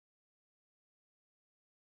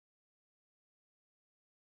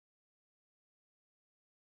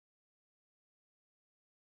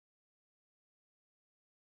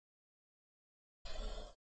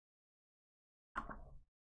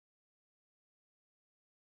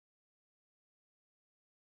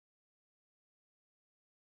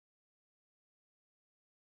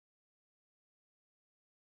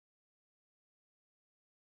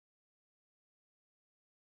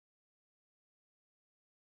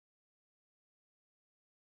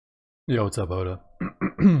Yo, what's up, Oda?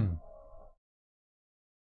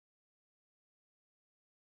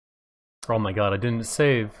 Oh my god, I didn't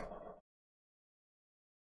save.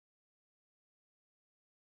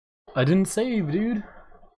 I didn't save, dude.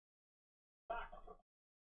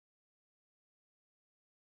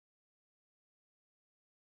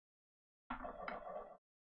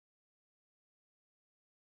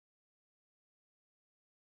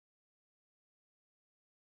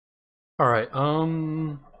 Alright,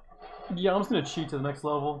 yeah, I'm just gonna cheat to the next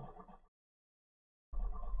level.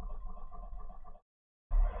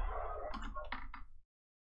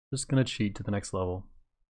 Just gonna cheat to the next level.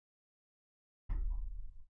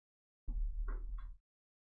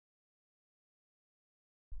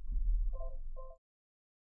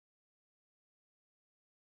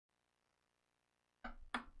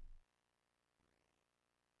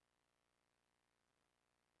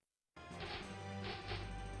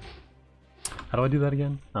 How do I do that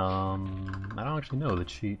again? I don't actually know the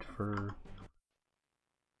cheat for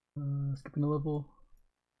skipping a level.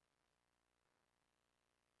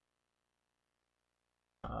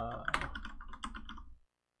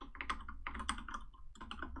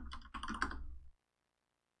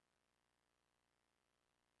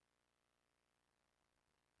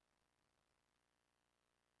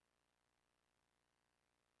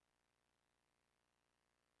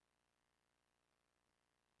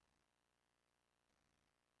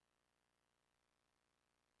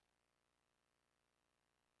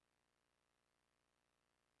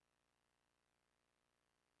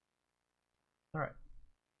 Alright.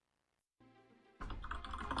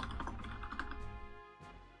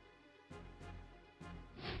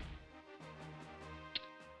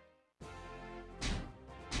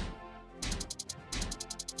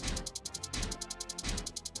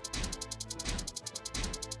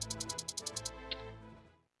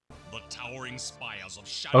 Towering spires of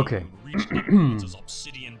shadow Okay. reach upwards as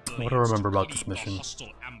obsidian What do I remember about this cleave mission? the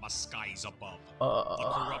hostile amber skies above.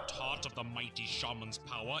 The corrupt heart of the mighty shaman's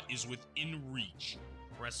power is within reach.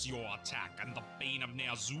 Press your attack, and the bane of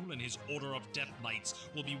Ner'zhul and his order of death knights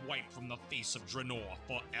will be wiped from the face of Draenor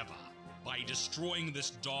forever. By destroying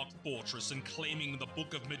this dark fortress and claiming the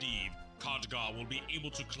Book of Medivh, Khadgar will be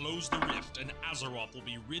able to close the rift, and Azeroth will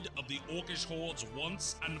be rid of the Orcish hordes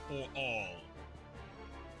once and for all.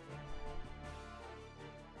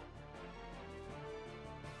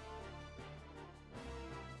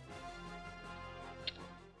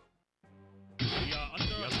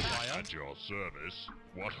 At your service,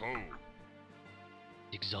 what ho?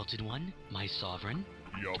 Exalted One, my sovereign.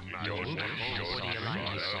 Your Majesty,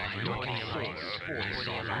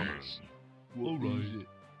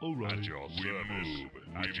 Alright. At your service.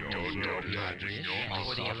 At your service.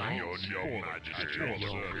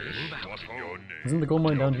 What ho? Isn't the gold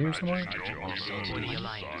mine down here somewhere?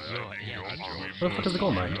 Where the fuck is the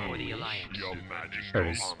gold mine? There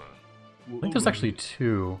it is. I think there's actually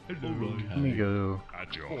two. Let me go.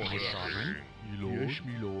 At your sovereign. Yes,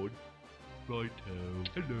 me lord. Righto.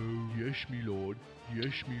 Hello. Yes, me lord.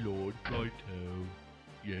 Yes, me lord. Righto.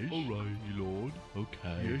 Yes. Alright, me lord.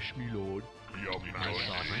 Okay. Yes, me lord. Your My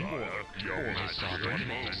sovereign. My sovereign.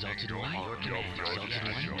 Exalted One.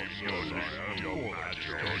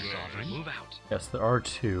 Sovereign. Move out. Yes, there are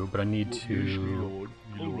two, but I need Yes, me to lord.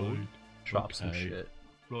 Alright. drop some Okay. shit.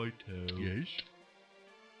 Righto. Yes.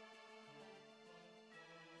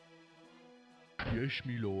 Yes,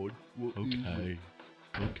 me lord. What okay.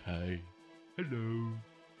 Okay. Hello.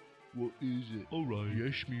 What is it? Alright.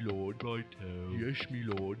 Yes, me lord. Righto. Yes, me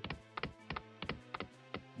lord.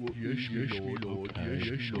 What yes, me lord. Okay.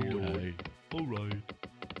 Yes, me lord. Alright.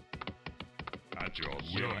 At your Move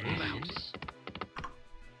service. out.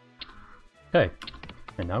 Okay,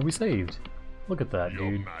 and now we saved. Look at that,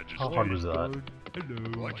 Your dude. Majesty. How hard was that? Done.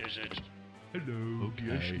 Hello. What is it? Hello. Okay.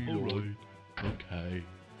 Yes, me lord. Okay.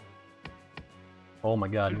 Oh my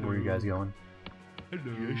god, where are you guys going?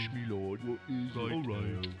 Hello. Yes, me lord. What is right.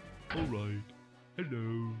 Alright. Alright.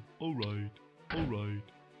 Hello. Alright. Alright.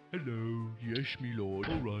 Hello. Yes, me lord.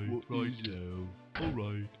 Alright. What righto.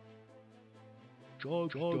 Alright.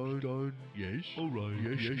 Job's done. Yes. Alright.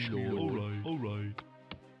 Yes, me lord. Alright. Alright.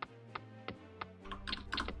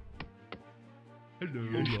 Hello.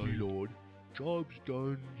 Yes, me lord. Job's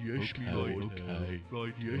done. Yes, me lord. Okay.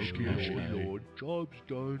 Right. Yes, me lord. Job's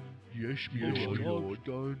done. Yes, me lord. Job's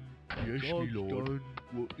done. Yes, me lord.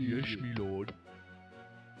 What yes, me lord.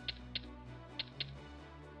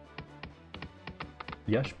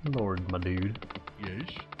 Yes, my lord, my dude. Yes.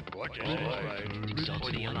 What is it?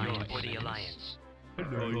 Exalted One for the Alliance.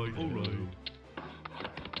 Hello. Alright.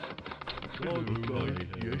 Job's done.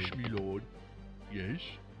 Yes, me lord. Yes.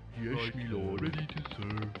 Yes, me lord. Ready to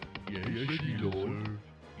serve. Yes, me lord.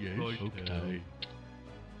 Yes, okay.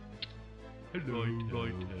 Hello,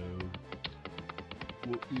 right now.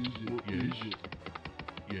 What is it? What is it?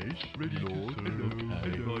 Yes, ready to serve.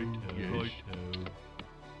 Hello, yes.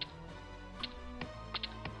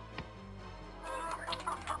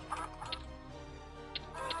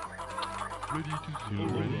 Ready to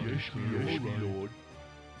serve. Yes, me lord.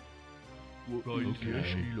 Right, okay. Yes,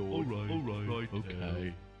 me lord. Alright,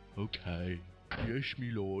 okay. Okay. Yes,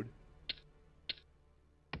 me lord.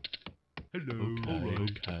 Hello, alright.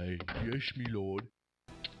 Okay. Yes, me lord.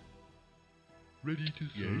 Ready to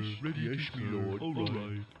serve. Yes, ready yes, to me serve. Lord.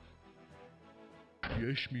 Alright.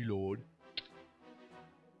 Yes, me lord.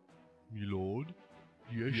 Me lord?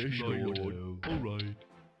 Yes, yes me lord. Alright.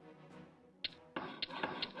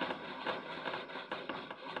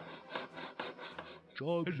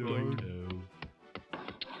 Job's done.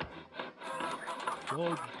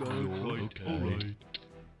 Job's done. Right, okay. Alright.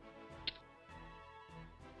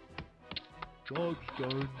 Job's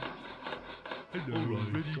done. Hello,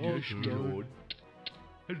 alright. Ready, yes, me lord.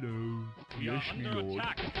 Hello. Yes, me lord.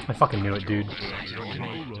 I fucking knew it, dude. Alright,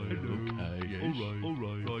 okay. Yes.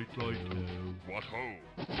 Alright. Right. What ho?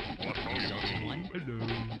 What ho? Hello.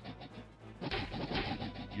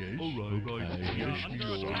 Yes. Alright. Okay. Yes, me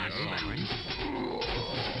lord. My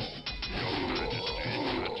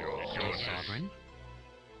sovereign.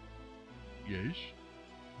 Yes.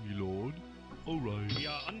 Me lord. Alright. We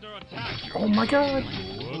are under attack. Oh my god!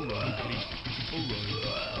 Alright.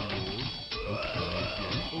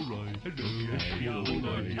 Alright. Hello. Yes, me lord.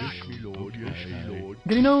 Alright. Yes, me lord. Yes, me lord.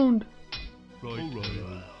 Getting owned! Right.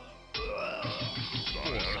 Alright.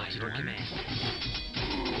 By your command.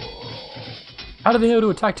 How do they know to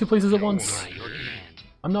attack two places at once? By your command.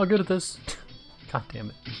 I'm not good at this. God damn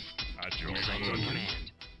it. At your By your service.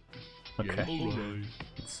 command. Okay. Alright.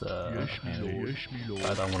 Let's Yes, me lord. Yes, me lord.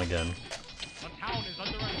 try that one again. The town is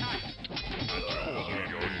under attack.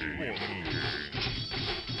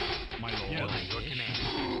 My lord. By your command.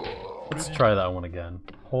 Let's try that one again.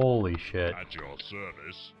 Holy shit. At your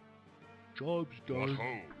service. Job's What done.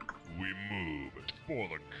 ho? We move for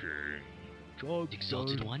the king. Job's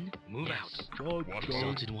Exalted done. one, move out. Job's What done.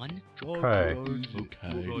 Exalted one, Job's Okay. done.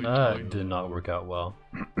 Okay. That did not work out well.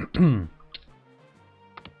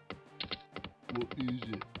 What is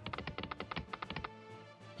it?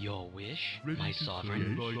 your wish, Ready my to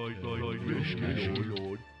sovereign. serve. Right, yes, me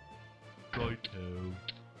lord. Right now.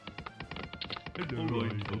 Hello,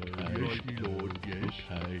 right, okay. Yes, me lord, yes.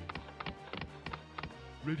 Okay.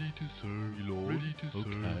 Ready to serve, me lord. Ready to serve,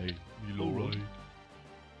 me lord. Right.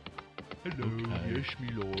 Hello, yes, me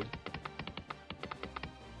lord.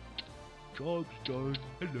 Job's done.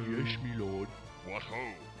 Hello, yes, me lord. What ho?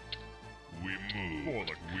 We move for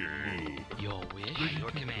the king. Your wish,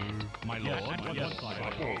 your command. My lord. Yes, For the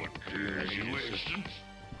king.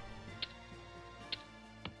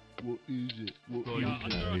 What is it? What We are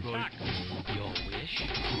under attack. Your wish,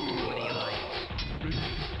 for the alliance.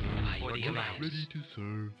 By your command. Ready to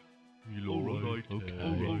serve. Me lord. Right, okay.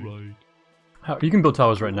 Alright. You can build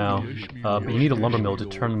towers right now, but you need a lumber mill to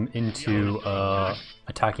turn them into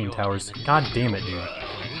attacking towers. God damn it, dude.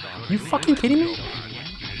 You fucking kidding me?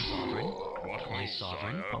 My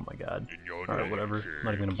sovereign. Oh my god. In your Alright, name, whatever. king. I'm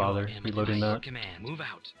not even gonna bother reloading that. Command. Move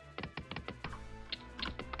out.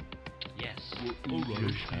 Yes. What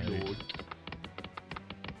is yes, me lord.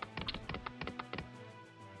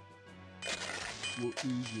 What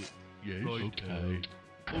is it? Yes, okay.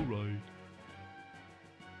 Alright.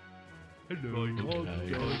 Hello,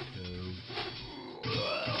 okay.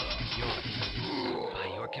 By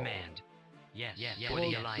your command. Yes. For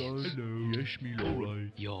the alliance. Hello, yes, me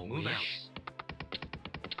lord. Your Move wish. out.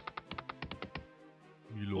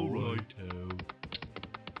 Me lord.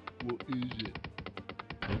 What is it?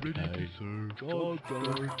 Ready to serve. Job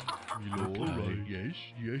done. Me lord. Alright.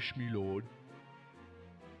 Yes, me lord.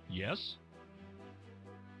 Yes.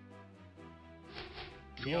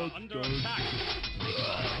 We Job are under done. attack. My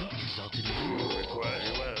sovereign. Exalted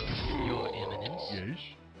one. Your eminence. Yes.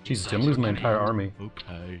 Jesus, I'm losing my entire army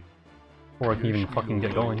Okay. before I can even Yes, me fucking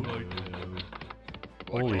get lord. going. Right now.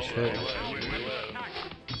 Holy shit.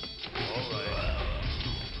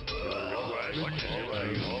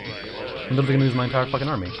 I'm literally gonna lose my entire fucking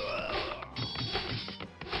army.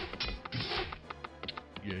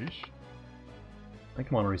 Yes. I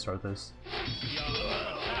think I want to restart this.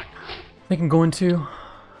 I think I'm going to.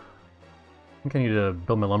 I think I need to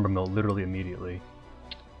build my lumber mill literally immediately.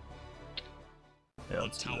 Yeah,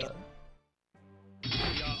 let's do that.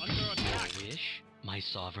 We are under attack. Your wish, my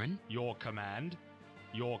sovereign. Your command.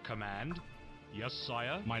 Your command. Yes,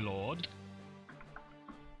 sire. My lord.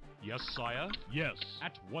 Yes, sire. Yes.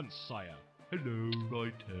 At once, sire. Hello.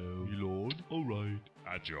 Righto. My lord. All right.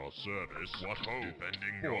 At your service. What ho?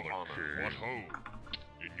 Defending your honor. What ho?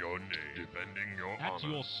 In your name. Defending your honor. At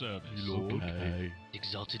your service. My lord. Okay.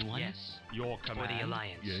 Exalted One? Yes. Your For command. the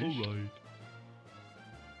Alliance. Yes. All right.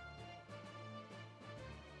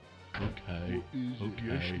 Okay. Okay.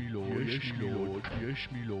 Yes, my lord. Yes, my lord. Yes,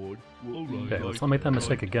 my lord. All right. Okay, let's not make that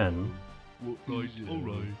mistake again. Right. All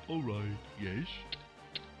right. All right. Yes.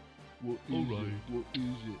 What is all right. It? What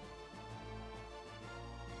is it?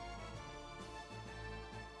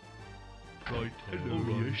 Right. Hello.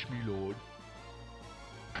 Right. Yes, my lord.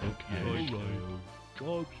 Okay. All right.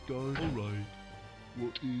 Job's done. All right.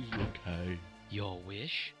 What is it? Okay. Your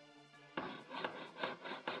wish?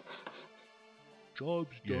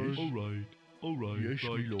 Job's done. All right. All right. Yes,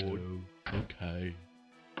 right. My lord. Okay.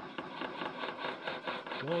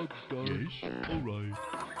 Job's done. Yes. All right.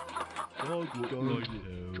 Job's done. Right.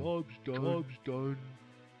 Job's done. Job's done.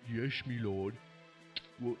 Yes, my lord.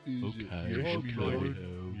 What is it? Yes, my lord.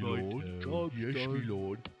 My lord. Job's yes, done. My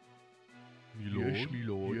lord. My lord. Yes, my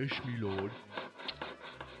lord. Yes, my lord.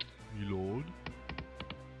 My lord.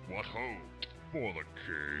 What ho? For the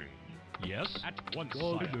king. Yes. At once,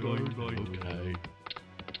 Job's sire. done. Right. Okay.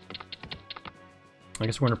 I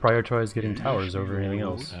guess we're gonna prioritize getting towers over anything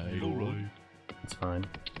else. Okay. All right. That's fine.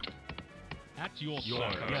 At your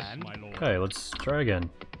service, yes, my lord. Okay, let's try again.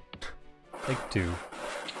 Take 2.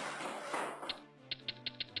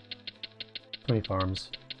 20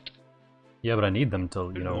 farms. Yeah, but I need them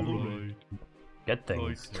to, you know, Right. get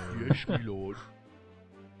things. Right. Yes, my lord.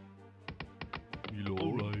 My lord.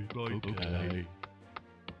 All right. Right. Okay.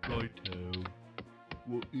 Righto.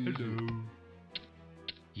 What is hello? It?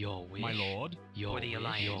 Your wish? My lord. Your For the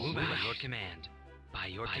Alliance. Your by your command. By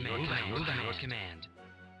your command. By your command.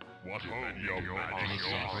 What ho? Your My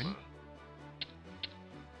sovereign?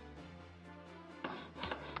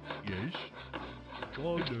 Yes.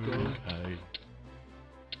 God, okay.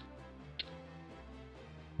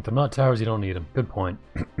 If they're not towers, you don't need them. Good point.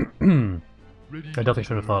 I definitely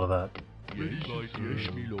should have thought of that. Yes, yes,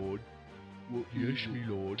 my lord. What yes, my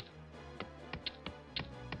lord.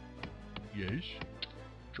 Yes.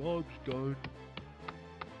 Job's done.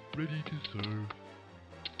 Ready to serve.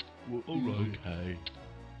 What all right. Okay.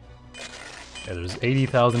 Yeah, there's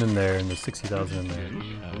 80,000 in there and there's 60,000 in there.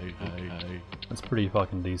 Okay. That's pretty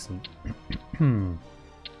fucking decent.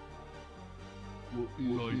 What is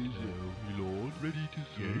right it? My lord, ready to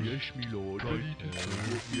serve. Yes, my lord, ready to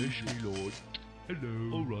serve. Yes, my lord. Hello.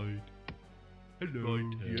 All right. Hello. Right.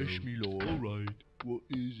 Yes, my lord. All right. What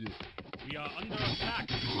is it? We are under attack.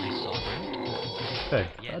 My sovereign? Okay,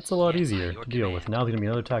 that's a lot easier to deal with. Now there's gonna be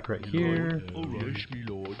another attack right here. All right. Yes, my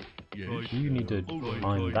lord. Yes. You need to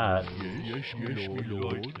mind that. Yes, yes, my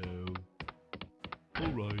lord.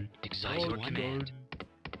 All right. Exalt your command.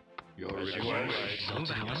 Your Exalted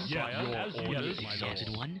One? Yes, Your orders, Exalted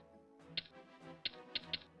One?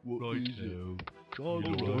 What is it? All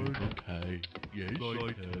right. Okay. Yes.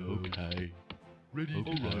 Right. Okay. Ready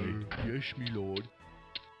to serve. Yes, my lord.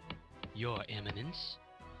 Your Eminence?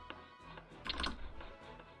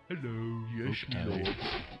 Hello. Yes, my lord.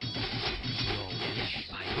 Your wish?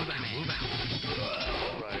 By your command.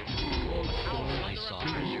 My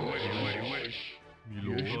sovereign? My lord.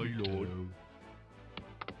 Yes, my lord.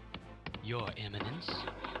 Your Eminence?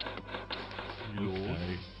 My lord.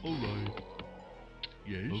 All right.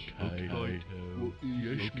 Yes. Okay. Right.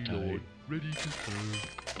 Yes, my lord. Ready to serve.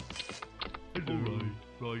 Hello.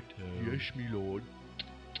 All right. Right. Yes, my lord.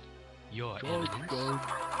 Your Job's Eminence? done.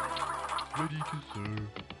 Ready to serve.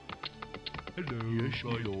 Hello. Yes,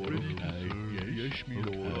 my lord. Ready to serve. Yes, my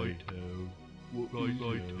lord. Right. What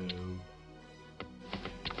right.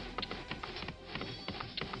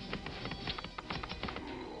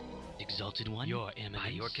 Exalted One? Your Eminence? By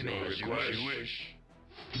your command. Yes,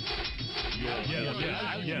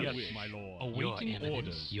 my lord. Your Awaiting Eminence?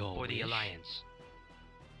 orders. Your For the wish? Alliance?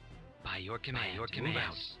 By your command. By your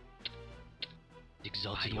command.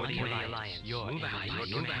 Exalted One? For the Alliance? Your Eminence? By your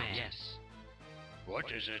command. Yes.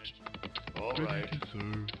 What is it? All Ready right. to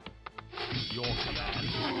serve. Your command.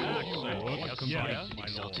 Yes, my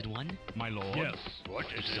Exalted lord. One? My lord. Yes. What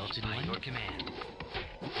is it? Exalted One? By your command.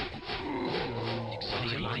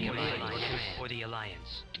 Exalted One? For the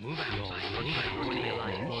Alliance? Move out. Your command. For the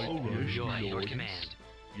Alliance? Your command.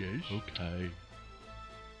 Yes. Okay.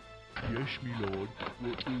 Yes, my lord.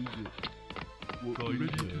 What is it? What ready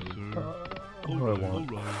to serve. What do I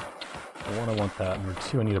want? Right. I want that. Number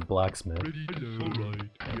 2, I need a blacksmith. Ready to serve. All right.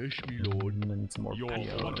 Yes, my lord. And I need some more Your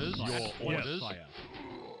POs. orders. Your orders. Sire.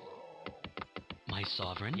 My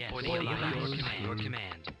sovereign? For the Alliance? Your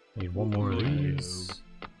command. I need one more of these. Yes,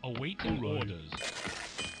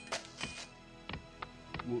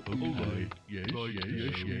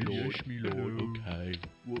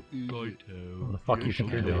 fuck you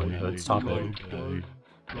think you're doing? Let's stop it. Right,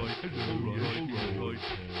 hello, yes, my lord.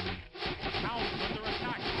 Town's under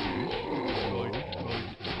attack.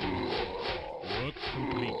 Work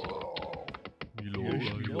complete. Yes,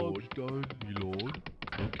 my lord. Done, my lord.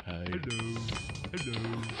 Okay.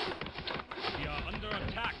 Hello. We are under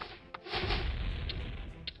attack.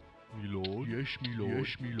 My lord. Yes, my lord. Yes,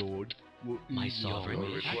 my lord. What is My it? sovereign. At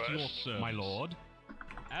your service, my lord.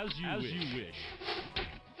 As you wish.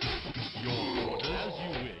 Your orders. As you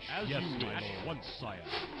wish. Yes, my lord. At once, sire.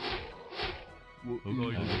 What is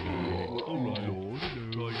it? All right, lord.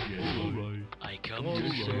 Right, yes, all right. I come All to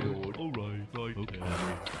right, serve. lord. All right, right. Okay.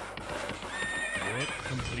 Work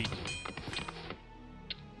complete.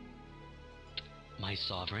 My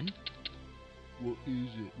sovereign. What is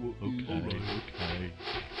it? What is it? Okay.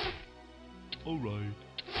 All right.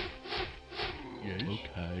 Yes.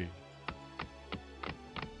 Okay.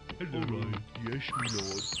 Hello. All right. Yes, my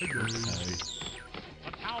lord. Hello. Okay.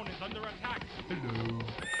 The town is under attack. Hello.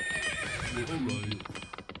 All right.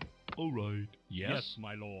 All right. Yes,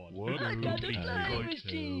 my lord. Work Hello. complete. Flying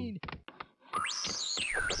machine.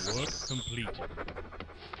 Work completed.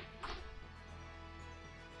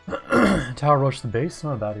 Tower rush the base?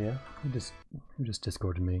 Not a bad idea. He just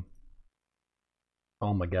discorded me.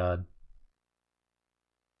 Oh my god.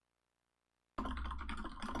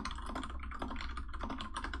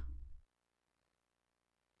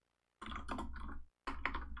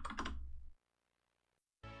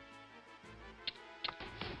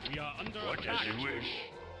 We are under What attack. as you wish.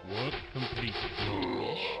 Work complete. Your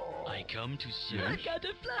wish. I come to serve. got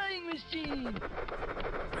a flying machine!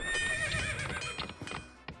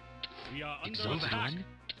 We are under Exalt attack. one.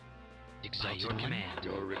 Exalted command.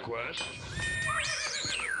 Your request.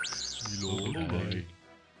 My lord. All right.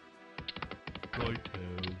 Right,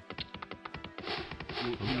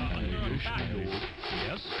 We are under yes, attack. my lord.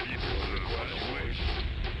 Yes. Ready for service. What you wish.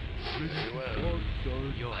 Very well.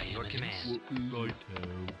 You're at your command.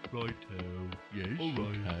 Righto. Yes. All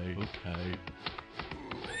right. Okay.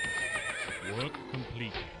 Work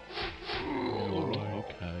complete. All right.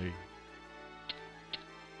 Okay.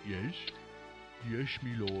 Yes. Yes,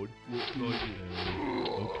 my lord. Righto.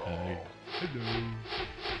 Okay. Hello.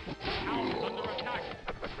 Town is under attack.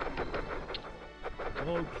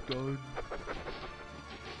 Job's done.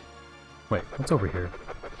 Wait, what's over here?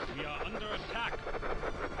 We are under attack.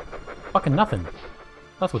 Fucking nothing.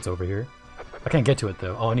 That's what's over here. I can't get to it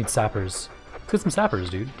though. Oh, I need sappers. Let's get some sappers,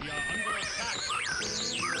 dude. We are under attack.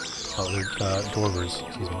 Oh, they're dwarvers.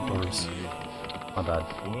 Excuse me, dwarves. My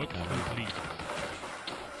bad. Work complete.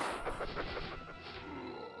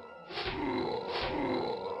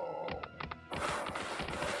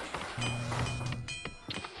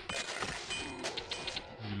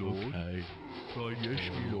 My lord. Okay. Right, yes,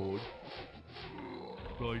 my lord.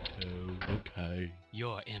 Righto. Okay.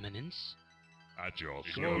 Your eminence. At your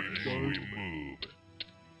service we move.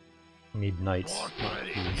 I need knights. not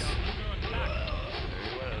Ready. these.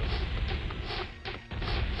 Very well.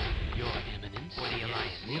 Your eminence. For the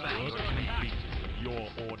alliance. Move At out. your Work command. complete.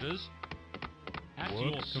 Your orders. At Work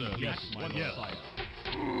your service. complete. Yes, my lord. Sire.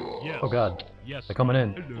 Yes. Oh god, Yes. they're coming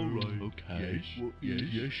in. Hello. All right. Okay. Yes.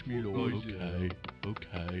 Yes, my lord. Okay.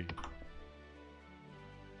 Okay.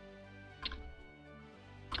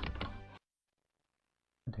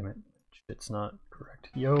 Damn it. Shit's not correct.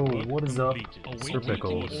 Yo, Work what is up? completed. Sir Awaiting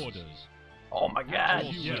Pickles. orders. Oh my god!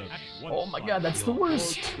 At your service. Oh my god, that's the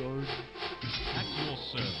worst! At your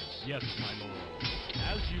service. Yes, my lord.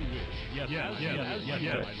 As you wish. Yes,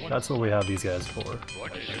 yes, my lord. That's what we have these guys for.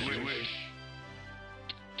 What as you wish.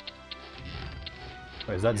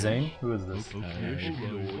 Wait, is that Zane? Who is this? Yes,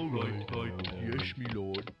 my lord. All right. Yes, my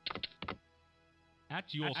lord.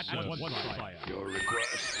 At your service, sire. Your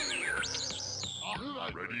request.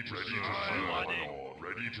 Ready to serve, my lord.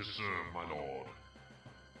 Ready to serve, my lord.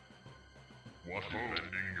 What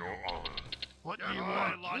defending your honor? What do you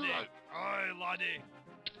want, laddie? Aye, laddie.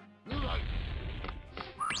 We are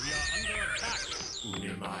under attack.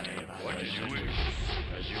 What as you wish.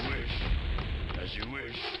 As you wish. As you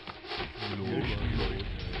wish. My lord. My lord.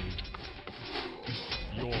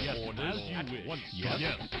 Your orders. As you wish. Yes.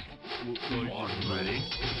 Ready.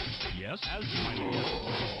 Yes. As you wish.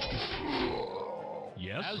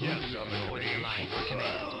 Yes. For the alliance. Your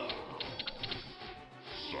command.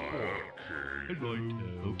 Sire King. Hello.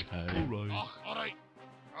 Okay. All right. Alright.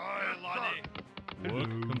 Aye, laddie. Work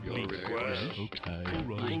Hello. complete. Request. Okay. I All come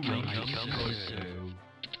right. to serve.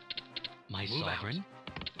 My Move out. sovereign.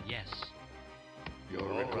 Yes. Your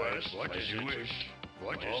request. What as you wish.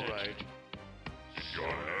 What is it? Your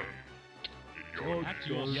name. In your At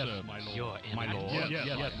your service, my lord. Your My lord. eminence.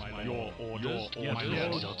 Yes, my lord. Your orders. Yes, My yes,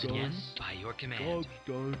 lord. Exalted one, by your command. God's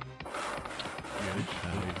done.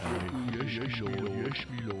 Yes, yes, me lord, yes,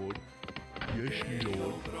 me lord. Yes, me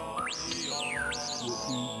lord. What is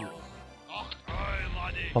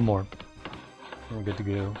it? One more. We're good to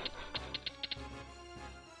go.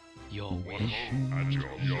 Your wish. At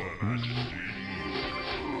your majesty.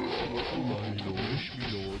 Oh my lord, yes, me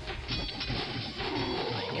lord.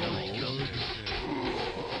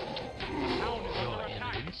 Your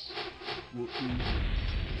eminence. What is it?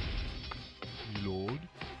 Me lord.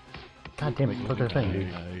 God damn it, click the thing,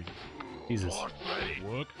 dude. Aye. Jesus.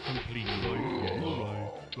 Work complete. Right,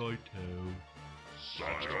 alright, right,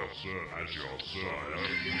 At your service, at your service, your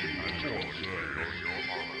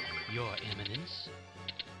honor. Your eminence.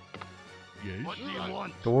 yes. What do you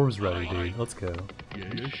want? Door's ready, dude. Let's go.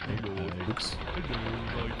 Yes, me lord. Oops.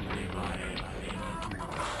 Hello, right,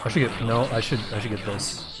 I should get no. I should get this.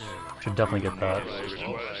 Sir. Should definitely get that.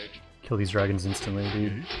 Kill these dragons instantly,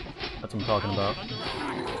 dude. That's what I'm talking about.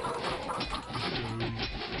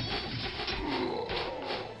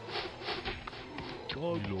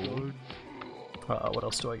 God's done. What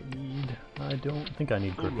else do I need? I don't think I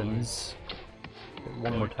need griffins. Get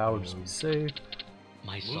one more tower just to be safe.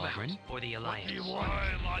 My sovereign for the alliance.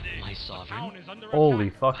 My sovereign. Holy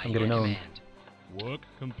fuck, By I'm your getting owned. command. Work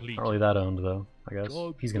complete. Not really that owned though, I guess.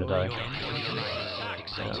 He's gonna Your die. eminence for the alliance.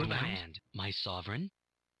 Exalted command. My sovereign.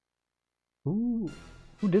 Who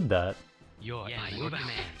did that? Your by your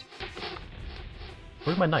command.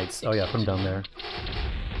 Where's my knights? Oh yeah, put them down there.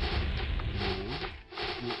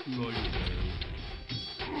 Lord, right,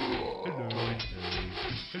 hello, right,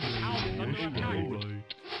 hello, yes, me lord.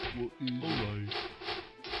 What is it? Alright,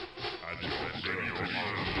 At your service, right,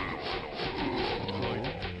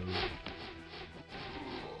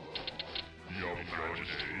 your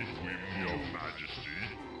majesty, your majesty.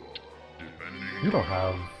 Defending You don't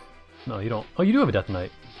have. No, you don't. Oh, you do have a Death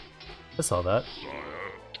Knight. I saw that. sire,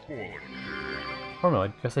 fallen king. Oh no, I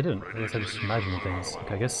guess I didn't. I guess I just imagined things.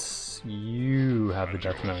 Okay, I guess you have the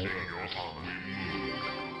Death Knight. Your honor.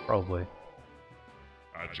 Probably.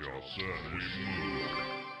 At your service,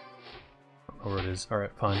 Oh, where it is.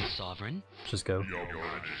 Alright, fine. My sovereign. Let's just go. your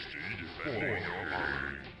majesty, defending your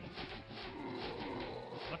honor.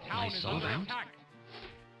 My sovereign.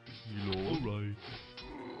 me lord. Alright,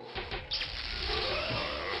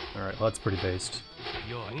 Alright, well that's pretty based.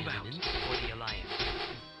 Your eminence for the alliance.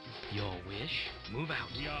 Your wish. Move out.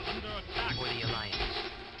 We are under attack. For the alliance.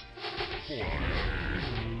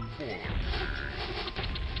 Fallen king.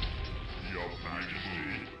 Your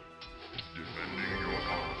majesty, defending your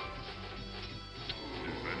honor.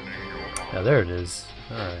 Defending your honor. Yeah, there it is.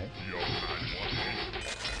 Alright. Your majesty.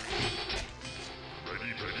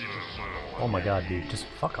 Ready to serve. Oh my god, dude. Just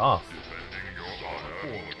fuck off. Defending your sire,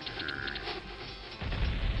 fallen king.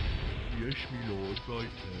 yes, me lord, right,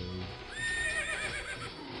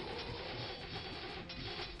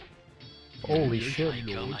 Holy yes, shit.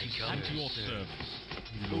 me lord. I come At your sir. service.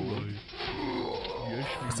 Alright, yes,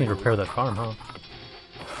 Just me need to lord. repair that farm, huh?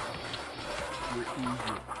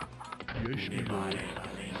 What is it? Yes, me lord.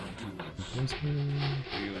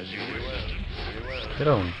 Get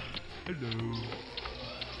owned. Hello.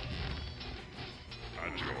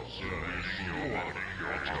 At your service, your honor.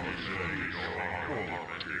 At your service, your honor.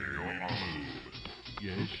 Defending your honor.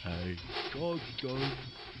 Yes, hey. God's done.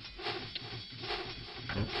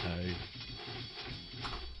 Okay.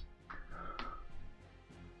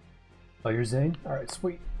 Oh, you're Zane? Alright,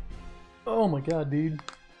 sweet. Oh my god, dude.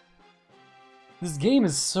 This game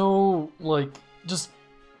is so, like, just...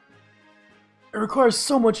 It requires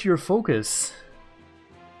so much of your focus.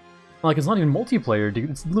 Like, it's not even multiplayer, dude.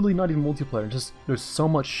 It's literally not even multiplayer. Just, there's so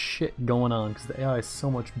much shit going on, because the AI is so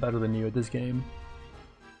much better than you at this game.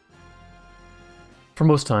 For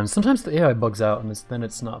most times. Sometimes the AI bugs out, and then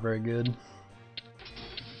it's not very good.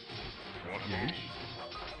 Yes.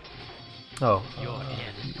 Oh, Your you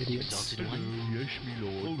eminence. idiots. Exalted Hello, one. yes, me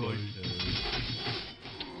lord. Right,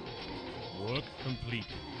 Work complete.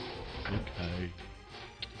 okay.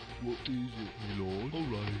 What is it, me lord?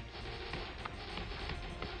 Alright.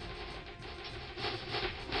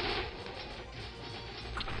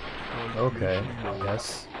 Okay,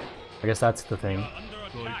 yes. I guess that's the thing. Under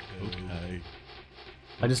Right, attack. okay.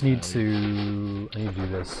 I just need to... I need to do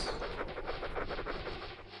this.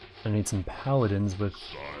 I need some paladins with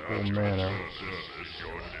full mana Service,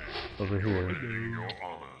 your name. over here. Defending your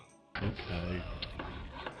honor. Okay.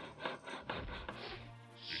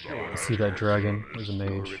 I see that dragon. There's a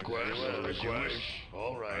mage. At your We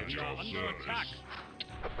are under service. attack.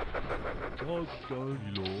 Job's done,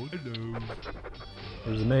 Lord. Hello.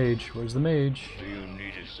 Where's the mage? Where's the mage? Do you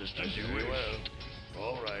need assistance? Very well.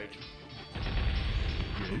 All right.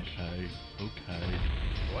 Yes. Okay. Okay.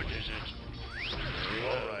 What is it?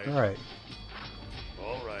 All right. Alright.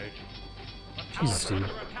 All right. Jesus, dude.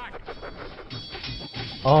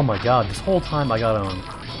 Oh my god, this whole time I got on.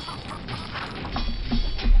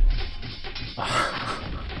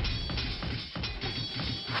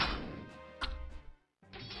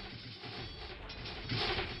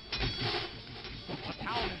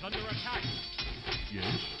 Yes.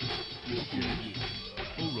 Yes.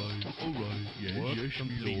 Alright. Alright. Yes. Work Yes, me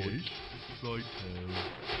completed. lord. Right.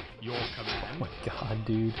 Your Oh command. my god,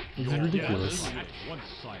 dude. This is ridiculous. At once,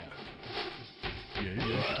 sire. Yes.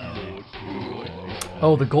 Yes, me lord. Right.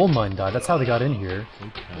 Oh, the gold mine died. That's how they got in here.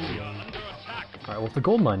 Okay. Under attack. Alright, well if the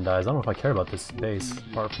gold mine dies, I don't know if I care about this base,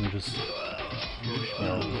 apart from just... Yes, you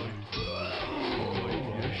know,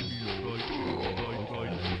 Yes, me lord.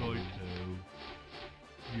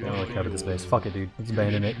 Right. I don't really care about this base. Fuck it, dude. Let's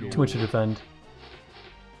abandon it. Too much to defend.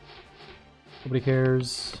 Nobody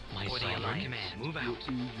cares. My son, your command. Move out. What is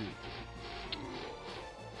it?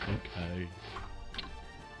 Okay.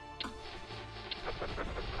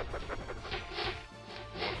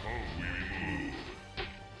 What ho we move.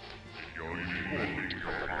 You're defending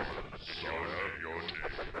your honor. Sire, your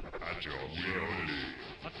name. At your will.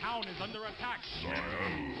 The town is under attack. Sire,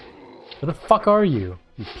 Where the fuck are you?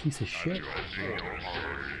 You piece of shit. your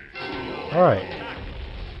honor. Alright.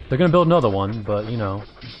 They're gonna build another one, but you know,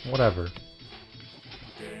 whatever.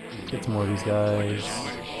 Get some more of these guys.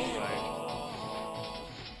 Right.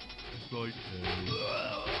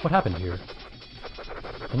 What happened here?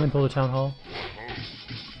 Didn't I build a town hall?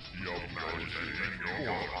 Your majesty and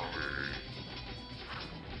your honor.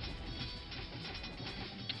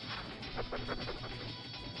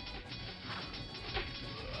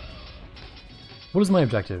 What is my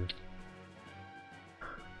objective?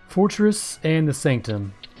 Fortress and the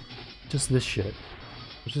Sanctum. Just this shit.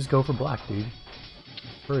 Let's just go for black, dude.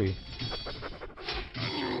 Free.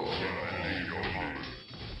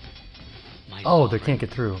 My Oh, they sovereign. can't get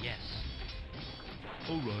through. Yes.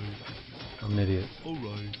 Alright. I'm an idiot.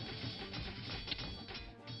 Alright.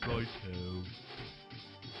 Right.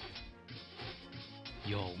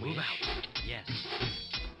 Your move out. Yes.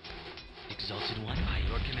 Exalted One, by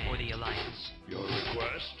your command. For the Alliance. Your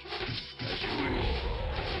request? As you wish.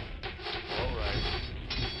 All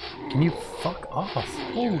right. Can you fuck off?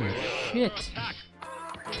 Holy shit.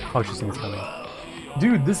 Oh, she's seeing this coming.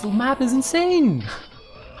 Dude, this map is insane!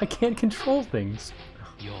 I can't control things.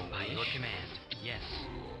 Your by your command. Yes.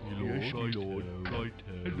 Yes, my lord. Right.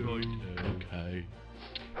 Right. Okay.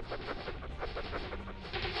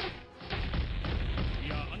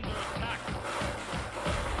 We are under attack.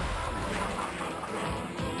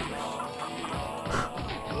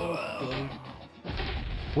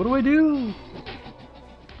 What do I do?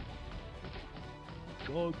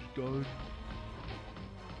 Job's done.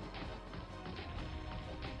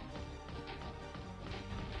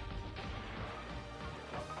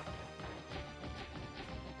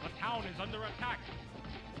 The town is under attack.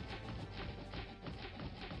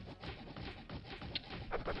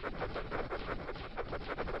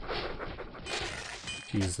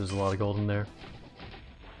 Jesus, there's a lot of gold in there.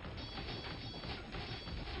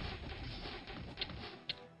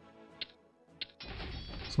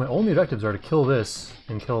 So my only objectives are to kill this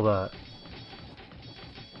and kill that.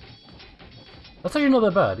 That's actually not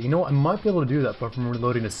that bad. You know what? I might be able to do that apart from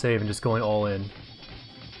reloading to save and just going all in.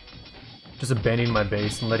 Just abandoning my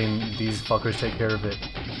base and letting these fuckers take care of it.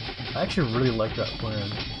 I actually really like that plan.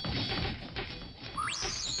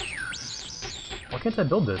 Why can't I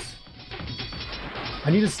build this? I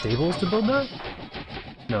needed stables to build that?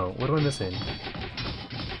 No, what am I missing? I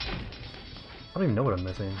don't even know what I'm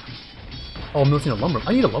missing. Oh, I'm missing a lumber.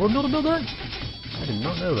 I need a lumber mill to build that? I did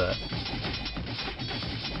not know that.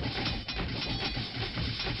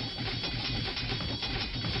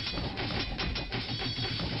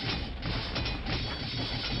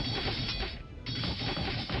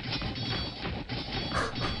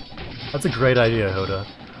 That's a great idea, Hoda.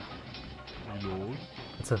 Me lord.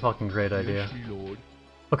 That's a fucking great idea. Yes, me lord.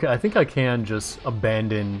 Okay, I think I can just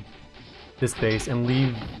abandon this base and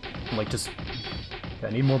leave, like, just... Okay,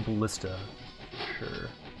 I need more ballista. Sure.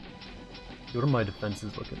 What are my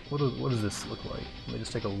defenses looking? What does this look like? Let me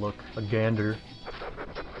just take a look. A gander.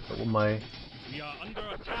 What will my... We are under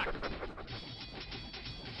attack.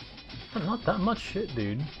 Not that much shit,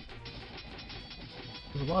 dude.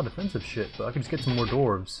 There's a lot of defensive shit, but I could just get some more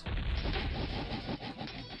dwarves.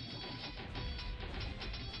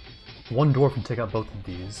 One dwarf can take out both of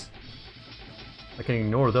these. I can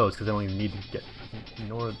ignore those because I don't even need to get...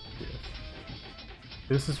 Ignore this.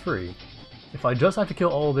 This is free. If I just have to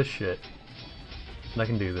kill all this shit, then I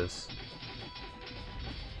can do this.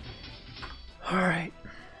 Alright.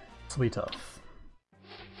 This will be tough.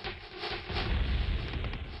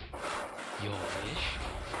 Your wish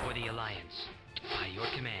for the Alliance. By your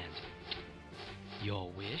command.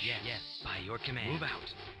 Your wish? Yes. By your command. Move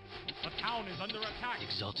out. The town is under attack.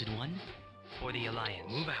 Exalted One? For the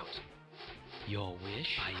Alliance. Move out. Your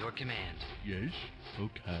wish? By your command. Yes?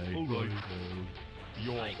 Okay. Alright now.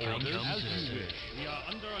 Your I come orders to as you serve. wish. We are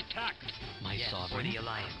under attack. My sovereign. For the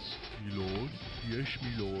Alliance. Me lord? Yes,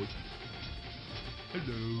 me lord.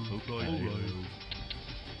 Hello. Okay. Alright.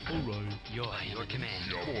 Alright. By your command.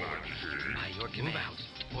 Your Majesty. By your command. Move out.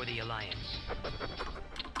 For the Alliance.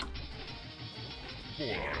 For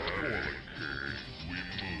the fallen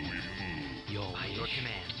king, we move. Your by your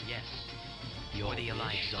command. Yes. For the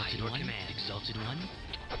Alliance. Exalted One. Command. Exalted One.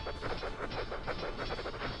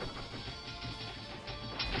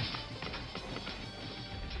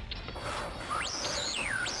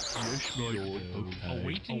 Yes, my lord. Okay.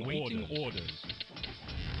 Awaiting orders.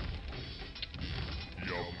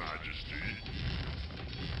 Your Majesty.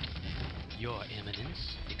 Your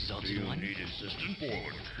Eminence. Exalted One. Need assistance? Fallen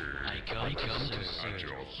king. I come to At serve.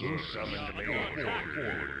 your service. Summoned me. Your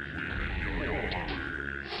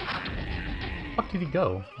Fuck did he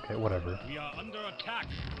go? Okay, whatever. We are under attack.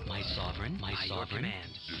 My sovereign. My sovereign.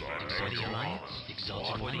 Command. For the Alliance.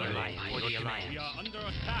 Exalted One. For the Alliance. For the We Alliance. are under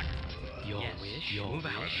attack. Your wish. Your move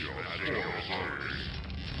out. At your service.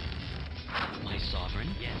 My sovereign.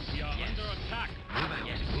 Yes. We are under attack. Move out.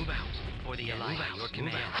 Yes. Move out. For the Alliance. Move out. Your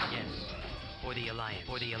command. Yes. For the Alliance.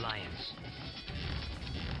 For the Alliance.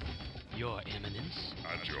 Your Eminence.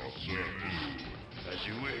 At your service. As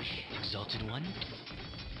you wish. Exalted One.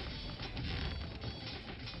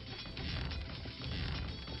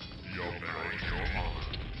 Your merit, your honor.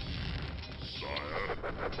 Sire.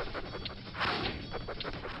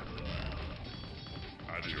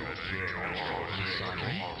 At your My sovereign.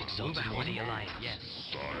 service. Exalted One. For the Alliance. Yes.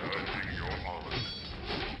 Sire, in your honor.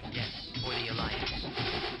 Yes. For the Alliance.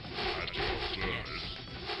 At your service.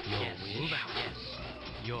 Your wish. Move out. Yes.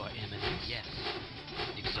 Your Eminence. Yes.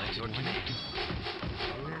 Exalted One.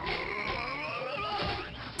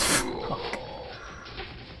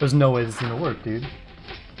 There's no way this is gonna work, dude. I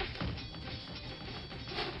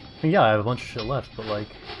mean, yeah, I have a bunch of shit left, but like...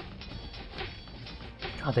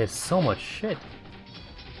 God, they have so much shit.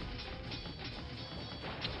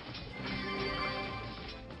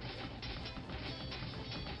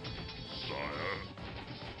 Sire.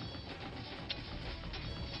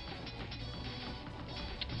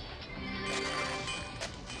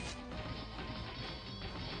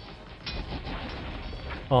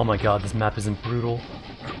 Oh my god, this map isn't brutal.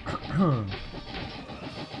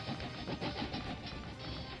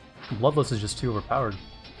 Bloodless is just too overpowered.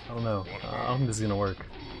 I don't know. I don't think this is gonna work.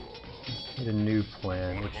 Need a new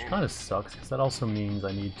plan, which kind of sucks, because that also means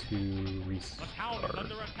I need to The town is restart.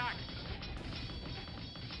 under attack.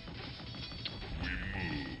 We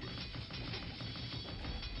move.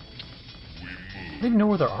 We I move. don't even know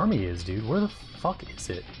where their army is, dude. Where the fuck is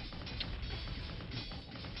it?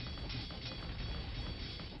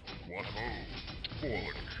 What ho? Fallen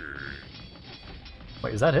king.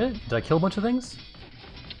 Wait, is that it? Did I kill a bunch of things?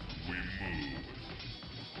 We move.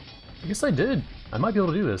 I guess I did. I might be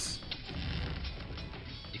able to do this.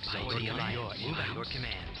 Exalted One. Move out. Your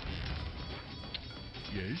command.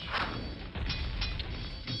 Yes?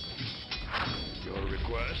 Your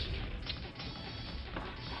request?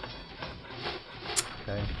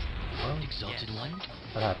 Okay. Well, Exalted One.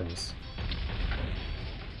 that happens.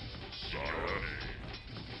 Sire.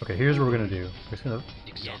 Okay, here's what we're gonna do. We're just gonna...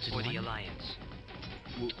 Exalted for the Alliance.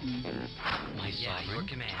 What is it? My sovereign. Your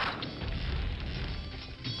command.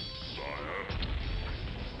 Sire.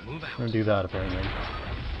 Move We're out. gonna do that, apparently.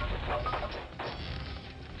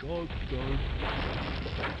 God done.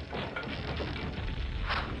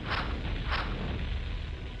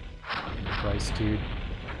 Christ, dude.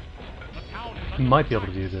 The town is We under might be able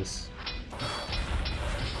to do this.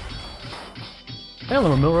 Hey, a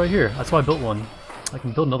little mill right here. That's why I built one. I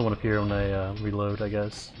can build another one up here when I reload, I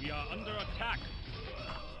guess. We are under attack.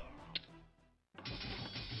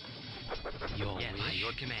 Your wish.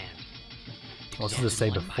 Your command. Well, this is to say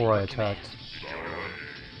before I attacked. Sire.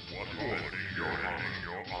 What ho? Defending your honor.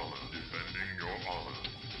 Defending your honor.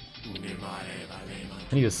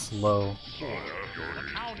 I need to slow. Sire. The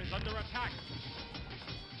town is under attack.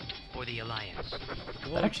 For the Alliance.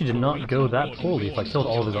 That actually did not go that poorly if I killed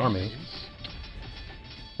all of his army.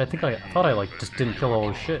 I thought I like just didn't kill all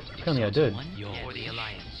his shit. Apparently I did. For the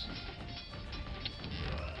Alliance.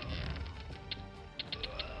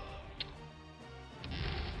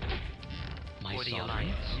 for the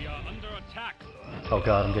Alliance. We are under attack. Oh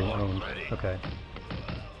god, I'm getting owned. Okay.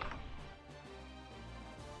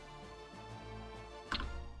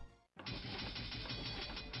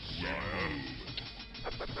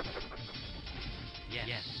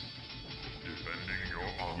 Yes. Defending your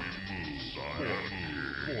army move, sire.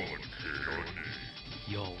 Fallen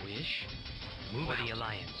king. Your wish. Move for the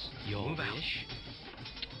Alliance. Your wish.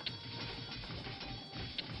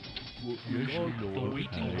 Yes, my lord.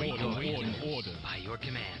 Awaiting order. By your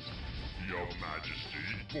command. Your Majesty,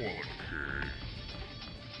 fallen king.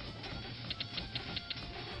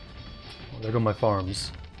 Well, there go my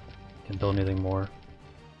farms. Can't build anything more.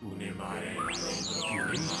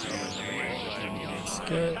 Let's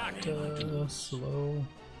get slow.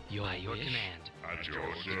 By your command. At your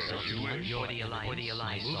Exalted service. One for the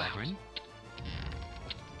Alliance. My sovereign.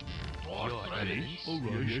 Your eminence.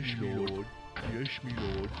 Alright, yes, my lord. Yes, my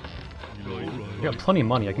lord. I got plenty of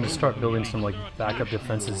money. I can just start building some like backup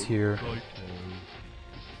defenses here. Right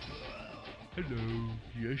hello.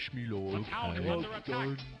 Yes, my lord. Town is under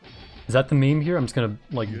attack. Is that the meme here? I'm just gonna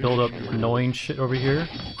like build up annoying shit over here.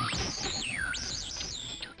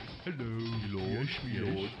 Hello, my lord. Yes, my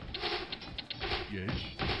lord. Yes.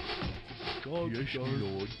 Yes, my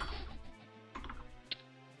lord.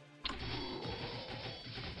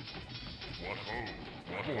 What ho?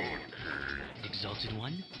 What fallen king? Exalted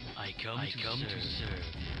One. I come to serve.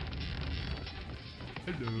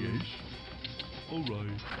 Hello. Yes.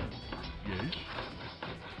 Alright. Yes.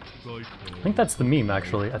 Right. I think that's the meme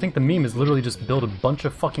actually. I think the meme is literally just build a bunch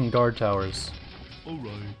of fucking guard towers.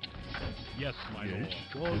 Alright. Yes, my Yes.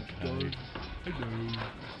 lord. Job's done. Hello.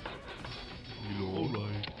 My lord.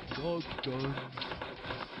 Alright. Job's done.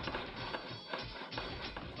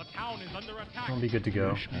 The town is under attack. I'll be good to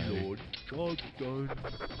go. Yes, my lord. Job's done.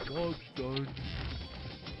 Job's done.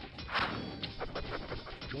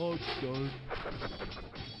 Job's done.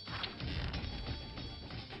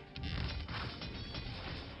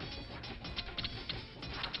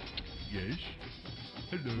 Yes.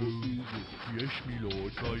 Hello. What is it? Yes, my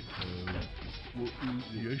lord. Right now. What is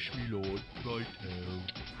it? Yes, my lord. Right now.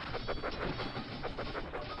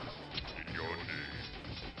 In your name.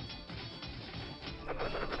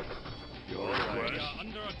 We are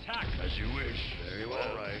under attack. As you wish. Very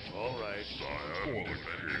well. All right. Sire,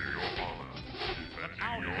 defending your honor.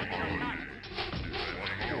 Defending your army.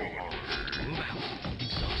 Defending your army. Move out.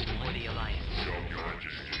 Exalted One for the Alliance. Your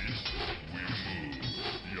Majesty, we move.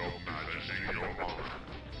 Your Majesty, your honor.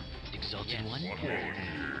 Exalted One. What fallen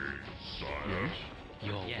king? Sire,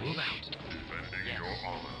 Your move out. defending Yes. your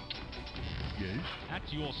honor. Yes.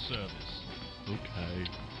 At your service. Okay.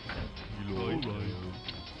 My lord. Right.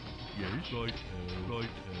 Yes. Right. Right.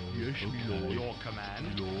 Yes, my lord. Your command.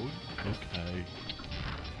 My lord. Okay.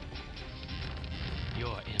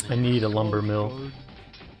 Your I eminence. need a lumber mill.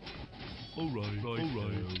 Alright.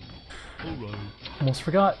 Alright. Alright. Almost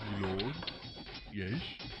forgot. My lord. Yes.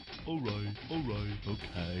 Alright. Alright.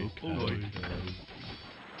 Okay. Alright.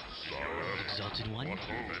 Sire, Exalted One.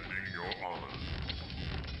 defending your honor.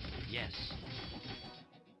 Yes.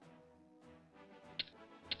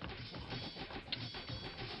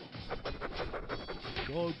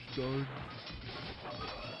 Job's done.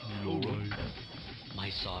 My lord. My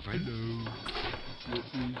sovereign. Hello. What is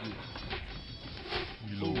it?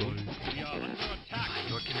 My lord. We are under attack. By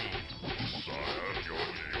your command. Sire, your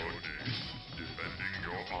name. Defending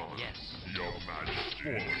your honor. Yes. Your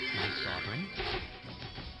Majesty. My sovereign.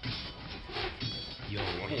 Your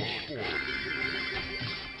wish.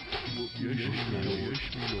 Yes, my lord. Yes,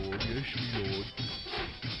 my lord. Yes, my lord.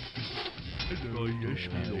 Hello. Yes,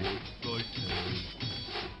 my lord. Right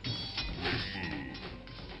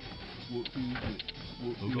What is it?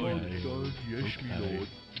 What done? Yes, my lord.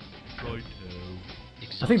 Right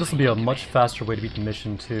I think this will be a much faster way to beat the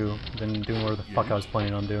mission too than doing whatever the fuck I was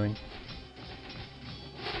planning on doing.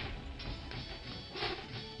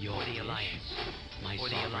 Your the Alliance. My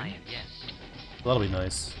sovereign. The Alliance. Yes. That'll be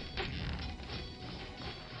nice.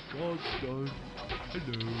 Job's done.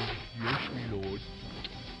 Hello. Yes, my lord.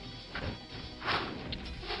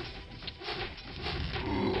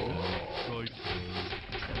 Right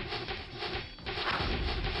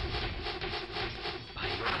By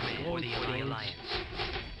your command. For the Alliance.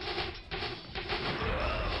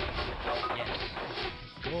 Yes.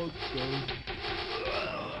 Job's done.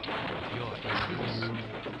 Your eminence.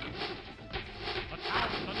 The town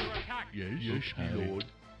is under attack. Yes, my lord.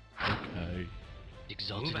 Okay.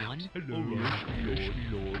 Exalted One. Hello. Yes, my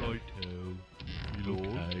lord. Right My lord.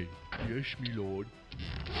 Okay. Yes, my lord.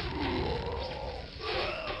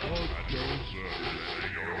 Job's done.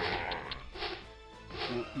 Defending your honor.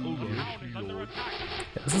 Yes, me lord.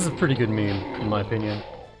 Yeah, this is a pretty good meme, in my opinion.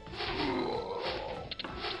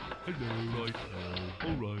 Hello, right now.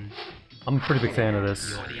 Alright. I'm a pretty big fan of this.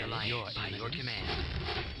 You're the Alliance. By your command.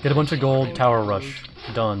 Get a bunch of gold, tower rush.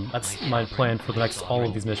 Done. That's my plan for the next all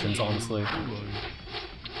of these missions, honestly. Alright.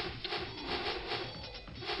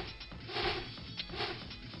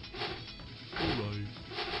 Alright.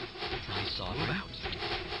 I saw move out.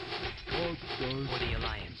 God, God. For the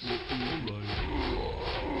Alliance. Alright.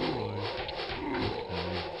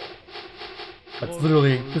 That's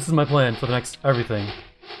literally, this is my plan for the next everything.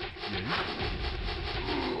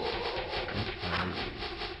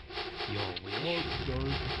 Your wish.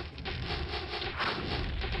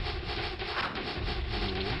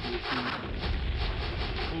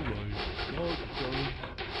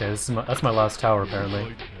 Okay, that's my last tower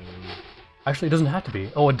apparently. Actually, it doesn't have to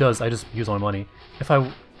be. Oh, it does. I just use all my money.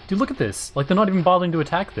 Dude, look at this. Like, they're not even bothering to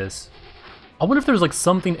attack this. I wonder if there's like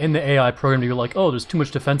something in the AI program that you're like, oh, there's too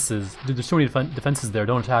much defenses. Dude, there's too many defenses there.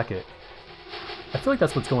 Don't attack it. I feel like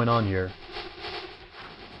that's what's going on here.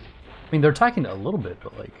 I mean, they're attacking it a little bit,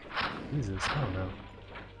 but like, Jesus, I don't know.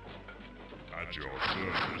 At your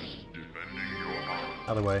service, defending your heart.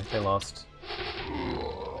 Either way, they lost.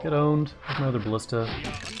 Get owned. With my other ballista. We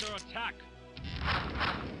are under attack.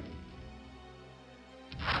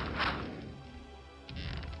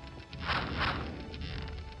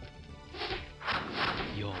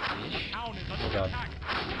 Your wish. Town is Oh under god. attack.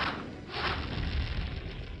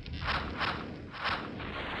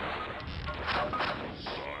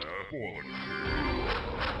 Sire, for the king.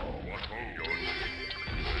 What ho, your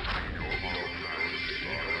defending your homeland,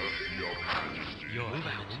 sire, your majesty. Your move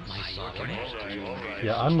out. My sovereign.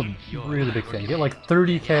 Yeah, I'm a really big fan. Get like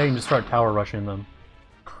 30k and just start power rushing them.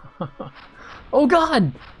 Oh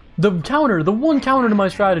god! The counter! The one counter to my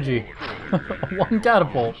strategy! One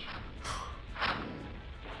catapult!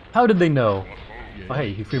 How did they know? Oh hey,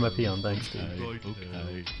 you freed my peon, thanks dude. Right,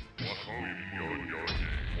 okay. What ho, your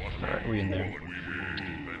what Alright, we in there.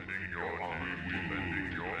 defending your heart,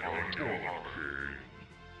 defending your heart, your king.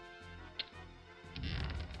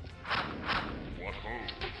 What ho,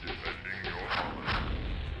 defending your heart.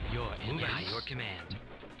 Your move out. Your command.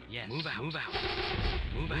 Yes. Move out. Move out.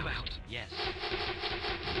 Move out. Yes.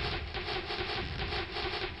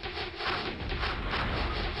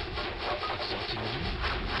 Assaulting you.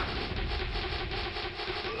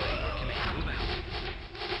 Your command. Move out.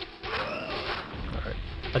 Alright.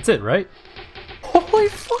 That's it, right? Holy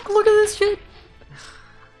fuck, look at this shit!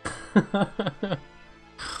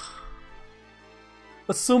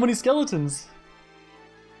 That's so many skeletons!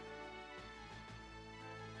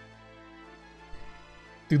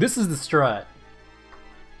 Dude, this is the strat.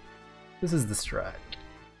 This is the strat.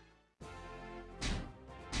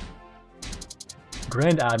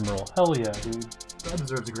 Grand Admiral. Hell yeah, dude. That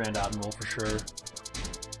deserves a Grand Admiral for sure.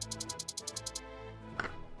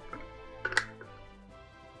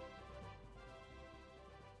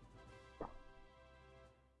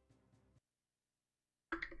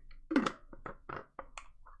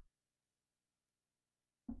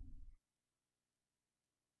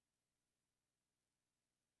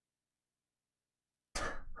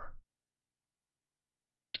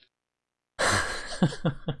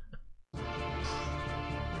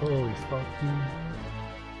 Holy fuck, dude.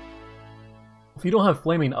 If you don't have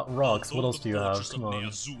flaming rocks, what else do you have? Come on.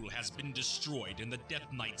 Azul has been destroyed and the Death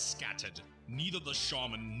Knight scattered. Neither the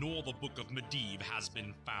Shaman nor the Book of Medivh has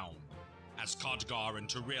been found. As Khadgar and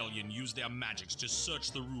Terralion use their magics to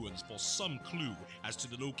search the ruins for some clue as to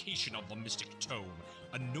the location of the Mystic Tome,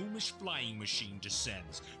 a gnomish flying machine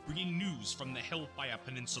descends, bringing news from the Hellfire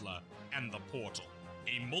Peninsula and the portal.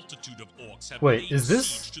 A multitude of orcs have Wait, laid is this-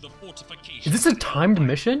 siege to the fortifications. Is this a timed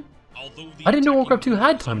mission? Although the I didn't know attacking Warcraft 2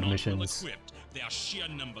 had forces are timed not missions. well-equipped, their sheer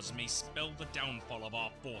numbers may spell the downfall of our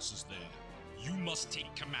forces there. You must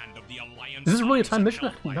take command of the Alliance. Is this really a armies timed at mission? I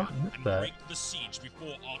did Hellfire not know and that. break the siege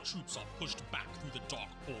before our troops are pushed back through the Dark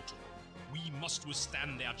Portal. We must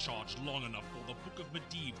withstand their charge long enough for the Book of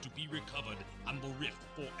Medivh to be recovered and the rift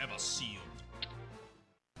forever sealed.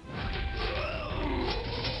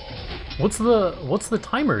 What's the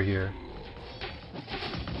timer here?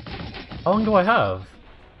 How long do I have?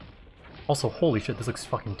 Also, holy shit, this looks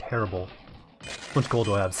fucking terrible. How much gold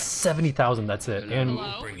do I have? 70,000, that's it. And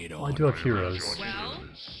well, I do have heroes.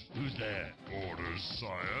 Who's there? Orders,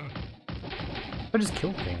 sire. I just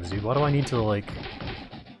kill things, dude. Why do I need to, like... A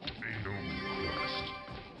noble quest.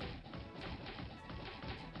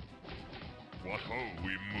 What ho,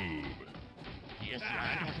 we move. Yes, sir.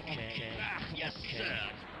 Okay. Yes, sir.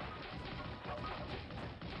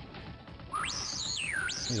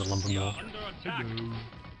 Need a lumber mill. Under attack. Hello.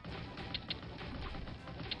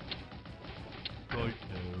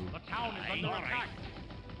 town is under attack.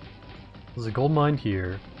 There's a gold mine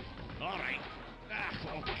here. All right.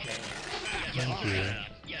 Okay. Yes, All sir. right.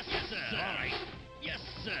 Yes, sir. All right. Yes,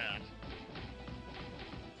 sir.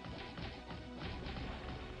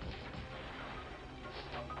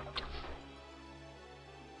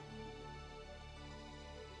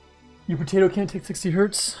 Your potato can't take 60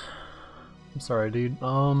 hertz? I'm sorry, dude.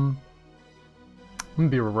 I'm gonna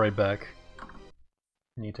be right back.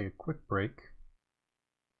 I need to take a quick break.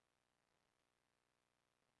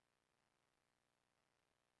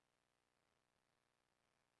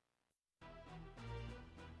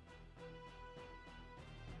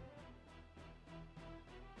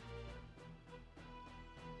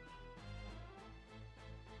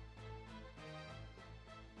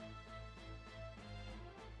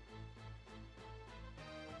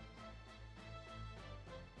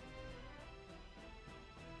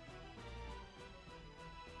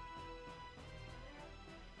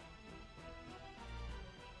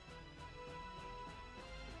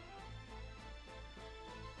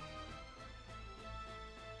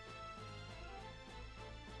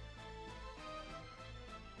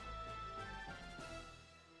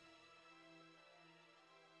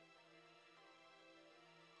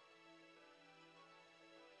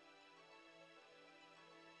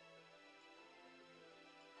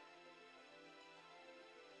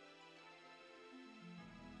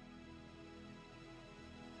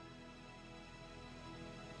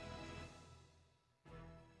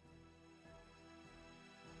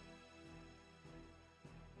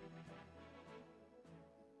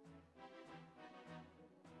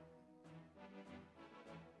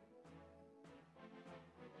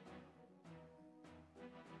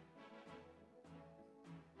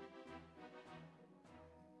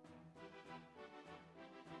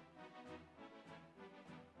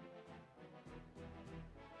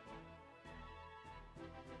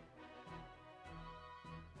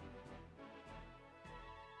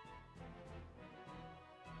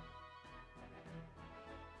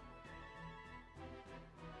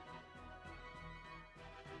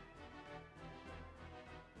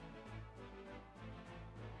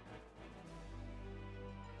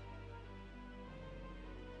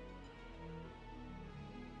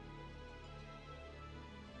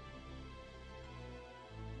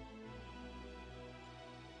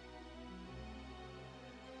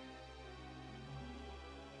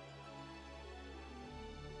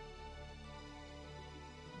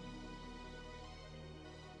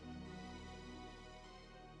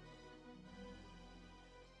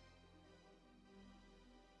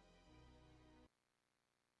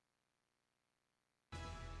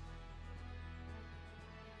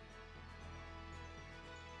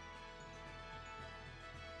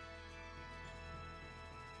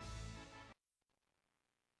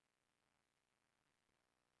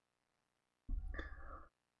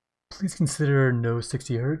 Please consider no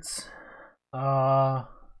 60 hertz.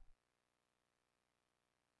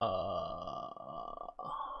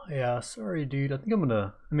 Yeah, sorry, dude. I think I'm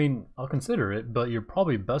gonna. I mean, I'll consider it, but your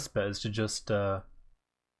probably best bet is to just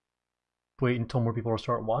wait until more people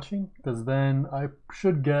start watching, because then I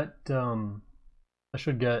should get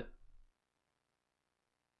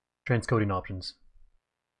transcoding options.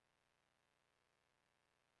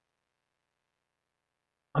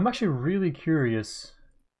 I'm actually really curious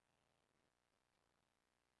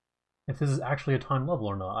if this is actually a time level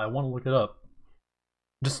or not. I want to look it up,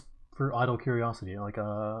 just for idle curiosity. Like,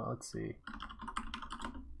 let's see.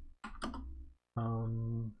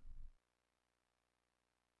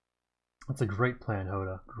 That's a great plan,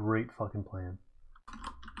 Hoda. Great fucking plan.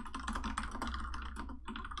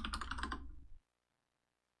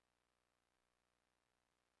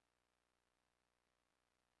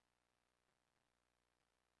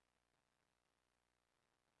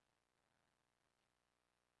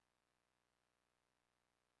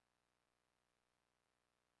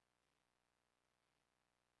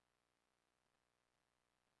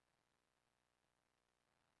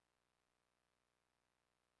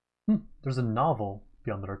 There's a novel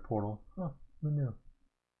beyond the Dark Portal. Huh, who knew?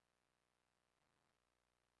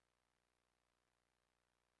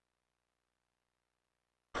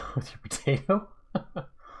 With your potato?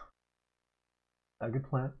 Good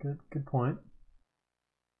plan. Good point.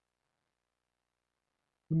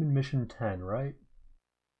 Human Mission 10, right?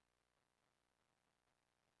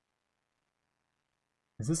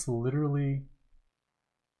 Is this literally...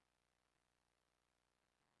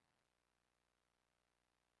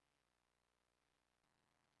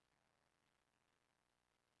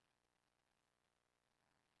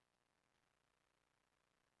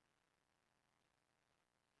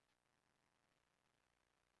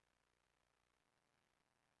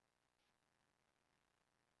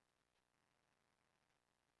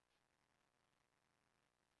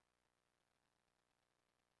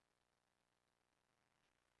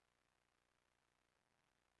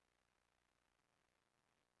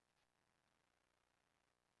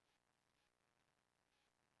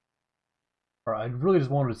 Alright, I really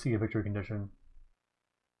just wanted to see a victory condition.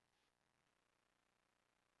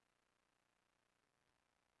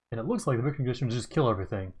 And it looks like the victory condition is just kill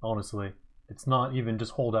everything, honestly. It's not even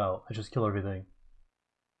just hold out, it's just kill everything.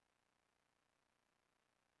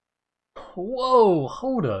 Whoa,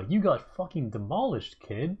 Hoda, you got fucking demolished,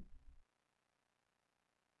 kid.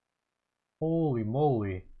 Holy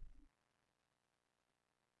moly.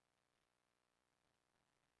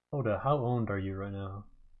 Hoda, how owned are you right now?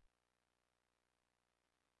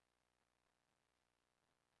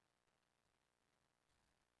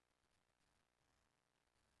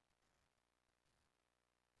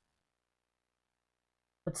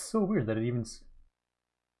 That's so weird that it even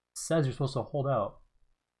says you're supposed to hold out.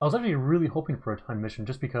 I was actually really hoping for a time mission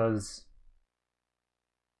just because...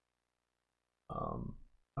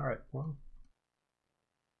 Alright, well...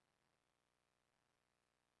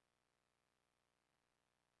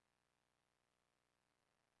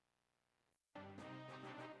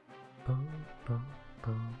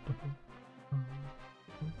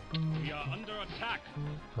 We are under attack.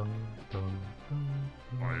 I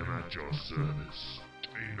am at your service.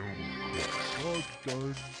 A noble cause. Well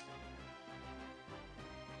done.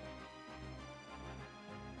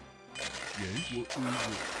 Yes, what is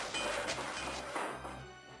it?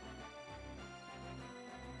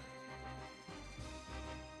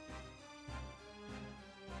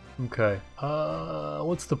 Okay,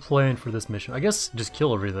 what's the plan for this mission? I guess just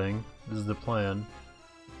kill everything. This is the plan.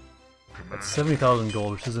 That's 70,000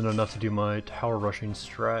 gold, which isn't enough to do my tower rushing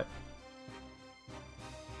strat.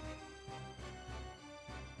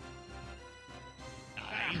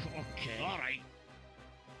 Okay. Alright.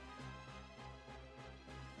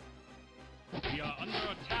 We are under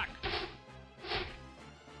attack.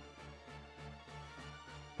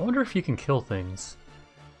 I wonder if he can kill things.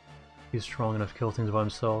 He's strong enough to kill things by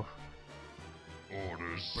himself.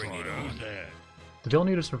 Orders, Bring it sire. on. There. Do they all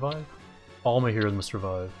need to survive? All my heroes must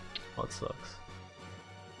survive. Oh, that sucks.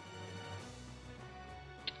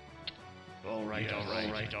 Alright, Yes.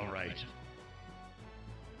 alright.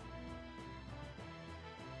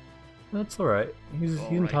 That's alright. He's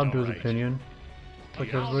entitled to his alright. opinion.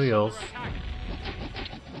 Like We are everybody else. under attack.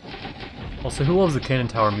 Also, who loves the cannon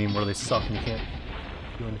tower meme where they suck and you can't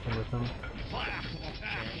do anything with them?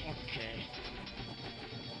 Okay.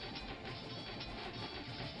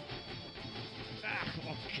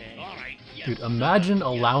 Okay. Alright. Yes. Dude, imagine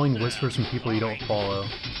allowing whispers from people you don't follow.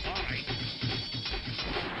 Alright.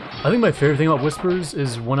 I think my favorite thing about whispers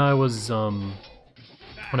is when I was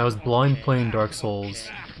blind playing Dark Souls,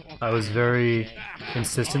 I was very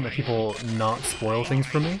insistent that people not spoil things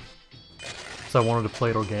for me. So I wanted to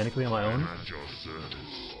play it organically on my own. At your service.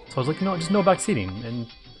 So I was like, you know, just no backseating. And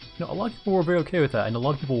you know, a lot of people were very okay with that, and a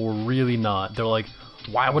lot of people were really not. They're like,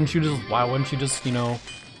 why wouldn't you just, you know,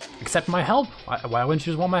 accept my help? Why wouldn't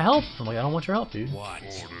you just want my help? I'm like, I don't want your help, dude. What?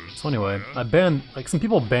 Orders, So anyway, sire. I banned, like, some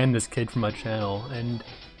people banned this kid from my channel, and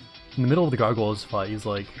in the middle of the Gargoyles fight, he's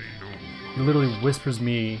like, A noble he literally whispers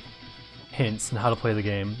me hints on how to play the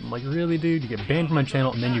game. I'm like, really, dude? You get banned from my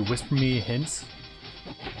channel, and then you whisper me hints?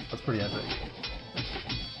 That's pretty epic.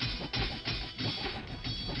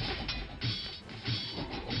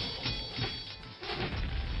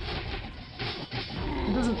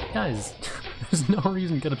 It doesn't, guys, there's no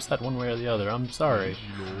reason to get upset one way or the other. I'm sorry.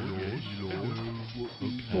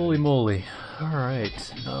 Holy moly.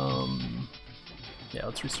 Alright, yeah,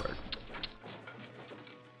 let's restart.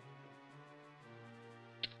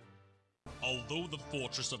 Although the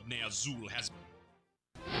fortress of Ner'zhul has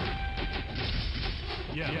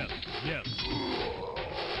Yes.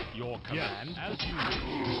 Your command. As you wish.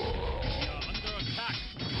 we are under attack.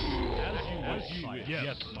 As you wish.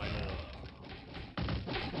 Yes, my lord.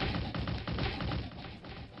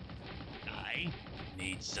 I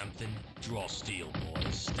Need something? Draw steel,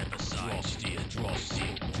 boys. Step aside. Draw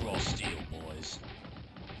steel, boys.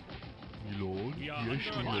 My lord. We are Yes,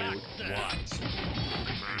 under my attack. lord.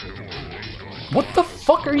 What? What the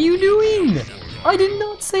fuck are you doing? I did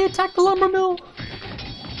not say attack the lumber mill.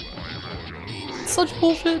 Such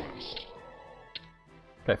bullshit.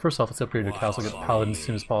 Okay, first off, let's upgrade to castle, get paladin as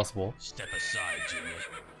soon as possible. Step aside, Junior.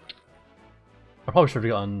 I probably should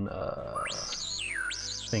have gotten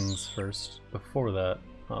things first before that.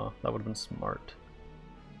 That would have been smart.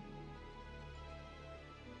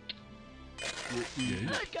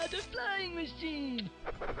 Yes. I got a flying machine!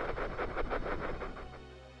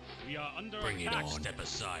 We are under Bring it attack. on. Step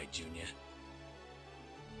aside, Junior.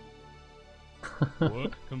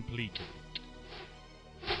 Work completed.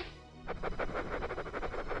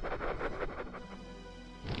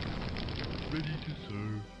 Ready to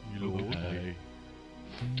serve, my lord.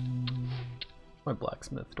 My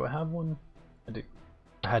blacksmith. Do I have one? I do.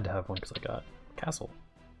 I had to have one because I got castle.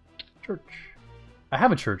 Church. I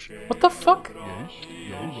have a church. What the fuck?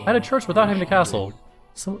 I had a church without having a castle.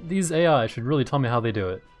 These AI should really tell me how they do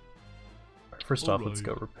it. Alright, first off, let's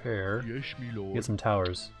go repair. Get some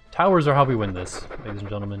towers. Towers are how we win this, ladies and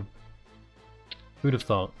gentlemen. Who'd have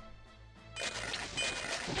thought?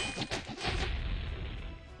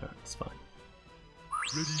 Alright, it's fine.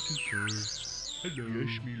 Ready to serve. Hello.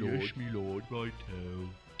 Yes, me lord. Yes, me lord. Righto.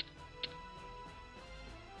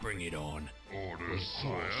 Bring it on. Orders,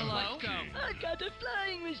 sire. Hello? Go. I got a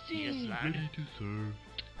flying machine! Yes, lad. Ready to serve.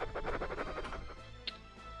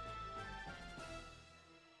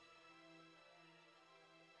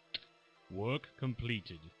 Work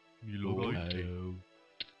completed. Me lord. Righto.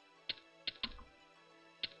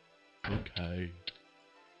 Okay.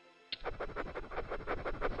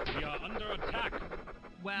 We are under attack.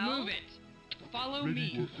 Well, move it. Follow Ready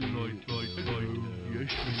me. to serve. Right.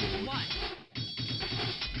 Yes, me lord. What?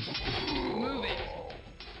 Move it.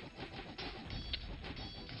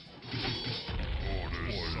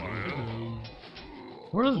 Orders, sire.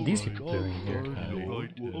 What are these people doing here?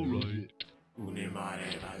 Alright. Alright.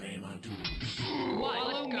 What?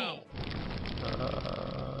 Let's go.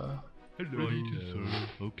 Ready to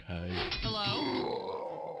serve. Okay.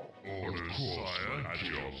 Hello? Orders, sire. At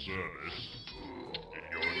your service. In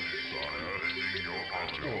your sire.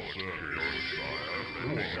 At your service,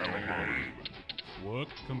 sire. Work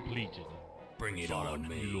completed. Bring it on,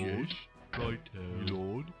 Me lord. Righto. Me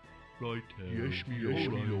lord. Righto. Yes, me lord. Yes,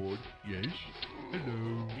 me lord. Yes. Hello.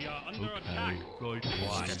 We are under Okay. attack. Right.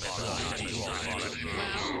 Well,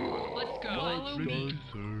 let's go. Follow Ready me. to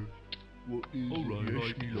serve. What is alright,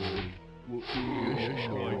 yes, me lord. What is yes,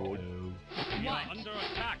 me lord. We are What? under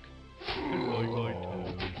attack. Righto.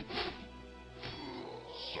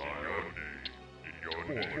 Sire. In your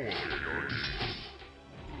name.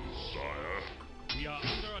 Sire. We are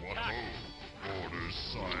under attack. Orders,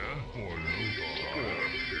 sire. Sire.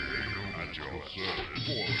 At your service.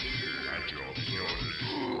 At your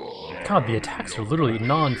service. God, the attacks are literally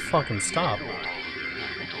non-fucking stop.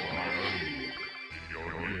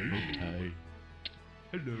 Okay.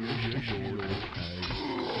 Hello, yes, me lord. Okay.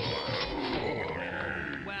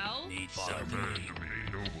 Well, God done.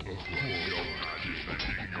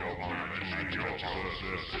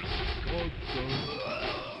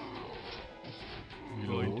 Me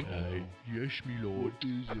lord. Okay. Yes, me lord. What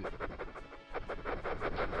is it?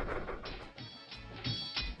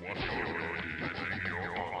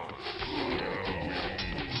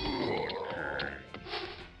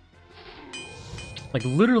 Like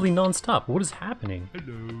literally non-stop. What is happening?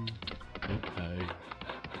 Hello. Okay.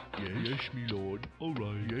 Yes, me lord.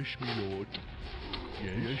 Alright. Yes, me lord.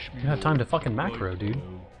 Yes, me You have time to fucking macro, dude.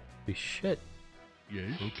 Holy shit.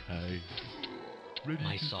 Yes. Okay. Ready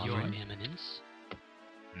My to sovereign serve. eminence?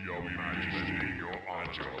 Your Majesty,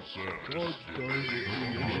 at your service. God done.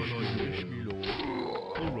 Yes, me lord.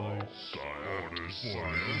 Alright. Sire. Orders,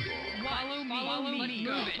 sire. follow me. Follow me.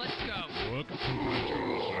 Move it. Let's go. Work At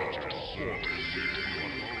your service.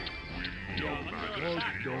 We are under God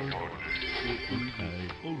attack. done. Okay.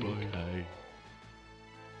 Alright. Okay.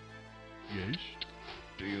 Yes.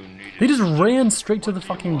 Do you need They just ran straight to the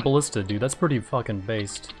fucking ballista, dude. That's pretty fucking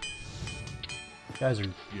based. You guys are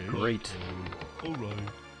Yes. great. Alright.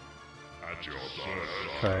 At your service.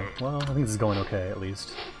 Okay, well, I think this is going okay, at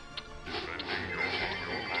least. Defending your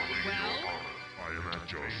Well, I am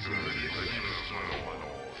at your service, sire, my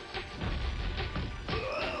lord.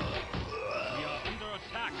 We are under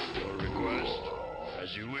attack. Your request, as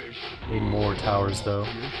you wish. Need more towers, though.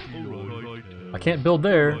 Yes, me lord. I can't build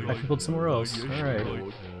there. I can build somewhere else. Yes, me Alright.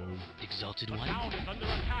 lord. Exalted The one? town is under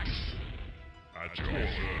attack. At your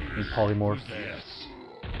service. Need polymorph Yes.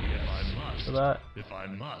 If I must. for that. If I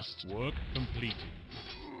must. Work completed.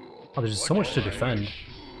 Oh, there's just so much to defend. Yes,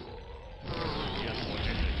 what is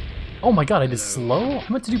it? Oh my god, I did slow? I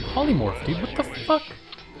meant to do polymorph, dude. What the fuck?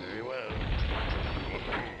 Very well.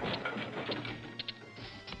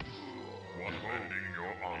 What defending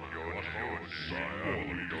your honor, your sire,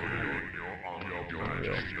 your honor, your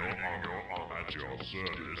majesty, your honor, at your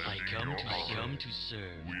service. I come to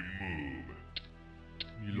serve. We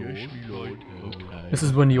move. Yes, me lord. Okay. This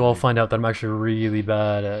is when you all find out that I'm actually really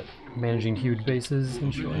bad at managing huge bases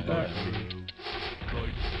and shit like that.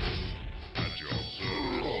 Right. At your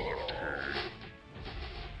service.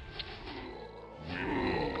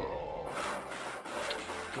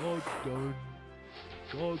 God done.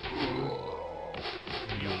 God done.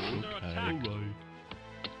 We are under attack. Alright.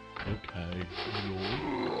 Okay.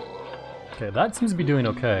 Lord. Okay, that seems to be doing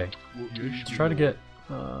okay. Yes, Let's try to get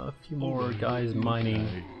a few more guys mining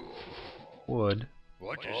wood.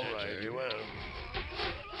 What is it? Very well.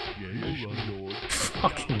 Yes, my lord.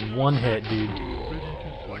 Fucking one hit, dude.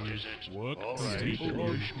 What is it? Work All complete. right.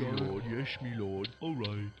 Oh, yes, my lord. Yes, my lord. All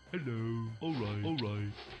right. Hello. All right. All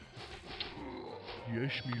right.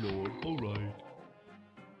 Yes, my lord. All right.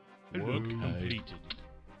 Hello. Work completed.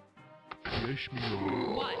 Yes, my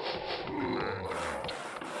lord. What?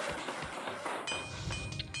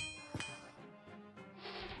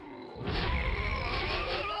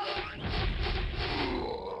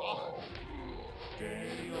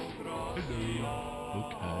 Hello.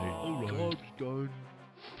 Okay. All right. Job's done.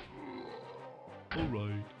 All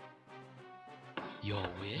right. Your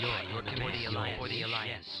wish. Your command. For the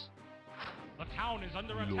alliance. The town is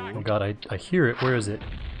under My attack. lord. Oh god, I hear it. Where is it?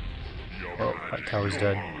 Oh, that tower's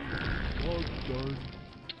dead. Job's done.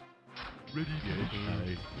 Ready to go.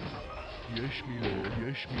 Yes, my lord.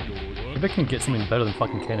 Yes, my lord. If I can get something better than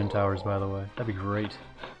fucking cannon towers, by the way, that'd be great.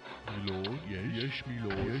 My lord. Yes. Yes, my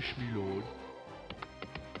lord. Yes, my lord.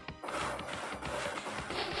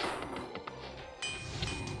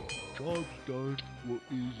 Job's done. What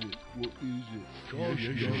is it? What is it? Job's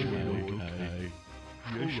yes, done. My lord. Okay.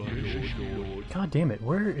 Yes, my lord. God damn it,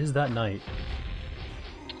 where is that knight?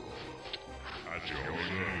 At your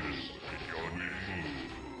service, in your remove.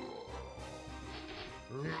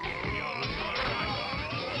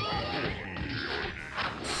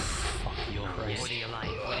 Your wish. For the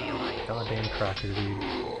alliance. Goddamn cracker, dude.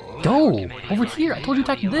 Go! Over here! I told you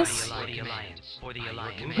to attack this! For the alliance. For the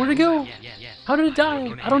alliance. Where'd it go? Yes. How did it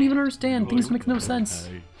die? I don't even understand. Things make no sense.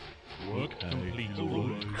 Work complete. All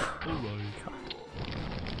right. All right.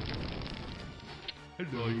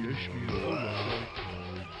 Hello. Yes, my lord. All right.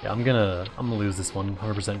 Yeah, I'm gonna lose this one,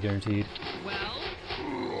 100% guaranteed. Well,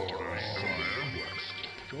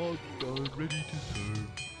 Job's done. Ready to serve.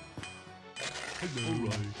 Hello. All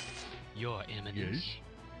right. your eminence. Yes.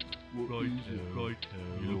 What is it? Right,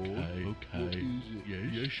 my lord. Okay. What is it?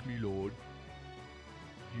 Yes. Yes, my lord.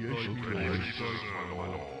 Yes, my lord. My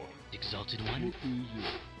lord. Exalted What one. is it?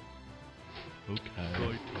 Okay.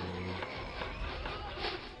 Right.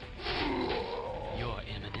 Your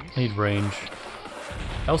eminence. I need range.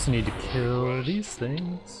 I also need to kill these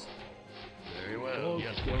things. Very well.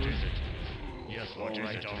 Yes, What is it? Yes, what is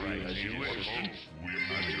it? All right. As you wish. We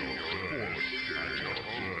at your service. At your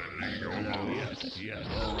service. Hello. Yes. Yes.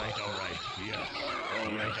 All right. All right. Yes.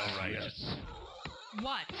 All right. All right. Yes.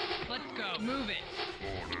 What? Let's go. Move it.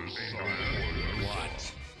 Orders, sire. What?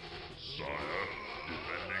 Sire,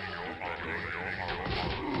 defending your honor.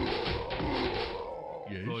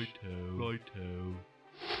 Yes. Righto. Righto.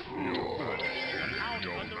 Your Majesty,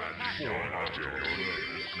 your Majesty, at your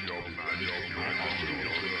service. Your Majesty, at your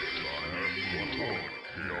service, sire.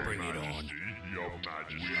 Your Bring it Majesty, your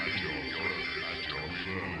Majesty, at your service. At your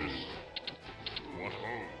service. What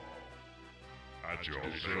ho? At your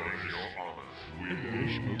service, your honor.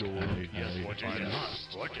 Yes, my lord. Yes, what is it?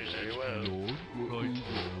 What is it? Well, Lord.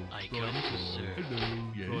 Righto. I come to serve. Hello.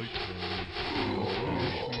 Yes. Righto. Yes, my lord.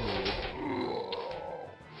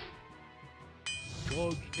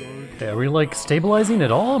 Job's done. Okay, are we like stabilizing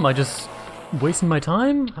at all? Am I just wasting my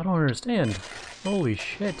time? I don't understand. Holy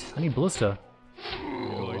shit, I need ballista.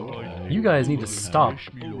 You guys need to stop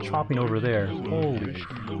chopping over there. Holy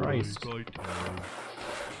Christ.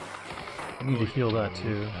 I need to heal that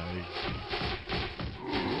too.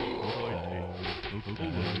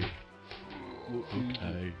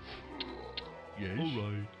 Okay. Yes. All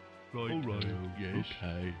right. Right. All right. Yes.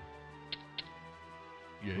 Okay.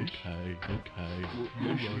 Yes. Okay. Okay.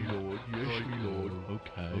 Yes, my lord. Yes, my lord.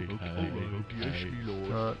 Okay. Okay. Yes, my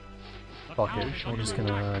lord. Fuck it, I'm just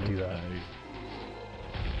gonna do that.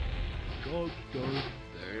 Job's done.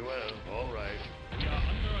 very well. All right. We are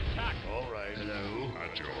under attack. All right. Hello.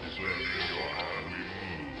 At your service, your honor.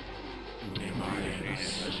 We move.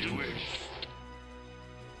 As you wish.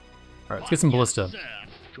 Alright, let's get some ballista.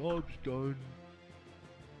 Job's done.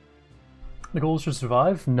 The goal is to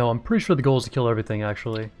survive? No, I'm pretty sure the goal is to kill everything,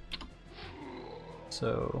 actually.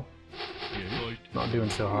 So, Yes. not doing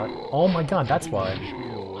so hot. Oh my god, that's why. I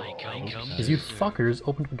come to Because you fuckers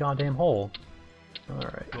opened a goddamn hole.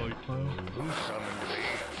 Alright. Right. Who summoned me?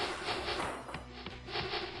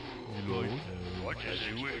 Right. What as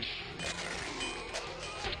you wish.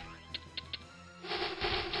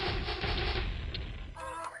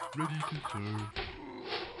 Ready to serve.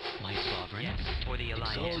 my sovereign. Yes. For the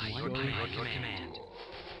alliance. By your command.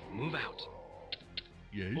 Move out.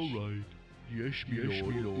 Yes. All right. Yes, my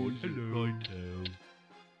lord. Hello. Righto.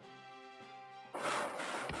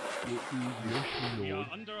 Yes, my We lord.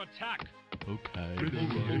 are under attack. Okay. Yes,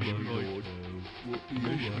 my lord.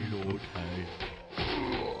 Yes, my lord. Okay.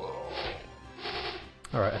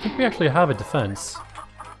 Alright, I think we actually have a defense.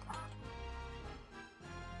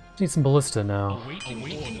 Need some ballista now.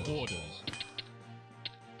 Awaiting orders.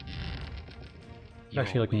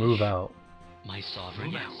 Actually, like, move out. My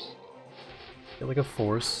sovereign, yes. Get like a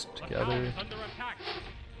force together. Under attack.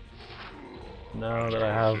 Now that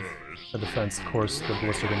I have a defense, of course, the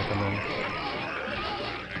ballista are gonna come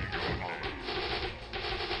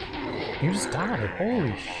in. You just died.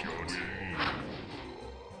 Holy shit.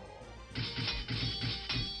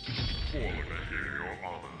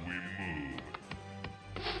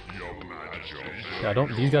 Yeah,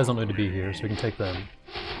 these guys don't need to be here, so we can take them.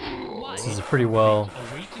 This is a pretty well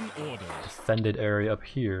defended area up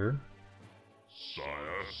here.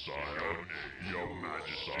 Your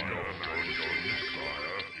Majesty,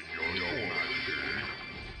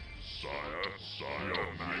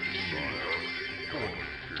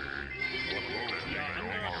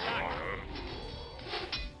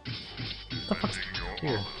 What the fuck's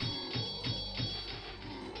here?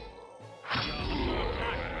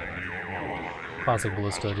 Classic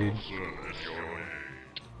ballista, dude.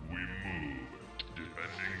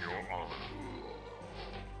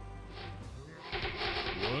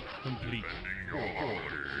 Work complete.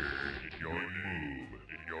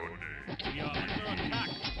 We are under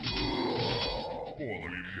attack.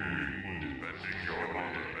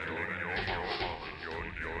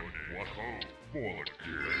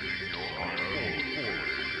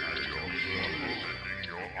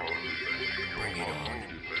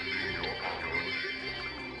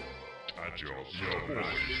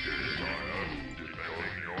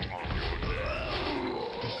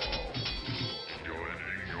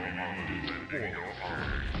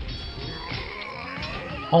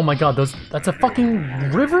 Oh my god, that's a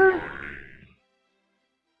fucking river?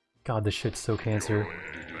 God, this shit's so cancer.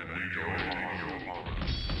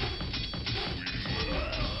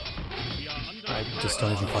 I just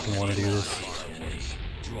don't even fucking want to do this.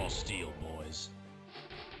 Draw steel, boys.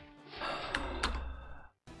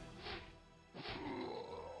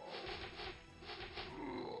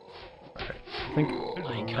 I think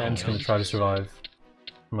I'm just gonna try to survive.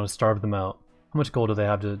 I'm gonna starve them out. How much gold do they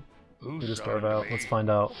have to starve out? Let's find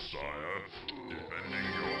out.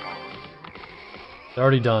 They're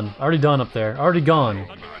already done. Already done up there. Already gone.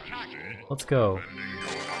 Let's go.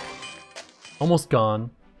 Almost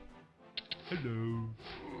gone. Hello.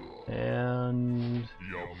 And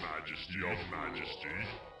Your Majesty,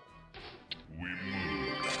 we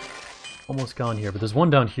move. almost gone here, but there's one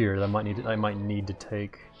down here that I might need to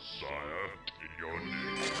take. Sire, in your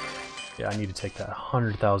name. Yeah, I need to take that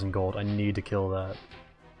 100,000 gold. I need to kill that.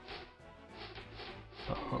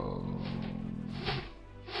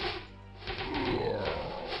 Yeah.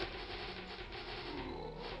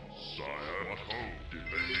 Sire, what hope?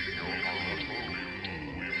 Defending your honor, we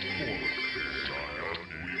move. Sire,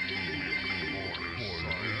 we move.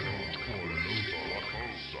 What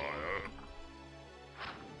hope, sire?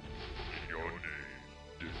 In your name,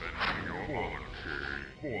 defending your honor,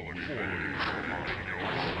 defending your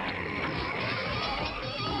honor.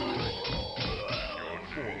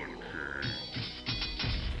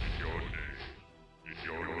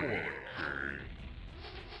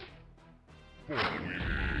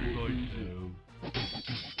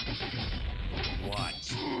 What?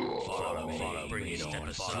 Follow me. Bring it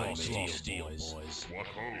on. Follow steel, boys. What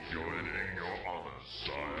hope? You're ending your honor,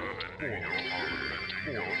 sire. Ending your honor.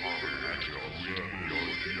 Ending your honor. At your will.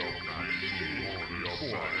 Your majesty. Your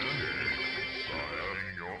sire.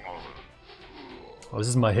 Ending your honor. Oh, this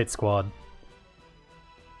is my hit squad.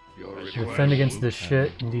 Defend against this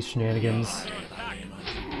shit and these shenanigans.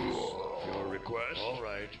 Your request? All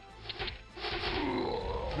right.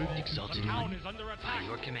 Exalted Town One, is under by attack.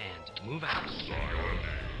 your command, move out.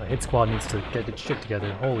 My hit squad needs to get its shit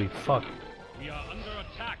together. Holy fuck. We are under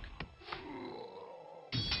attack.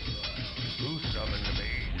 Who summoned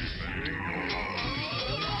me?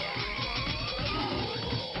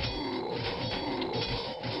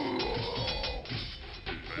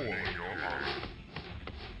 Defending your honor.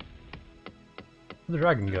 Where'd the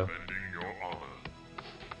dragon go? Defending your honor.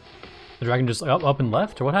 The dragon just up and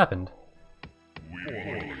left, or what happened? We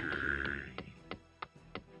will.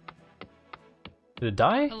 Did it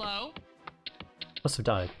die? Hello? Must have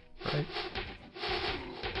died, right?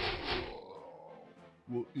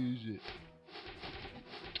 What is it?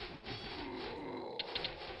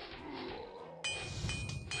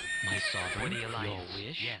 My sovereign, your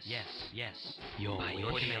wish, yes. By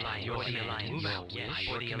your command, move out. Yes, by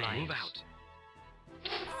your command, move out.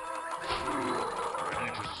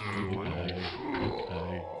 Ready to serve my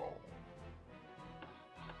Okay.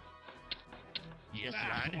 Yes,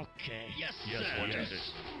 lad. Okay. Yes, Yes, sir. what is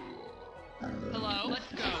it? Hello?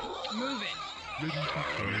 Let's go. Move it. Ready to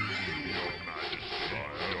serve. Your Majesty.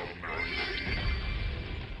 Your Majesty.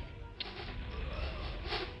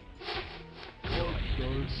 Job's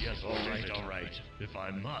done. Yes, all right. If I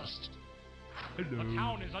must. Hello. The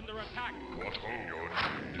town is under attack. What ho, your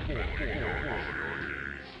name?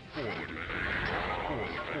 For the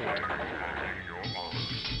defending your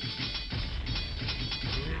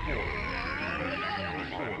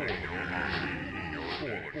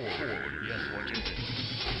Yes, what is it?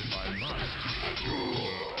 If I must.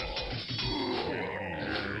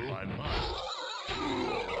 If I must.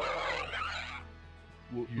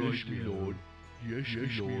 What yes, me lord. Yes,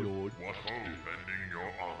 me lord. What ho, defending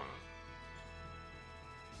your honor.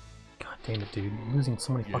 God damn it, dude. I'm losing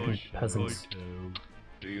so many fucking peasants. Righto.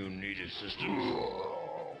 Do you need assistance?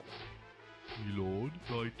 Me lord.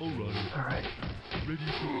 Right. Alright. Alright. Ready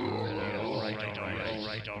to serve. All right.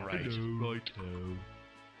 Hello. Righto.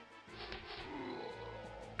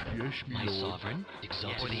 Yes, me My lord. sovereign,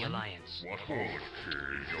 exalted for the alliance. What ho, king,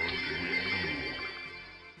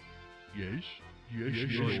 your Yes. Yes,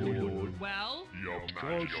 me lord. Well, Your Job's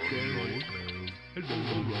Majesty. done. Righto. Hello.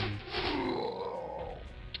 Alright.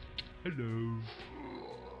 Hello.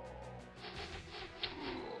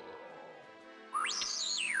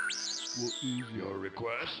 What is Your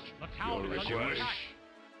request? The town Your is under request? attack.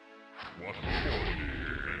 What ho,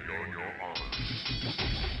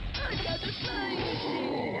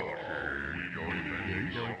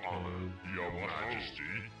 defending your honor. Your Majesty.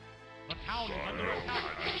 The town is under attack.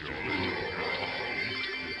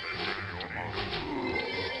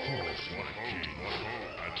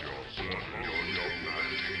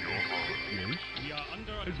 Yes. We are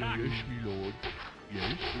under Hello. attack. Yes, me lord.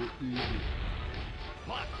 Yes. What is it?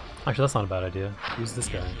 What? Actually, that's not a bad idea. Use this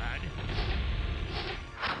guy. Lad.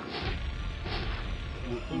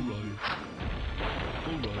 Well, alright.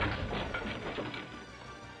 Alright.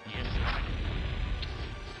 Yes, lad.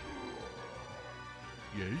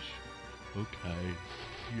 Yes. Okay.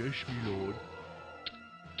 Yes, me lord.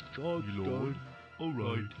 Job's Me lord. done.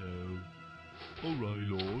 Alright. Alright,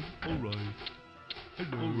 lord. Alright.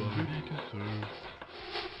 Hello. Alright. Ready to serve.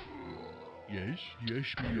 Yes. Yes,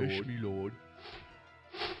 me lord. Yes, me lord.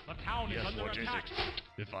 The town is Yes, under what is attack. it?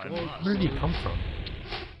 If I Job's must. Where did he come from?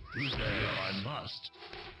 Who's there? If I must.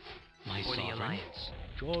 My for the sovereign, alliance.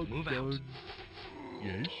 Job's Move out. done.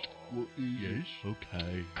 Yes. What is yes.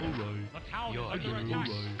 Okay. Alright. The town You're is under in. attack.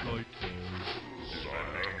 Alright.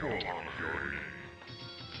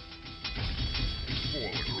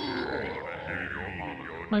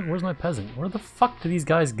 Like, where's my peasant? Where the fuck do these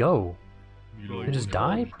guys go? Me They lord. just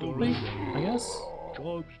die, Job's probably? done. I guess?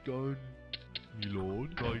 Job's done. Me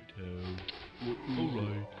lord. Right.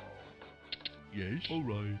 Alright. Yes.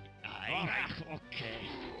 Alright. Aye. Okay.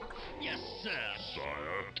 Yes, sir.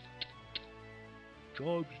 Sire,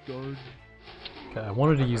 Job's done. Okay, I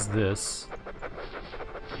wanted to use this.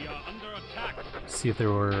 We are under attack. See if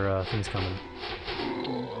there were things coming.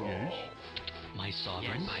 Yes. my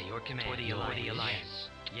sovereign, by your command, for the alliance.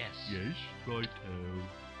 Yes. Yes. Righto.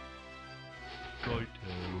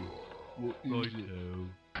 What is Righto.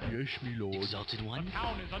 Yes, me lord. Exalted The one,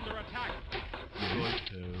 town is under attack.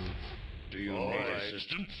 Righto. Do you need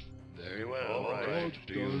assistance? Very well. All right.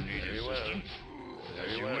 Do you need assistance?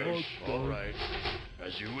 As you wish. All right.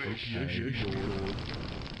 As you wish. Yes, yes, lord.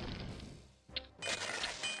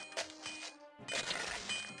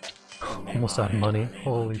 Almost out of money.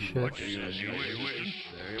 Holy shit. As you wish.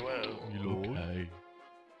 Very well. Me lord. Okay.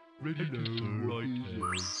 Ready to serve. Righto.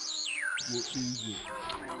 What is it?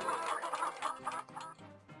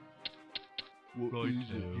 What is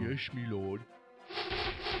it? Yes, me lord.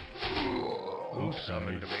 Who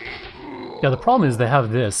summoned me? Yeah, the problem is they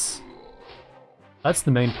have this. That's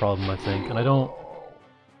the main problem, I think, and I don't...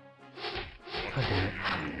 God damn it.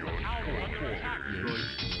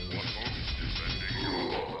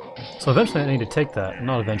 So eventually I need to take that.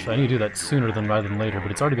 Not eventually, I need to do that sooner than rather than later,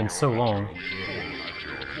 but it's already been so long.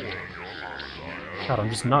 God, I'm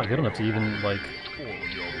just not good enough to even, like,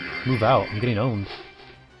 move out. I'm getting owned.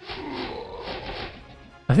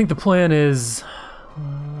 I think the plan is...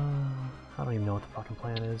 I don't even know what the fucking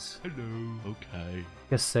plan is. Hello. Okay. I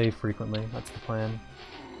guess save frequently, that's the plan.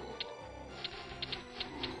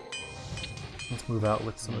 Let's move out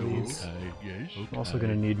with some of these. Okay. Yes. Okay. I'm also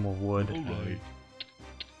gonna need more wood. Alright.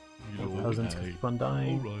 More peasants keep on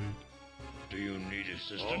dying. Alright. Do you need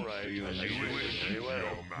assistance? All right. Do you need assistance? Very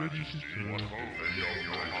well. Ready to serve.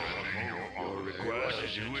 Your request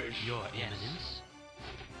as you wish. your eminence.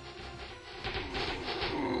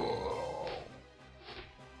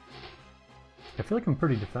 I feel like I'm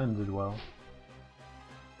pretty defended well.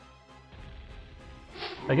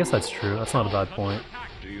 I guess that's true, that's not a bad point.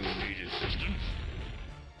 Do you need assistance?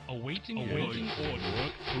 Awaiting order.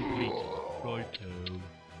 Work complete. Righto.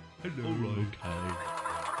 Hello. Okay.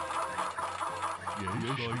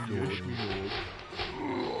 Yes, my lord.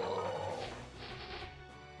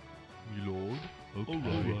 My lord. Okay.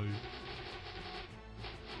 Alright.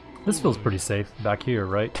 This feels pretty safe back here,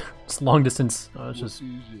 right? It's long distance. It's just.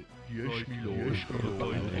 What is it? Yes, my lord. Yes, my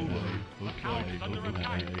lord. Okay.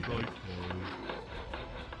 Righto.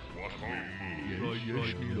 What move?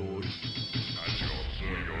 Yes, my lord. As your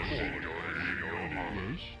servant.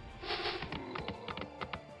 Yes.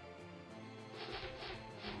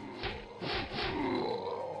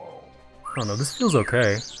 I don't know, this feels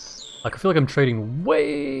okay. Like, I feel like I'm trading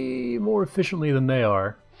way more efficiently than they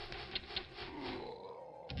are.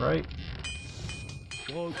 Right?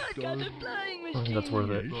 Job done. I think that's worth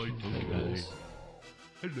it. Right, okay.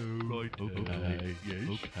 Hello. Right, okay. Yes.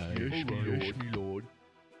 Okay. Yes, my lord. Yes, my lord.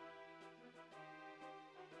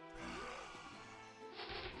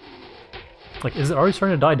 Like, is it already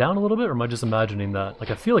starting to die down a little bit, or am I just imagining that?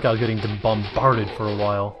 Like, I feel like I was getting bombarded for a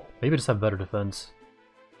while. Maybe I just have better defense.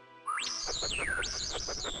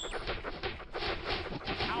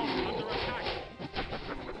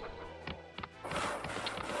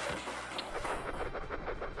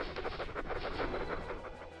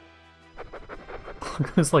 Look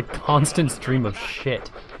at this, like, constant stream of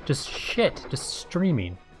shit. Just shit. Just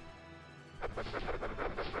streaming.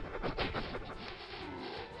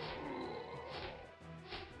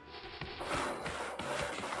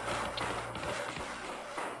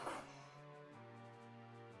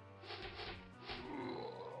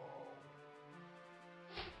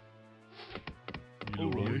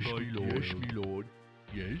 Yes, my lord.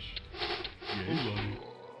 Yes. Yes. Alright.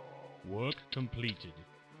 Work completed.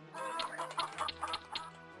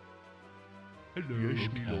 Hello. Yes,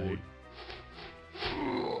 my lord.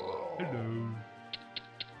 Hello.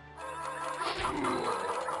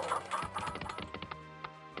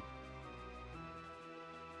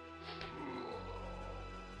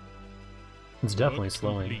 It's definitely Work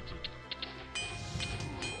slowing. completed.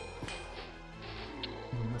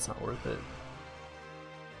 That's not worth it.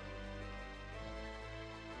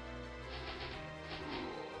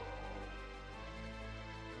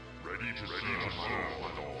 Ready to serve, my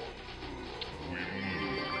lord. We move.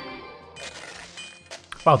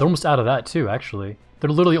 Wow, they're almost out of that too, actually. They're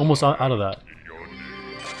literally almost out of that. In your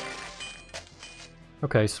name.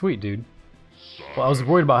 Okay, sweet, dude. Well, I was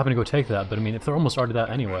worried about having to go take that, but I mean, if they're almost already that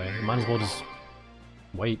anyway, we might as well just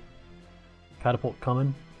wait. Catapult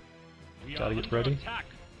coming. We Gotta are get under ready. attack.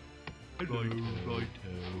 Hello. Righto.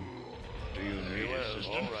 Do you need assistance?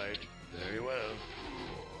 All right. Very well.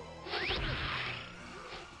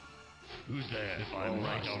 Who's there? I'm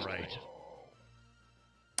right, all right.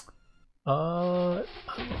 I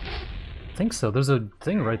think so. There's a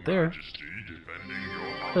thing right there. Majesty defending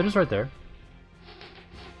your They're just right there.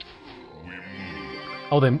 We move.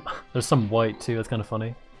 Oh, there's some white too. That's kind of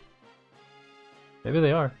funny. Maybe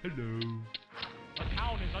they are. Hello. The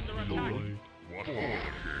town is under attack. Alright. What for?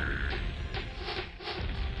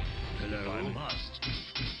 Hello. I must.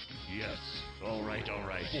 Yes. All right, all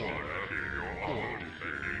right. For having your honor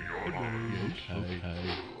defending your Hello. honor. Yes. Okay.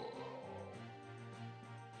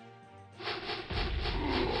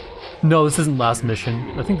 No, this isn't last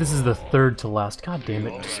mission. I think this is the third to last. God damn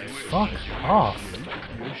it. Just fuck off.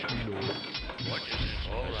 Yes, my lord. What is it?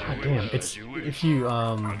 All right. God damn. It's if you Your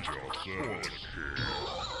servant.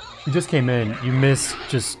 you just came in, you missed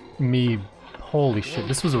just me. Holy shit,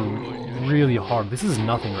 this was a really hard. This is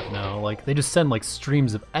nothing right now. Like, they just send like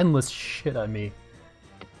streams of endless shit at me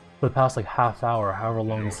for the past like half hour, however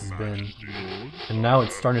long this has been. And now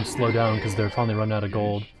it's starting to slow down because they're finally running out of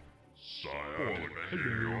gold. Sire,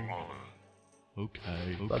 defending your honor.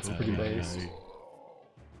 Okay. That's okay, pretty base. okay.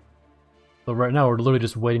 So right now we're literally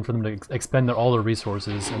just waiting for them to expend all their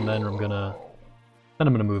resources, and then I'm gonna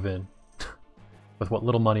move in with what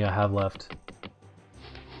little money I have left.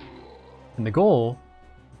 And the goal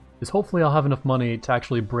is hopefully I'll have enough money to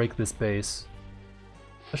actually break this base.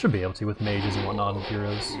 I should be able to with mages and whatnot and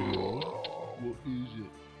heroes. Lord, what is it?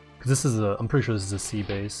 Because this is I'm pretty sure this is a sea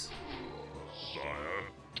base. Sire,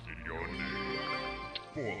 in your name.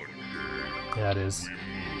 For the king. Yeah, it is.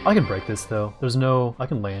 I can break this though. I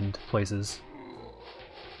can land places.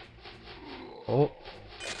 Oh.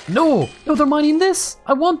 No! No, they're mining this!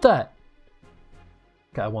 I want that!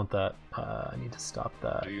 Okay, I want that. I need to stop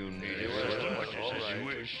that. Do you need assistance? All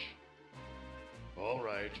right. All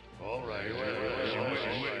right. All right. Very well.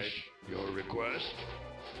 As you wish. Your request.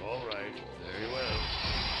 All right. Very well.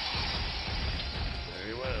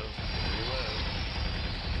 Very well. Very well.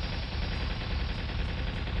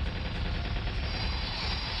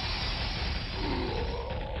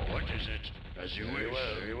 As you wish.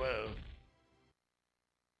 Very well.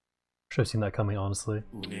 Should have seen that coming, honestly.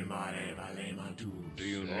 Do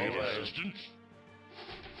you need assistance?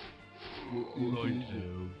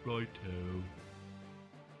 Righto.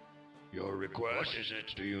 Your request? What is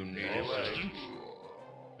it? Do you need assistance?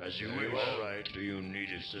 As you wish. All right. Do you need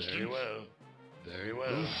assistance? Very well. Very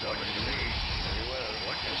well. What do you need? Very well.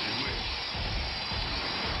 What does you wish?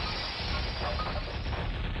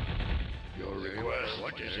 Your request.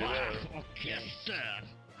 What is it? Yes, sir.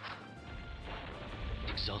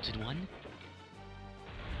 Exalted One,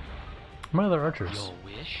 My other archers. your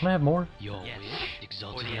wish. Can I have more? Your wish.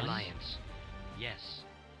 Exalted One. Alliance. Yes.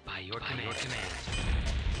 By your command.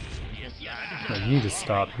 Yes, No, sir. you need to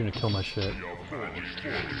stop. You're gonna kill my shit. For the Alliance.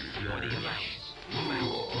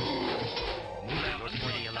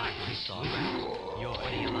 For the Alliance. Your for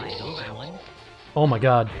the Alliance. Exalted One. Oh my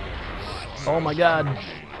god. Oh my god.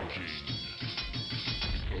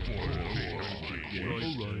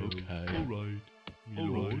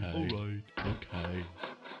 Alright. Okay.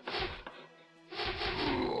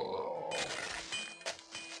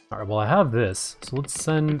 Alright, well I have this, so let's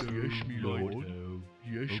send Yes, me lord.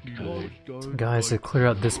 Yes, me lord. some guys to clear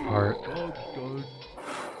out this part.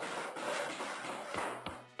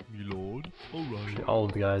 Me lord. Alright. All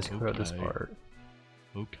of the guys clear out this Okay. part.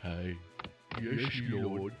 Okay. Yes, me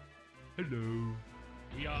lord. Hello.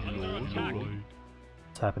 We are Me under lord. attack. Alright.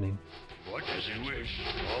 What's happening? What does you wish?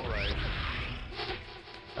 All right.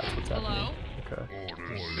 That's what's Hello? happening. Okay.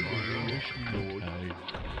 Yes, me lord. Okay.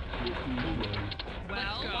 Alright.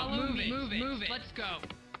 Well, move it. Let's go.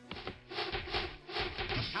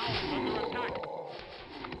 The town is under attack.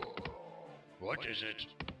 What is it?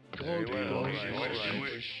 Very well. All right. What does you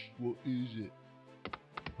wish? What is it?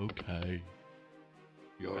 Okay.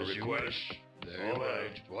 Your request. Very well.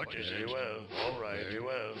 What is it? Very well. All right. Very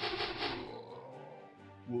well.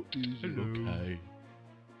 What is it? Okay.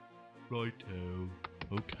 Righto.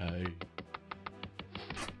 Okay.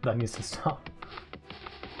 That needs to stop.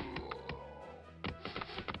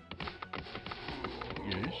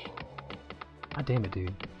 Yes. God damn it,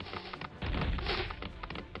 dude.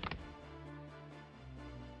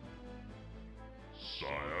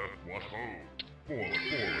 Sire, what ho? Forward,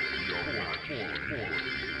 forward.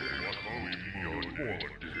 What ho? Your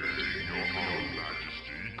forward, your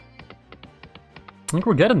majesty. I think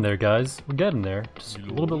we're getting there, guys. We're getting there. Just a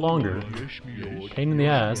little bit longer. Yes, me lord. Pain in the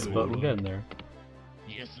ass, but we're getting there.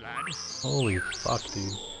 Yes, lad. Holy fuck,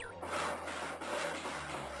 dude.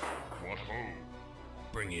 What ho?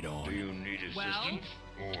 Bring it on. Do you need Well? assistance?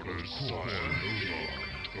 Orders, sire.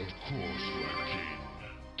 Of course, my king.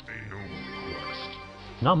 A noble request.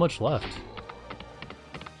 Not much left.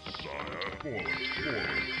 Sire, forward.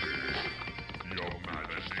 Your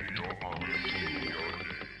majesty, your honor, your name.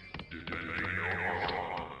 Defending your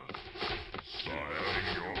honor. Sire,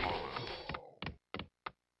 your honor.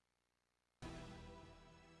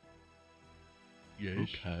 Yes.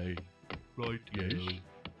 Okay. Right. Yes.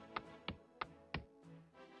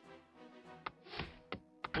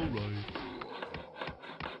 Alright.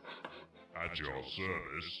 At your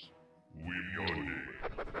service, Wimyoni.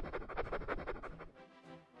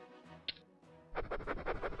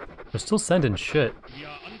 They're still sending shit. We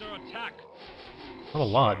are under attack. Not a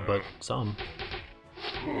lot, but some.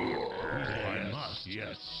 If I must,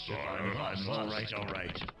 yes. If I must. All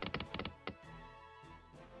right.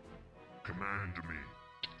 Command me.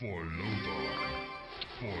 For Lothar.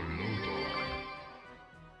 For Lothar.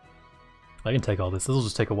 I can take all this. This will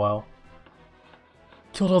just take a while.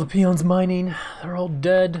 Killed all the peons mining. They're all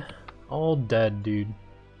dead. All dead, dude.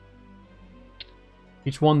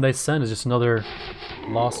 Each one they send is just another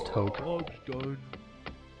lost hope. I'm done.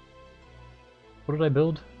 What did I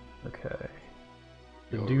build? Okay.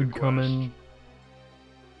 The dude coming.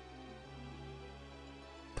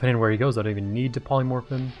 Depending on where he goes, I don't even need to polymorph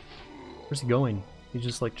him. Where's he going? He's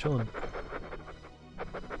just like chilling.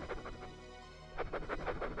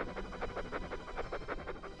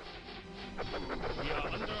 We are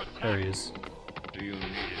under attack. There he is. Do you need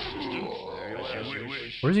assistance? Very well. As you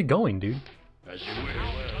wish. Where's he going, dude? As you wish.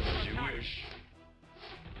 As you wish.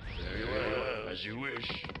 Very well. As you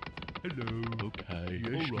wish. Hello. Okay.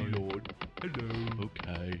 Yes, me lord. Hello.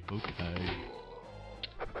 Okay. Okay.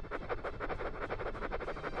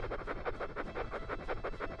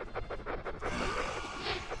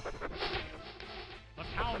 The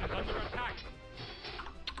town is under attack.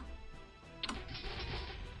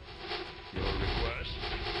 Your request.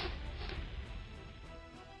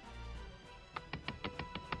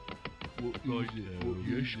 What is it? What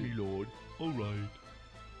yes, me lord. Alright.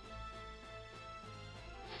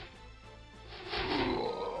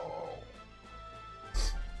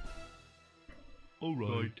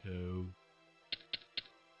 Righto.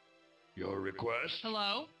 Your request?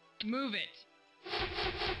 Hello? Move it.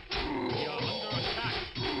 We are under attack.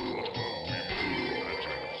 At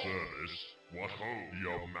your service. What ho,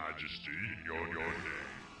 your majesty, your name.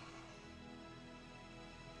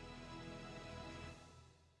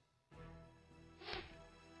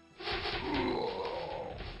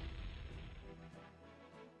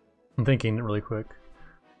 I'm thinking really quick.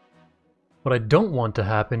 What I don't want to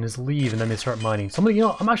happen is leave and then they start mining. So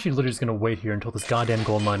I'm actually literally just gonna wait here until this goddamn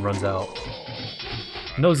gold mine runs out.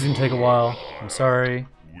 I know this is gonna take a while. I'm sorry.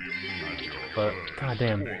 But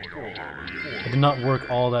goddamn. I did not work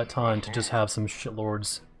all that time to just have some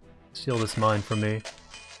shitlords steal this mine from me. In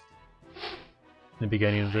the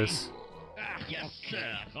beginning of this. Yes,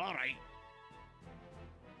 sir. All right.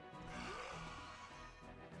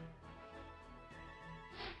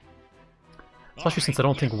 Especially since I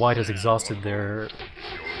don't think White has exhausted their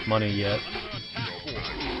money yet.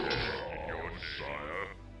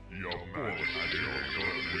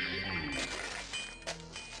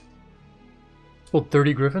 Build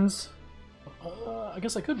 30 griffins? I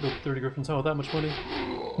guess I could build 30 griffins. Oh, that much money?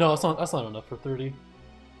 No, that's not enough for 30.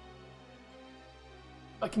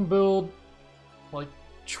 I can build like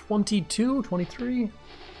 22, 23? Yes,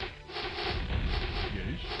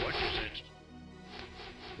 what is it?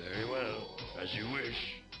 Very well, as you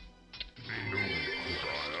wish.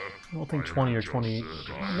 I don't think 20 or 20...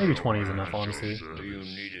 Maybe 20 is enough, honestly. Do you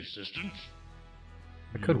need assistance?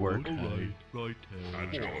 It could work. Righto.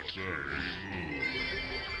 At your service.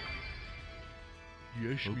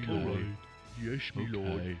 Yes, me lord. Yes, me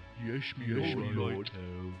lord. Yes, me lord.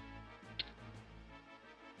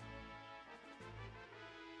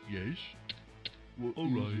 Yes. What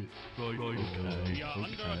alright. Right. We Okay. are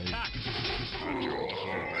under attack. At your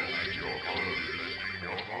service. At your service.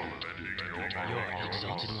 Your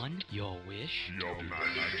exalted one, your wish. Your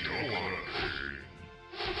majesty, your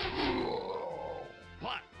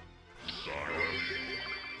What? sire.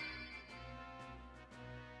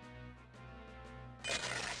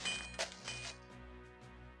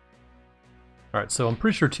 Alright, so I'm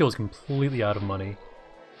pretty sure Teal is completely out of money.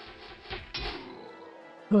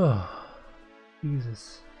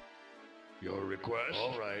 Jesus. Your request?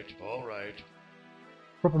 All right, all right.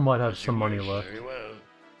 Purple might have As some you money wish. left. Very well.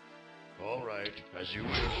 All right, as you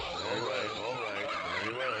wish. All right, all right.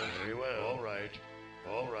 Very well, very well. All right,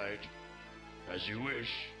 all right. As you wish.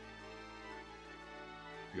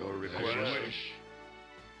 Your request? As you wish.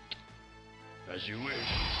 As you wish.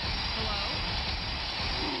 Hello?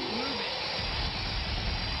 Move it.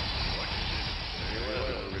 What is it? Very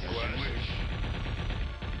well, request.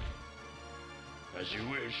 As you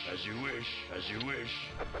wish. As you wish. As you wish.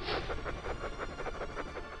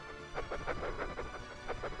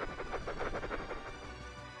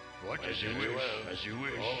 What is it? Very well. As you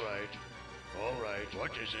wish. All right. All right.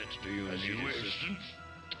 What is it? Do you need assistance?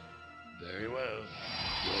 Very well.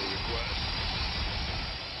 Your request.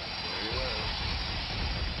 Very well.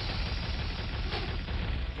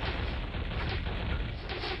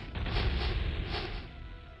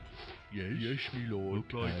 Yes, me lord.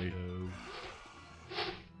 Righto.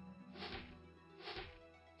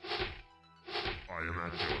 I am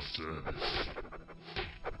at your service.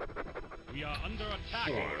 We are under attack.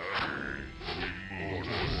 We move,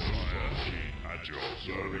 sire. At your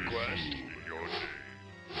service. request. In your name.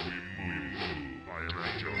 We move. I am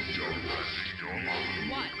at your service. Your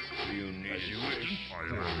honor. What? Do you need as you wish? I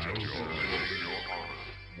am at your service. Your honor.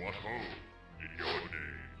 What ho? In your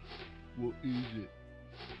name. What is it?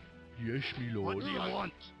 Yes, me lord. What do you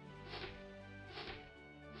want?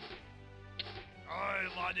 Aye,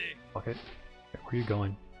 laddie. Fuck it. Where are you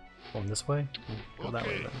going? Going this way? Go that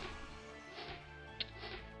way Okay. then.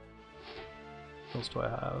 What else do I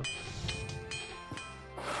have?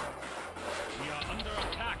 We are under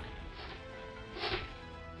attack.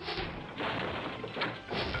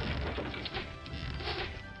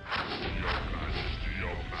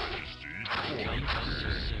 Your majesty. Fallen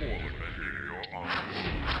in your honor.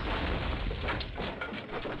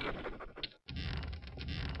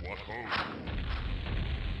 What ho?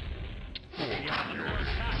 We are under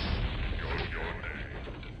attack. Your name.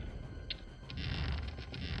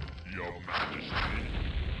 Your majesty.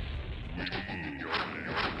 We move your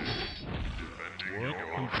name. Defending your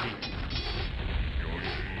honor. Your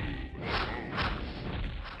name. What ho?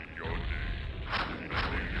 In your name.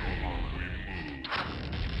 Defending your honor. We move.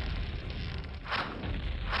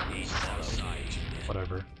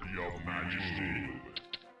 Whatever. Your majesty.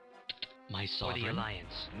 My sovereign. For the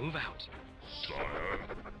Alliance, move out. Sire.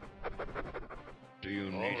 Do you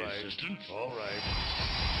need assistance? All right.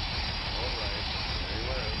 All right. Very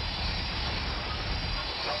well.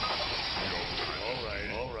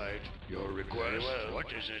 All right. Your request. What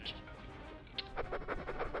is it?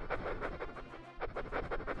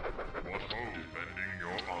 What ho? Defending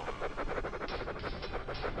your honor.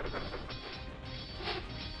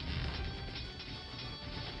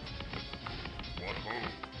 What ho?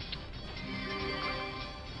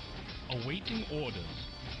 Awaiting orders.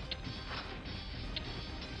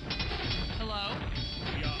 Hello?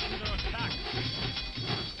 We are under attack.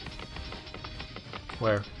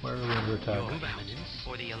 Where? Where are we under Your attack? Eminence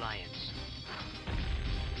or the Alliance?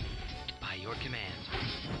 By your command.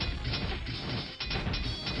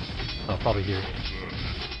 Oh, probably here.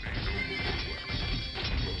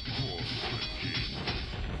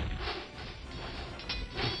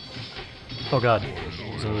 Oh god,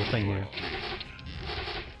 there's another thing here.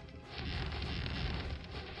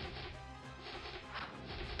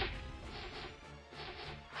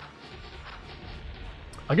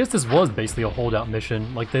 I guess this was basically a holdout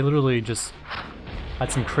mission. Like, they literally just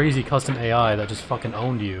had some crazy custom AI that just fucking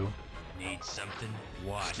owned you. Need something?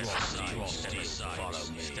 Watch. Step aside. Follow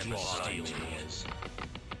me. Step aside.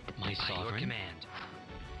 My sovereign command.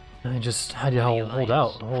 And they just had you hold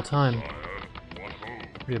out the whole time.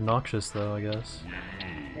 Pretty obnoxious, though, I guess.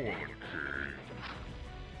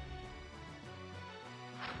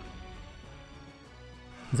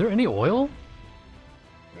 Is there any oil?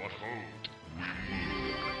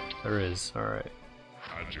 There is, alright.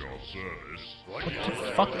 At your service. What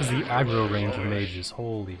the fuck is the aggro range of mages?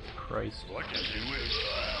 Holy Christ.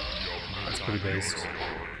 That's pretty based.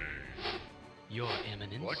 Your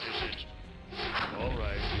Eminence. What is it? All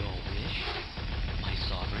right. Your wish. My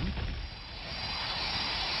sovereign.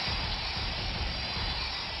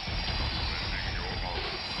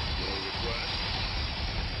 Your request.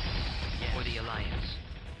 For the Alliance.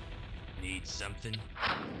 Need something?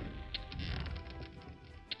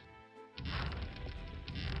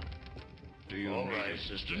 Do you need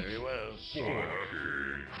assistance? Very well.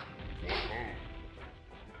 What ho?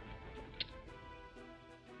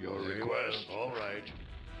 Your request. All right.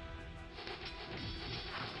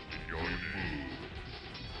 Your move.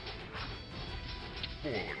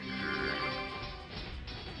 Fallen king.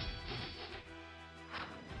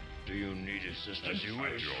 Do you need assistance? As you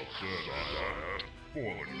At wish. your service, sire.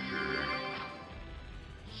 Fallen king.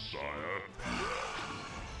 Sire.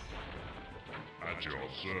 At your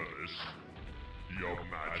service. Your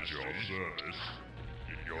Majesty. At your service.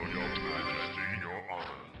 Your Majesty, your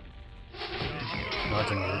honor.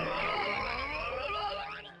 Nothing.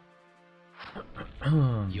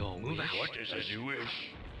 Your wish. What is as you wish?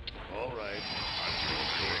 All right.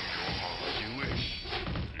 As you wish.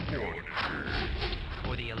 Fallen king.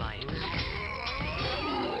 For the Alliance.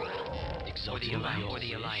 Exalt the Alliance. For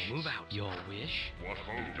the Alliance. Move out. Your wish. What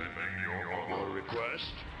ho? Defending your Your honor.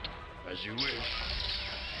 request. As you wish.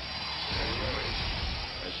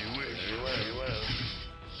 As you wish. Very well.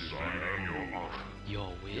 Defending your honor.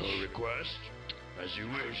 Your wish. Your request. As you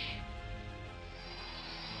wish.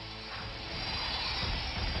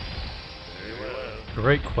 Very well.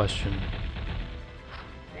 Great question.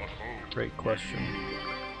 What ho? Great question.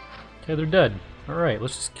 Okay, they're dead. Alright,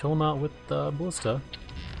 let's just kill them out with Ballista.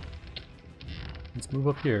 Let's move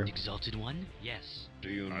up here. Exalted One? Yes. Do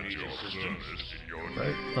you At need your assistance? service. Your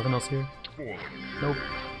Right? Nothing else here? Fallen king. Nope.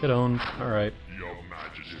 Get owned. Alright. Your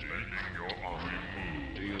Majesty. Defending your honor.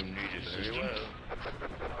 Do you need assistance? Very well.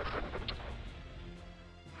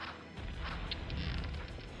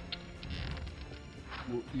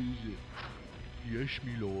 What is it? Yes,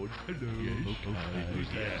 me lord. Hello. Yes.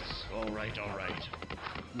 Okay. Yes. All right. All right.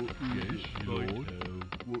 What is yes, me lord.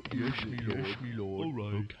 What yes, me lord. Yes, me lord. All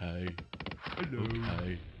right. Okay. Hello.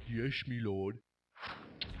 Okay. Yes, me lord.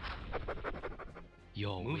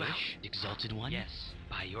 Your wish. Exalted One? Yes.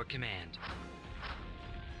 By your command.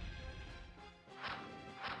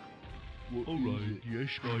 What all right. Yes,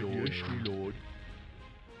 me lord. Yes, me lord.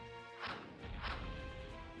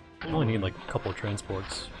 I only need like a couple of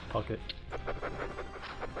transports. Fuck it.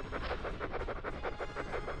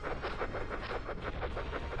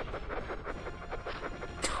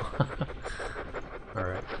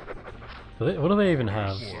 Alright. What do they even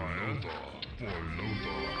have? For Lothar. For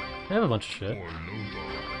Lothar. They have a bunch of shit. For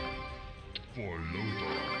Lothar. For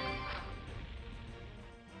Lothar.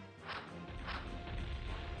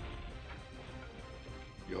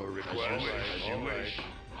 Your request. As you wish.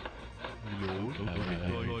 Me lord. Okay.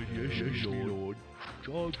 Right. Yes, me lord.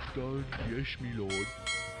 Job done. Yes, me lord.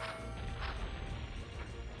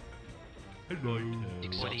 Hello.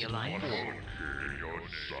 For the Alliance. Fallen king. Your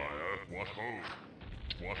sire. What ho?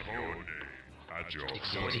 What ho? Your name. At your For the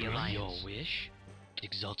service. Alliance. Your wish.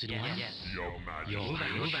 Exalted One? Yes. Your Your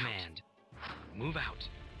Majesty. command. Move out.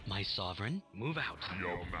 My sovereign, move out.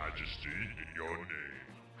 Your Majesty, in your name.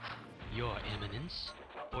 Your Eminence,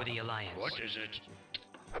 for the Alliance. What is it?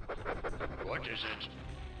 What is it?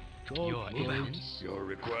 Your Eminence. Your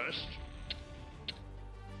request?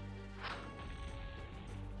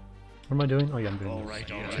 What am I doing? Oh yeah, I'm doing All this.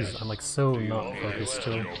 right, all right. Jeez, I'm like so not focused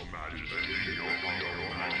still. Your Majesty, your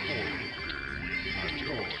Majesty. At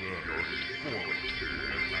your service.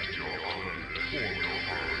 At your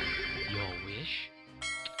service. Your wish?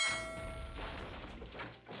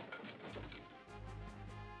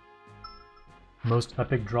 Most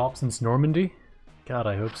epic drop since Normandy? God,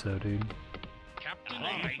 I hope so, dude. Captain,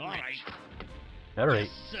 Alright.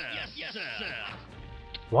 Yes, sir.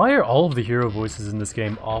 Why are all of the hero voices in this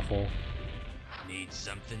game awful? Need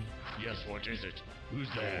something? Yes, what is it? Who's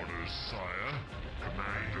there? Orders, sire.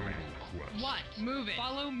 Command your request. What? Move it.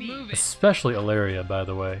 Follow me. Move it. Especially Ilaria, by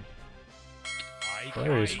the way.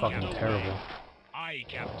 Ilaria's fucking Captain. terrible. Aye,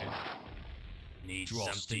 Captain. Need Draw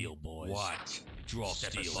something? steel, boys. What? Draw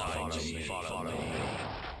Step steel. aside, Follow Jimmy. me. Follow me.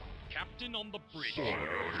 Captain on the bridge. Sire,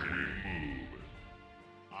 we move.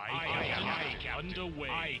 Aye, Captain. Underway.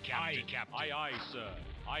 Aye, Captain. Aye, sir.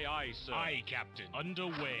 Aye, sir. Aye, Captain.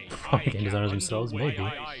 Underway. Probably game designers themselves, Underway. maybe.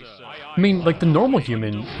 Aye, sir. I mean, like the normal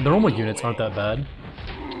units aren't that bad.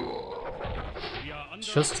 We are under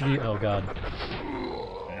It's just the oh god. Your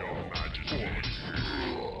Majesty. We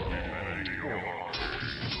bend your heart.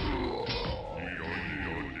 In your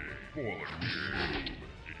name. Forward we move.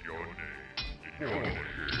 In your name. In your name.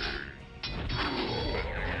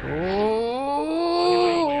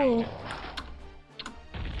 Oh!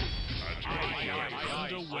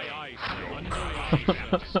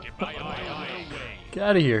 Get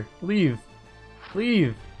out of here! Leave!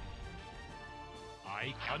 Leave!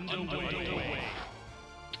 Underway.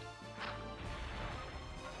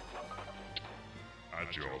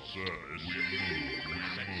 At your service. We move. We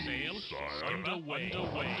Set move, sail. sire. Underway.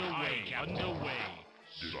 Underway.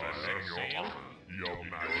 Sire, sail. your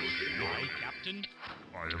Majesty. Aye, Captain.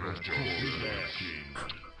 I am at your Who's there, service. King?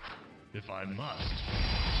 If I must.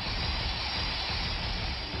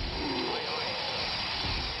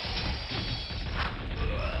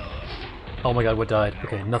 Oh my god, what died?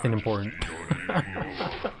 Okay, nothing important.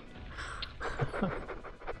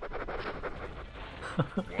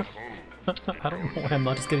 I don't know why I'm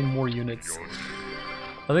not just getting more units.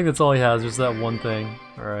 I think that's all he has, just that one thing.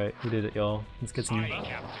 Alright, we did it, y'all. Let's get some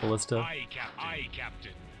ballista. Aye,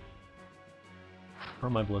 Captain. Where are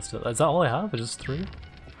my ballista? Is that all I have? It's just 3?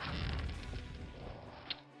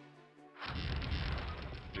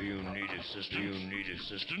 Do you need assistance? Do you need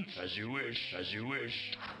assistance? As you wish. As you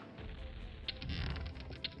wish.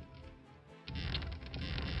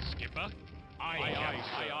 Skipper. Aye,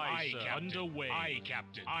 sir. Underway. Aye,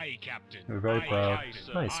 Captain. We're very proud.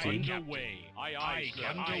 Sir. Nice, dude. Underway. Aye, sir.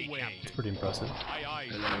 Underway. It's pretty impressive. Aye,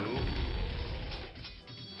 sir. Hello?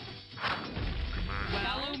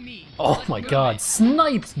 Follow me. Oh Let's my move god, it.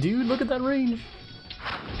 sniped, dude! Look at that range!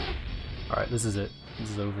 Alright, this is it. This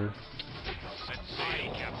is over. Set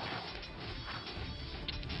sail, Captain.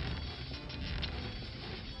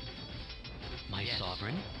 My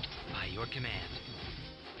sovereign, by your command.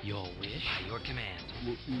 Your wish, by your command.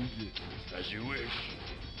 What is it? As you wish.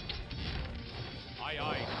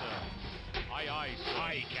 Aye, sir. Aye, sir.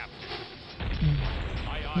 Aye, Captain.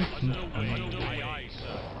 Aye, underway. Aye,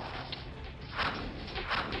 sir.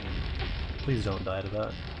 Please don't die to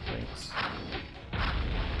that. Thanks.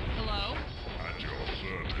 Hello? At your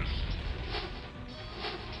service.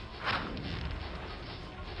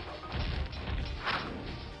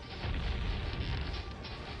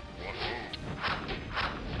 What ho?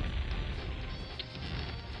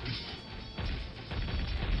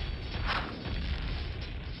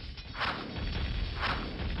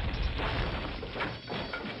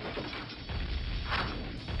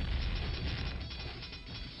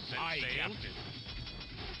 Set sail, Captain.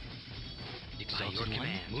 Exalted your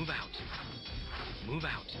command. Move out. Move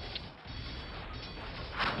out.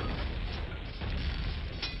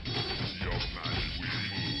 Your Majesty, we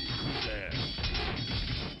move. Who's there?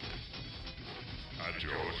 At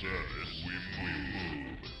your service, we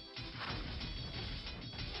move.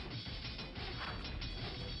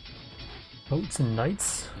 Boats and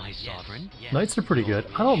knights? My sovereign. Yes. Knights are pretty good.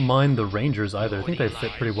 I don't mind the rangers either. I think they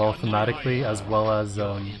fit pretty well thematically as well as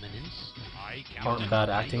Your Eminence. Aye, aren't bad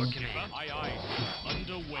acting. Your command. Aye, sir.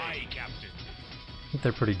 Underway. Aye, Captain. I think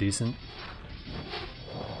they're pretty decent.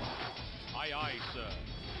 Aye, sir.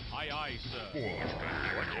 Aye, sir.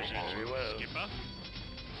 What is it? Very well. Skipper.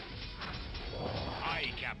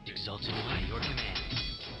 Aye, Captain. Exalted by your command.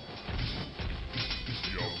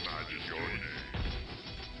 Your Majesty, your name.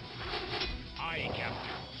 Aye, Captain.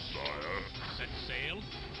 Sire. Set sail.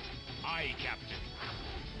 Aye, Captain.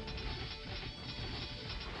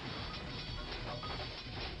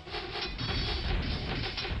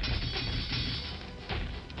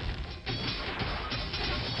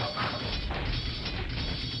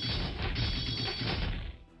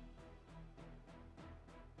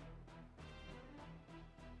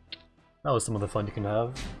 That was some of the fun you can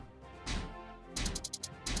have.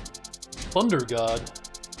 Thunder God.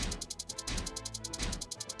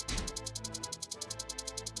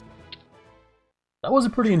 That was a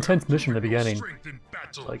pretty intense mission in the beginning.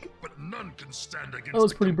 Like, that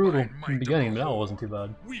was pretty brutal in the beginning, but now it wasn't too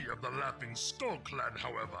bad. We of the Laughing Skull Clan,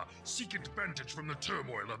 however, seek advantage from the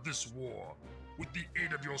turmoil of this war. With the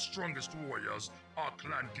aid of your strongest warriors, our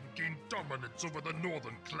clan can gain dominance over the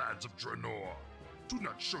northern clans of Draenor. Do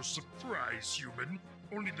not show surprise, human.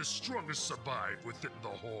 Only the strongest survive within the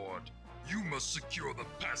Horde. You must secure the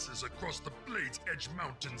passes across the Blade's Edge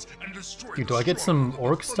Mountains and destroy Dude, do I get some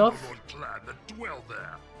orc stuff? Clan that dwell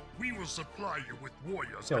there. We will supply you with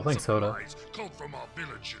warriors and supplies culled from our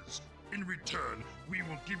villages. In return, we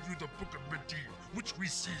will give you the Book of Medivh, which we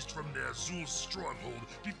seized from Ner'zhul's stronghold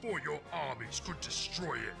before your armies could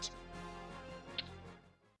destroy it.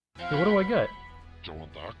 So what do I get?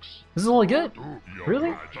 This is all I get?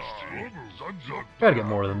 Really? Gotta get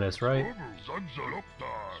more than this, right?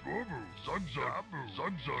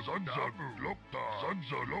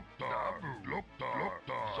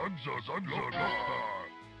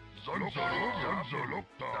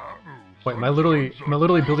 Wait, am I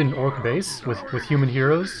literally building an orc base with human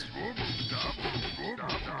heroes?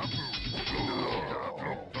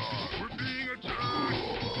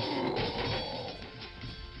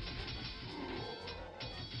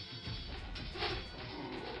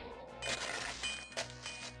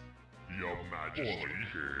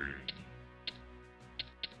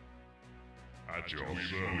 At your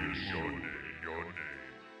service, your name.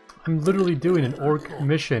 I'm literally doing an orc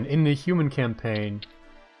mission in the human campaign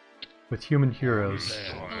with human heroes.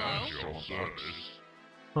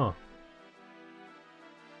 Huh.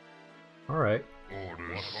 Alright.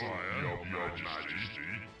 Orders fire, your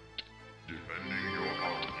majesty. Defending your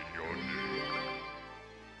army, your name.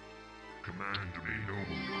 Command me,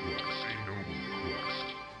 noble quest, a noble quest.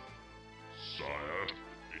 Sire,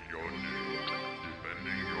 in your name.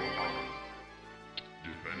 Defending your army.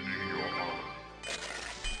 Defending your army.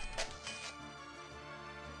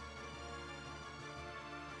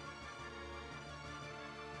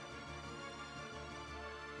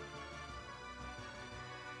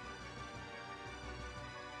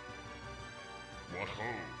 What ho?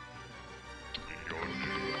 In your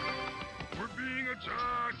name. We're being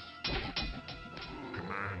attacked!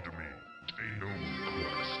 Command me, a noble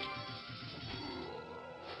quest.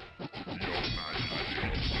 Your majesty,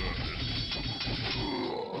 your service.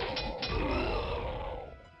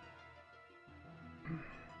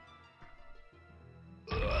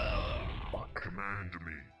 Fuck. Command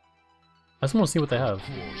me. I just want to see what they have. Course,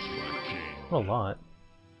 my king. Not a lot.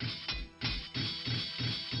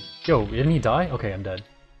 Yo, didn't he die? Okay, I'm dead.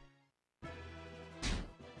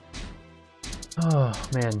 Oh,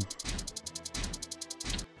 man.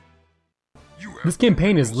 This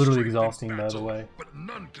campaign is literally exhausting, by the way.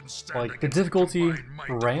 Like, the difficulty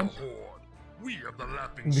ramp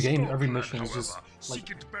in the beginning of every mission is just,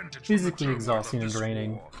 like, physically exhausting and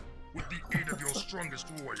draining. With the aid of your strongest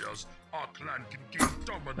warriors, our clan can gain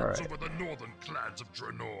dominance over the northern clans of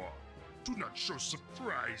Draenor. Do not show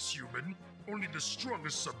surprise, human. Only the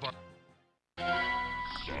strongest survive. I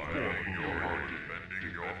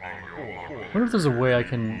wonder if there's a way I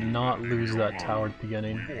can not lose that tower at the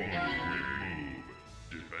beginning.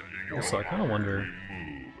 Also, I kind of wonder.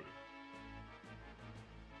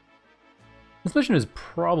 This mission is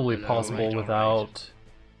probably possible without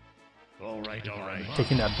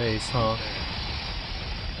taking that base, huh?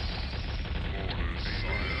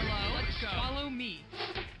 Hello? Let's go. Follow me.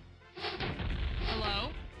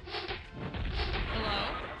 Hello?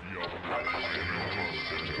 Hello?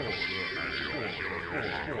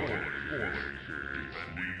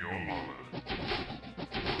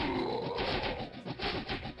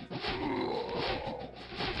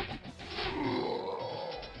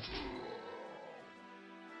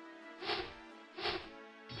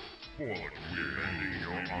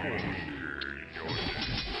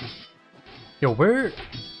 Yo, where?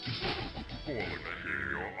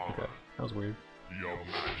 Okay, that was weird. Your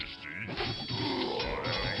Majesty.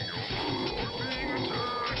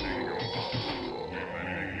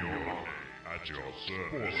 At your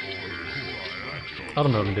service. I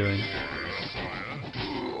don't know what I'm doing.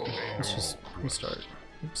 Let's just restart.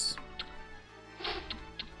 Oops.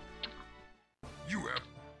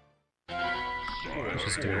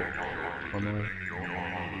 Let's just do it normally.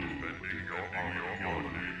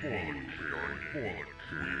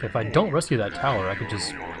 If I don't rescue that tower, I could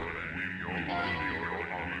just...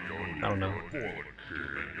 I don't know.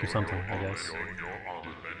 Do something, I guess.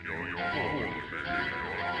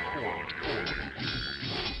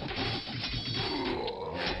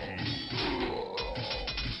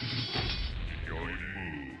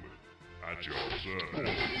 At your service.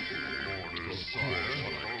 Orders sire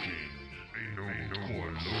of the king. No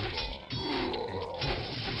more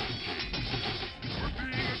We're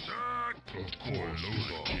being attacked. Of course,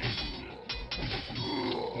 Lothar.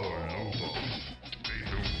 For Lothar.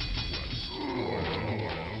 For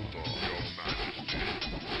Lothar. Your Majesty.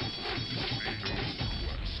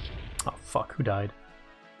 Request. Oh fuck, who died?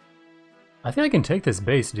 I think I can take this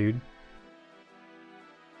base, dude.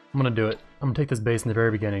 I'm gonna do it. I'm gonna take this base in the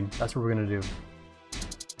very beginning. That's what we're gonna do.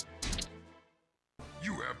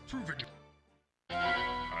 You have proven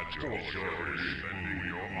At your service. Spending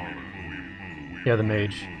your armor. Yeah, the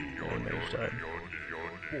mage. Yeah, the mage died.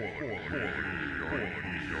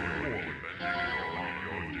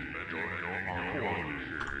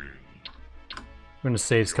 I'm gonna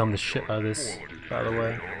save scum the shit out of this, by the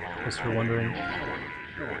way, just for wondering.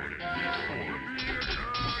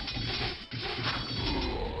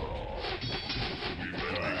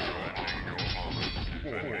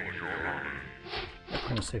 I'm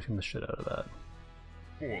gonna save him the shit out of that.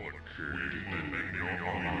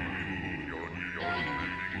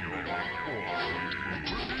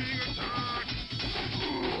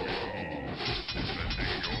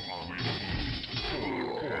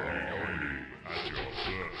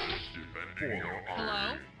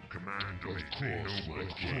 Hello? Command of course,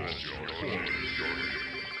 at your service.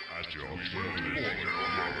 At your service.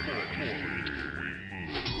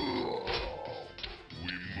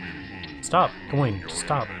 Stop going.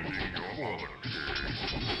 Stop.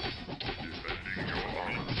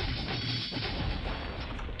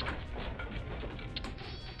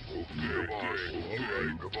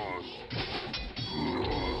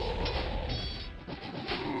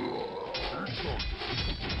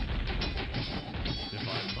 If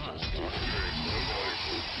I must.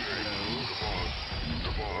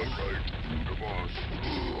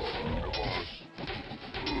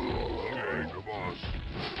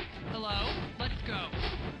 Hello? Let's go.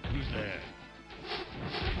 Who's there?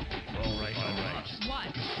 All right, all right.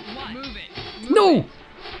 What? What? Move it. No!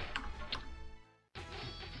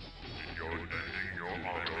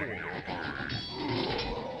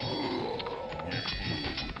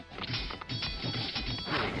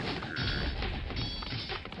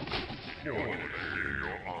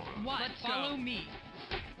 What? Follow me.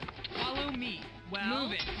 Follow me. Well,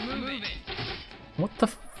 move it. Move it. What the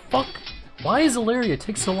fuck? Why is Ilaria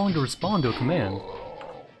take so long to respond to a command?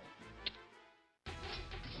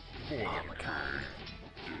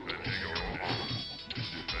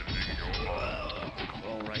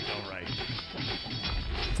 All right, all right.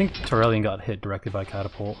 I think Turelian got hit directly by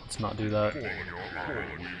catapult. Let's not do that.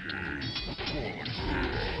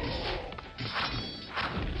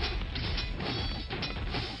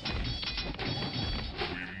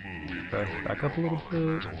 Okay, back up a little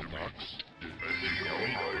bit.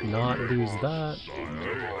 Not lose that.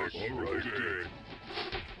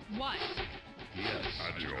 What? Yes.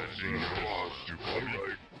 At your service.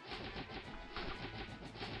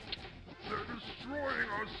 They're destroying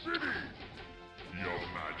our city! Your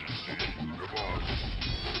Majesty, the boss.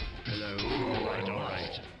 Hello. All right, all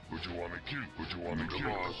right. Would you want to kill? Would you want to kill?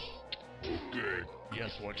 Boss. Okay.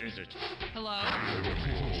 Yes, what is it? Hello?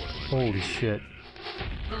 Holy shit.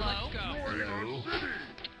 Hello? Go. Destroying our city!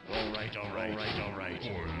 All right, all right, all right, all right. For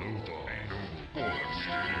Lothar.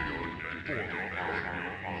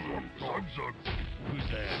 Who's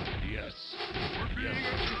there? Yes. Yes, what is it?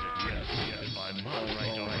 Yes, yes. If I must. All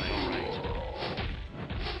right, all right, all right.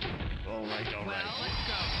 All right, all right. Well, let's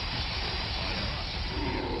go. I must.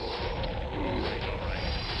 Yes. All right, all right.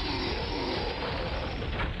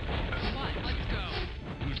 What? Let's go.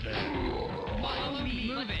 Who's there? Follow me.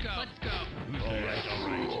 Move it. Let's go. Who's there? All right, all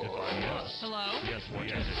right. If I must. Hello? Yes, what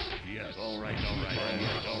is it? Yes. All right, all right. All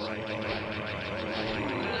right, all right, all right, all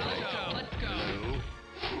right, all right. Let's go. Let's go.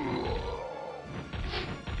 Hello?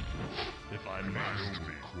 If I must.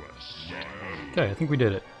 Okay, I think we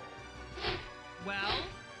did it. Well,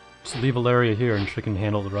 Just leave Ilaria here and she can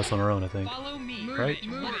handle the rest on her own, I think. follow me. Move Right? it.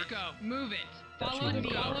 Move it. Go. Move it. That should Follow me.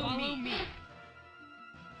 handle it. Follow me.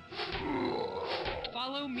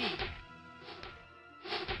 Follow me.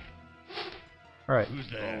 Alright, Who's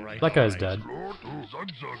there? All right, that guy's all dead. Lord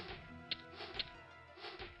Zugzug.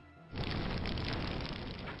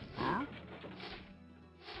 Huh?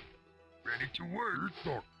 Ready Ready to work.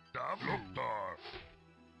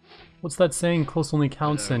 What's that saying? Close only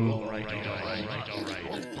counts in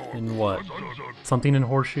what? Something in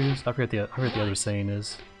horseshoes? I forget the other saying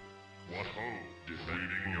is. What ho? Defending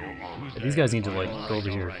your honor. Yeah, these guys need to like go over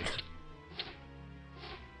here.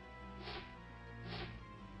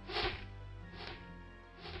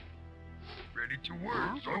 Ready to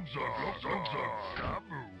work.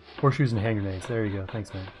 Horseshoes and hand grenades. There you go.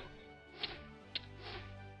 Thanks, man.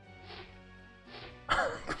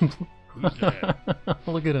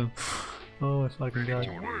 Look at him. Oh my fucking god.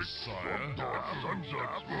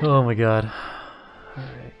 Oh my god.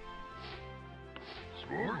 Alright.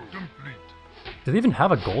 Do they even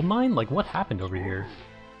have a gold mine? Like, what happened over here?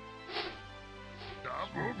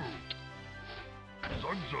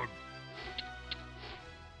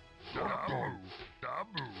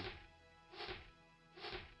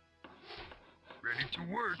 Ready to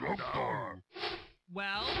work.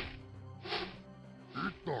 Well,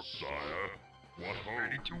 Sire, what ho?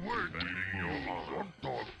 Ready to work. Defending your honor.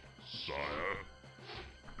 Sire,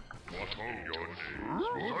 what ho? Your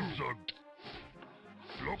name.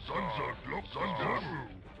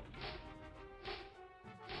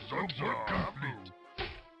 Complete.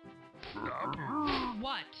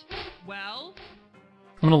 what? Well,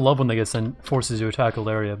 I'm gonna love when they get sent forces to attack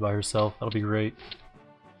Ilaria by herself. That'll be great.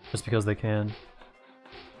 Just because they can.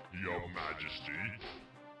 Your Majesty.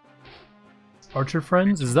 Archer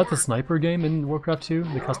Friends? Is that the sniper game in Warcraft 2?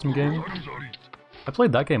 The custom game? I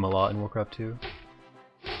played that game a lot in Warcraft 2.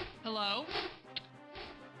 hello?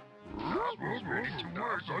 Ready to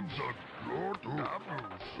work.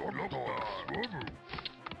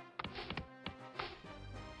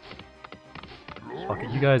 Fuck it,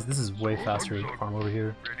 you guys, this is way faster to farm over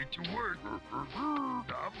here. Ready to work.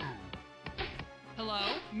 Hello?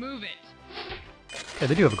 Move it. Yeah,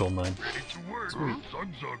 they do have a gold mine. Ready to work. Sweet.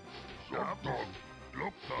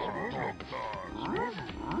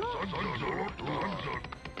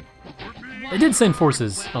 They did send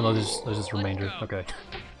forces. Oh no, there's just remainder. Okay.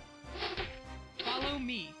 Follow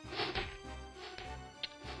me.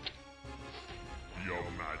 Your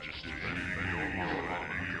Majesty. Your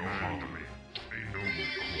enemy. A noble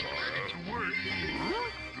ready to work.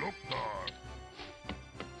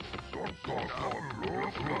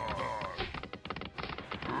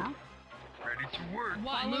 Ready to work.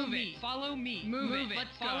 What? Move it. Follow me. Move it.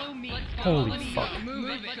 Let's follow me. Let's go. Holy Let's fuck. go. Move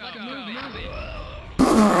it. Let's go. Move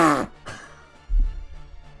it.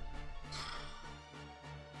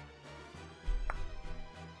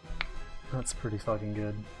 That's pretty fucking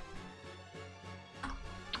good.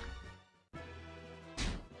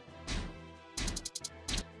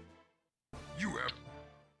 You have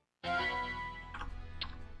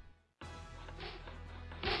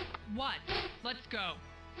What? Let's go.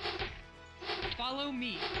 Follow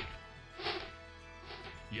me.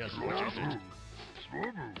 Yes, what is it?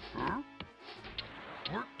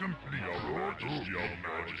 Work complete. Your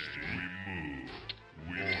Majesty, we move.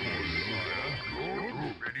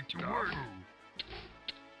 Ready to work.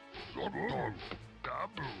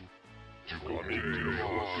 To continue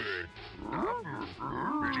your thing.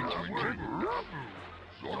 Ready to work.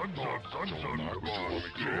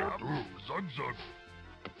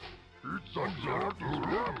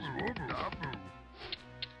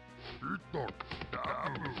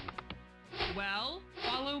 Well,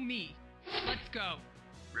 follow me. Let's go.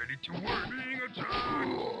 Ready to work. Being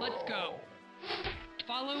attacked. Let's go.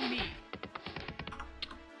 Follow me.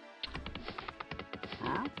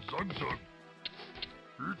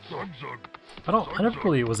 I never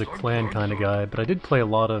really was a clan kind of guy, but I did play a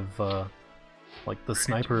lot of like the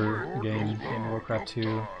sniper game in Warcraft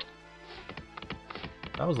 2.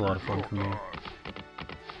 That was a lot of fun for me.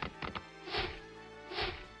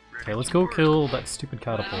 Okay, let's go kill that stupid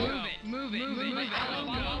catapult. Move it. Move it. Move it. Follow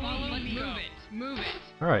me. Move it. Move it.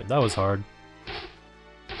 Alright, that was hard.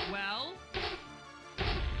 Well,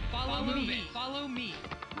 follow me. Follow me.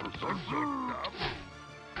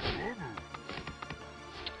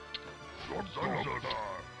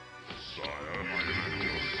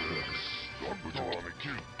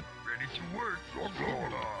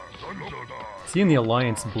 Seeing the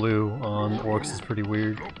Alliance blue on orcs is pretty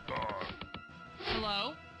weird.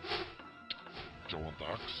 Hello?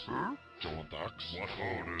 What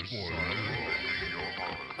orders?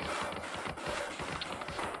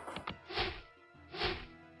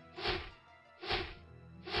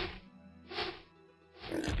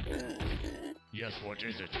 Yes, what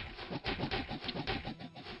is it?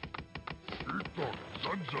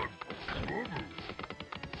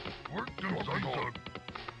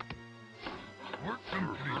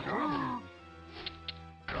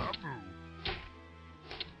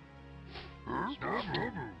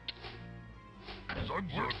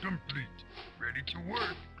 Ready to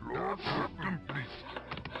work. Work complete.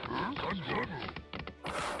 Zug.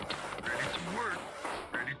 Ready to work.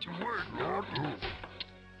 Ready to work. Zug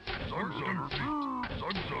complete.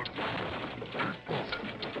 Zug. Zug.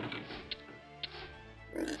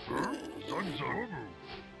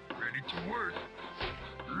 Ready to work.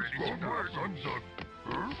 Ready to work. Zug.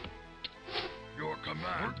 Your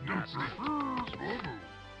command, Master.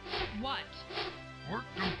 What? Work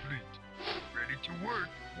complete. Ready to work.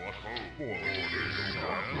 What ho?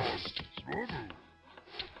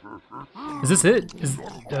 Is this it? Is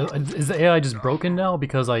the AI just broken now?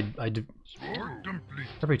 Because I do Work complete.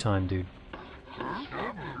 every time, dude.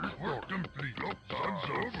 Work complete.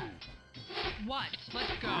 What?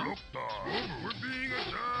 Let's go. We're being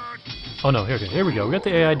attacked. Oh no, here we go. We got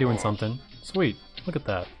the AI doing something. Sweet. Look at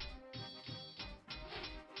that.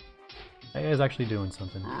 AI is actually doing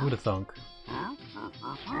something. Who would have thunk?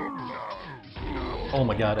 Oh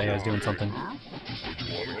my god, AI is doing something.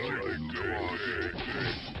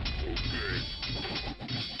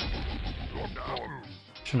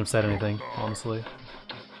 Shouldn't have said anything, honestly.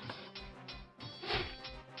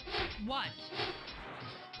 What?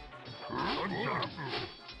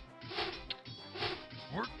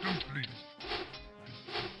 Work complete.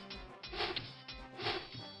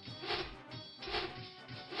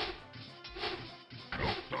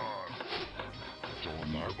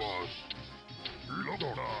 Join my boss. You got a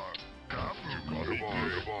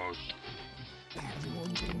boss.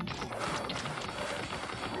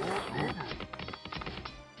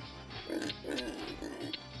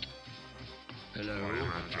 Hello.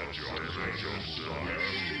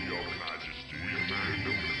 Your Majesty.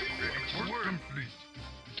 Work complete.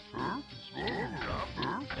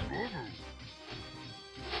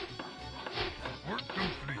 Work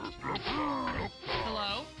complete.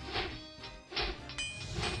 Hello?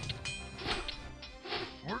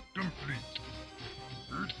 Work complete.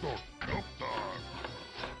 Work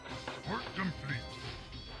complete.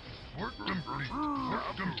 Work complete.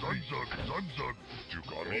 Work complete. Zug. You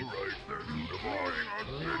got it right. They're destroying our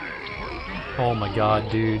city. Oh my god,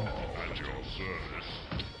 dude. At your service.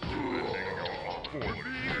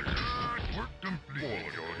 Work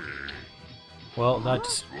complete. Well, that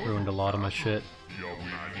just ruined a lot of my shit. Your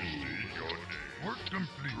Majesty, your name. Work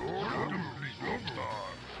complete. Work complete.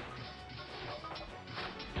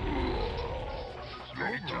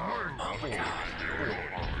 Ready to work. I am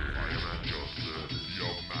at your service.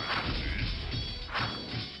 Your Majesty.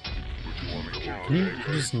 Would you want me to Can you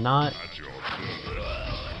just not? At your service.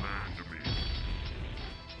 Command me.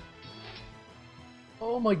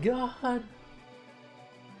 Oh my god.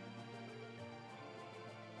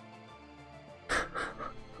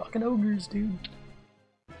 Fucking ogres, dude.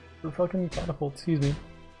 Or fucking catapult, excuse me.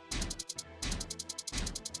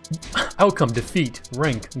 Outcome, defeat,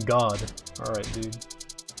 rank, god. Alright, dude.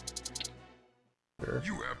 Sure.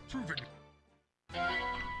 You have proven.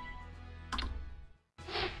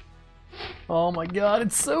 Oh my god,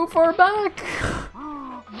 it's so far back!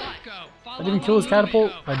 Let's go. I didn't kill his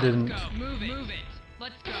catapult? I didn't. Let's go. Move it.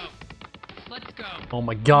 Let's go. Let's go. Oh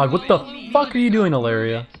my god, what the fuck are you doing,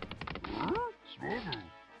 Ilaria?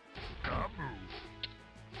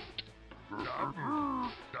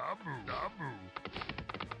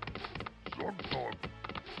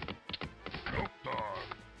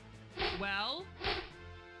 Well,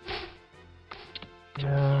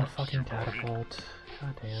 Yeah, fucking catapult.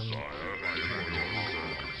 God damn. Sire,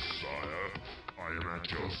 I am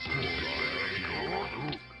at your service.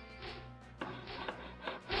 Sire.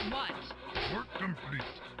 what? Work complete.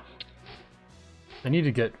 I need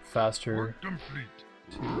to get faster Work complete.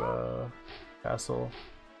 to, castle.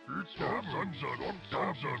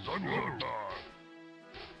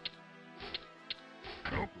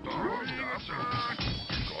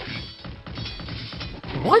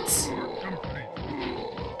 What?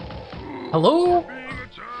 Hello?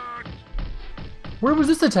 Where was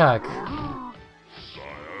this attack?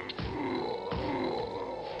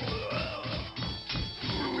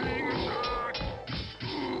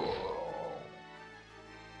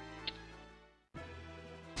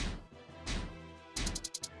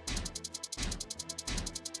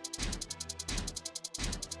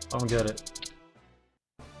 I don't get it.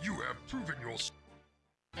 You have proven your.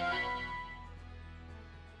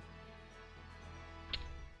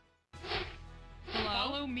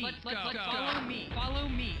 Follow me. Let's go. Follow me. Follow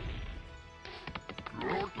me.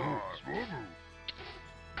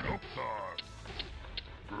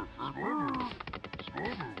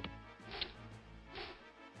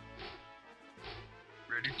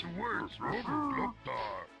 Ready to work.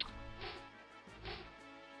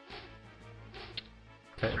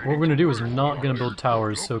 Okay, what we're gonna do is not gonna build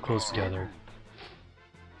towers so close together.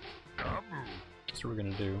 That's what we're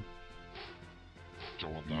gonna do.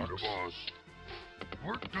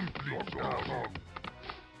 Work complete.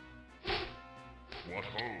 What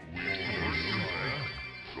ho? We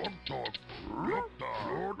Dog.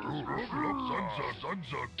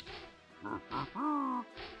 Sunzug.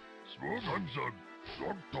 Sunzug.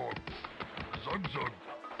 Dog. Sunzug.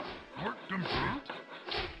 Work complete.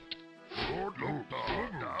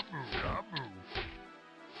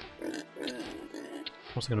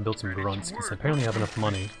 I'm also gonna build some grunts because I apparently have enough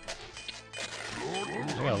money.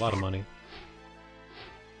 I got a lot of money.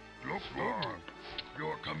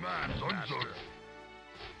 Your command, Sunzug.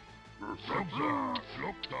 Sunzug.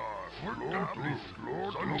 Work complete.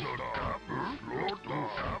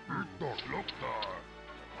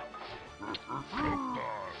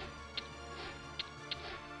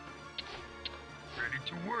 Ready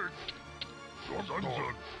to work.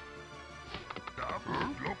 Sunzug.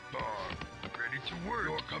 Ready to work.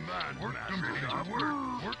 Your command, master. Ready to work.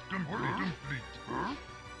 Work complete.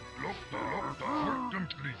 Work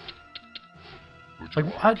complete. Like,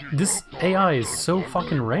 what? This AI is so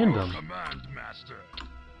fucking random. Command, master.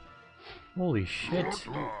 Holy shit.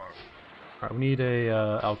 Alright, we need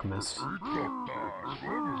a alchemist.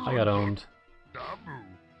 I got owned.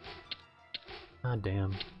 Ah,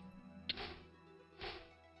 damn.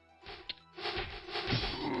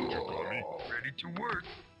 Ready to work.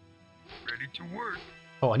 Ready to work.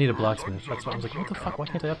 Oh, I need a blacksmith. That's why I was like, what the fuck? Why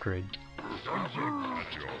can't I upgrade? At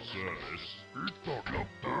your service.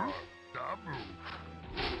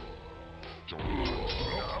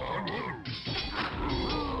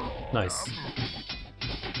 Nice.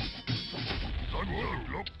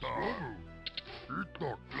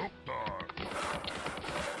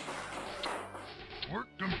 Work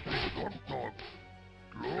complete.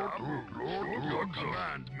 Your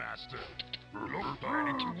command, master.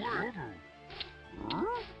 Ready to work.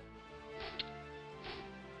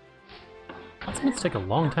 Blacksmiths take a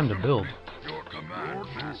long time to build. Your command,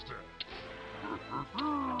 master.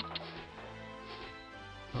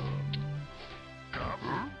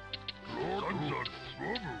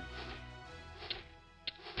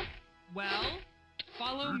 Well,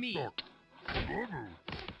 follow me. Your command,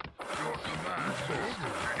 master.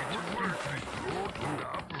 Ready to work.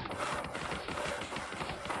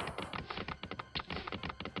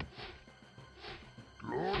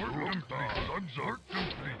 Work complete. Work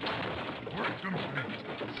complete.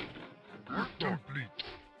 Work complete.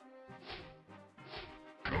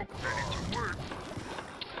 Ready to work.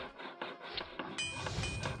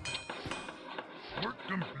 Work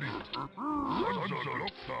complete.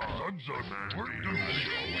 Sunzug. Work complete.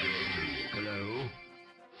 Hello?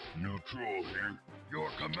 Neutral here. Your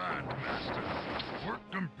command, master. Work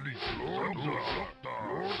complete. Sunzug.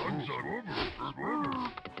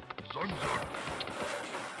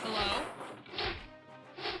 Hello?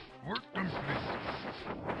 Work complete.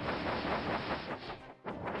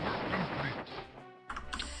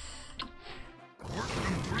 Work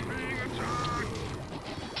complete. Being attacked.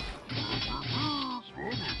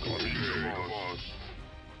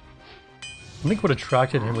 I think what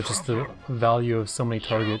attracted him was just the value of so many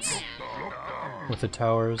targets with the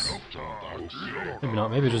towers. Maybe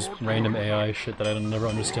not, maybe just random AI shit that I never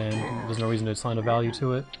understand. There's no reason to assign a value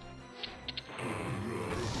to it.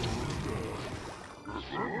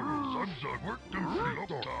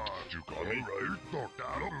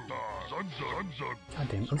 God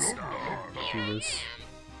damn, let's do this.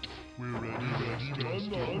 We're ready,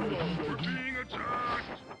 Being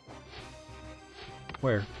attacked.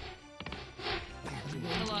 Where?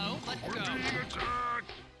 Hello? Let's go. Being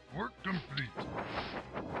attacked. Work complete.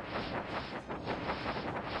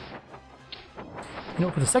 You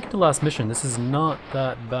know, for the second to last mission, this is not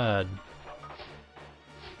that bad.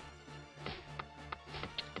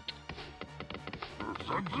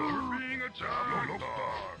 Sunzug being attacked.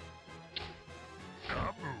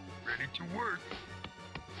 Ready to work.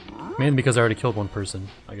 Mainly because I already killed one person,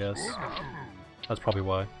 I guess. That's probably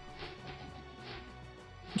why. How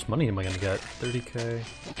much money am I gonna get? 30k.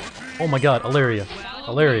 Oh my god, Ilaria.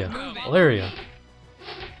 Ilaria. Ilaria.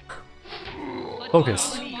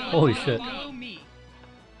 Focus. Holy shit. Follow me.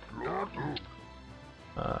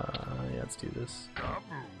 Yeah, let's do this.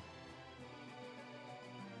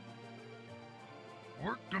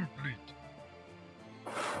 Work complete.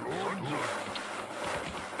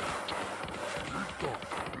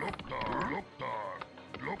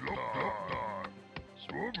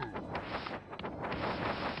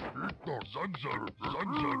 Sunzug.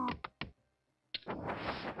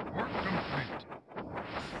 Work complete.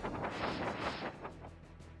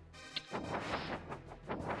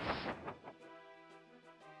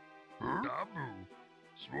 Dabu.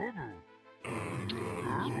 Swobu.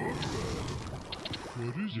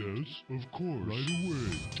 What is yes? Of course. Right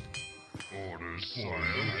away. Orders, sire.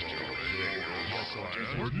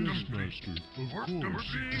 What is master? Of course.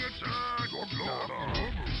 Being attacked.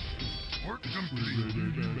 Work complete.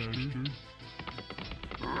 Ready, master.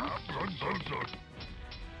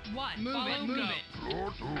 What? Move it, move it.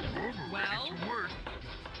 Well? Work.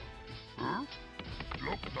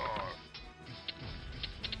 Look there.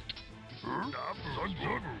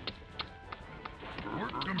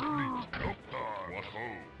 Work complete. Look there. What ho?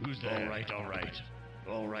 Who's there? All right.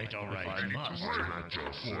 All right. I must. Work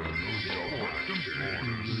complete.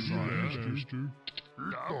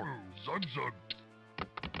 Master. Zug.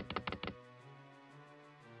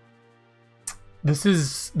 This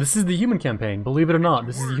is the human campaign. Believe it or not,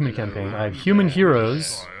 this is the human campaign. I have human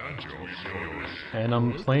heroes, and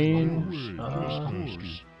I'm playing.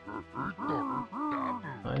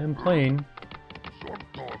 I am playing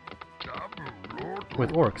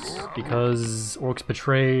with orcs because orcs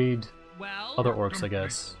betrayed Well? other orcs. I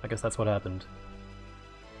guess that's what happened.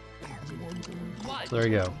 What? So there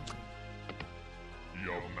you go.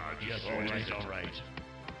 Your Majesty. Yes, all right.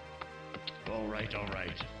 All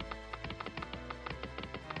right.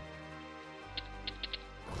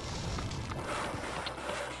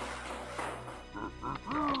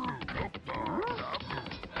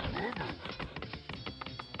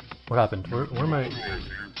 What happened? Where am I?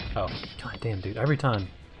 Oh, god damn, dude! Every time.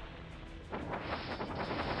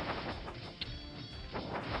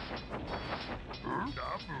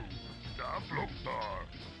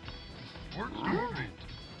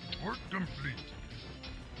 Work complete.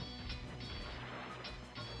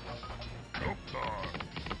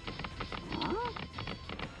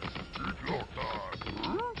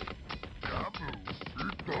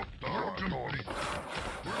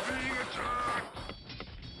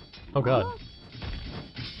 Oh god.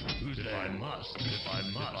 Who's there? I must. Who's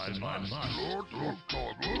there? I must.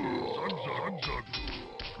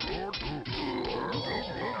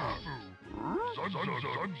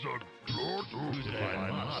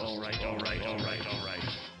 All right.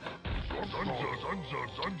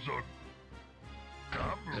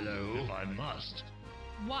 Hello? If I must.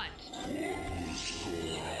 What?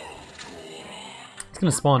 It's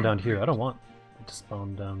gonna spawn down here. I don't want it to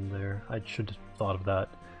spawn down there. I should have thought of that.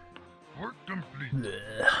 Work complete.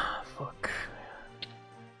 Blech, fuck.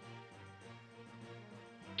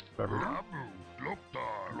 Whatever. Work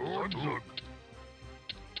complete.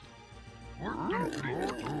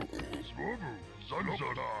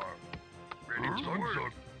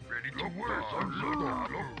 Ready to work.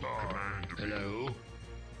 Hello?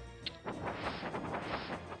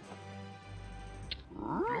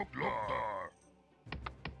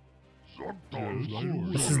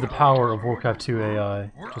 This is the power of Warcraft 2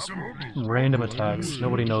 AI. Just random attacks.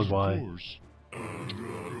 Nobody knows why.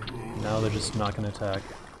 Now they're just not gonna attack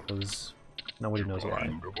because nobody knows why.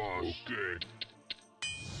 Okay.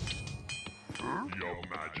 Your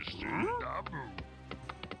Majesty.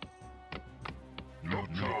 No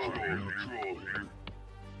troll here.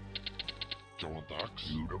 Don't ask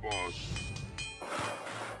you the boss.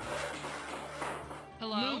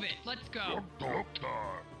 Hello? Move it. Let's go.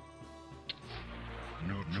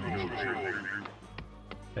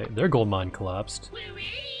 Okay, their gold mine collapsed.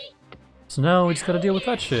 So now we just gotta deal with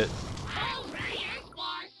that shit.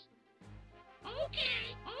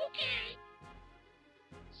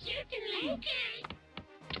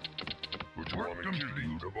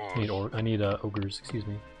 I need ogres, excuse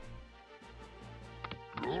me.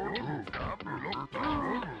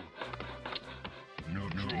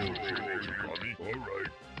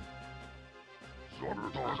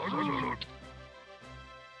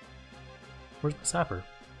 Where's the sapper?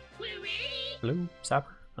 Hello,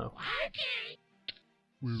 sapper? Oh.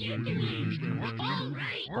 We're ready,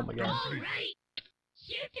 master. Oh my god.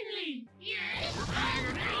 Certainly. Yes. All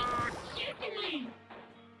right. Certainly.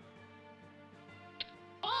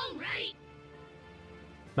 All right.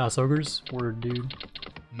 Mouse ogres? Word, dude.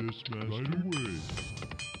 Yes, master. Right away.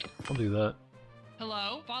 I'll do that.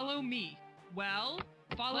 Hello? Follow me. Well?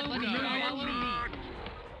 Follow me. Follow me.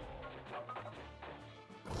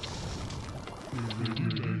 We're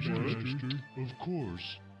ready, master. Of course.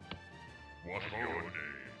 What your name?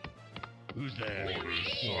 Who's there?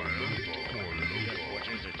 What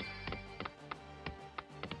is it?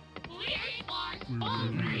 Yes, boss. We're All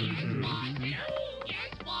ready, right. master. Yes,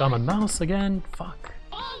 boss. Found my mouse again? Fuck.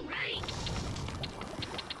 All right.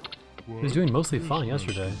 He was doing mostly fine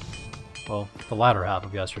yesterday. Well, the latter half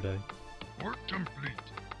of yesterday. Work complete.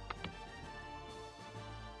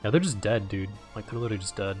 Yeah, they're just dead, dude. Like, they're literally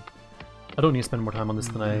just dead. I don't need to spend more time on this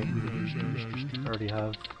than I already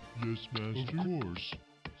have. Yes, master. Of course.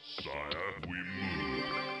 Sire, we move.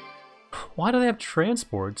 Why do they have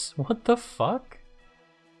transports? What the fuck?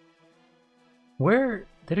 Where?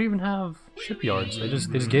 They don't even have shipyards. They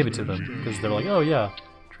just gave it to them because they're like, oh yeah,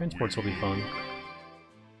 transports will be fun.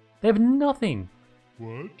 They have nothing.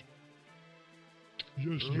 What?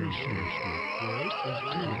 Yes, master. What? Of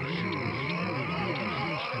course.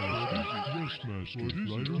 Yes, master.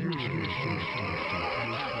 Right away.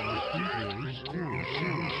 Of course.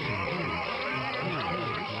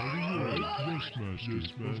 Yes, master. Yes,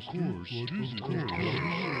 master. Of course. What is it?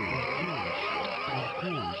 Of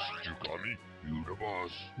course. Yukami, you the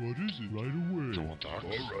boss. What is it? Right away. Don't attack.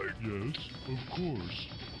 Alright. Yes, of course.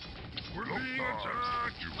 We're being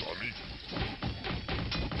attacked. Yukami.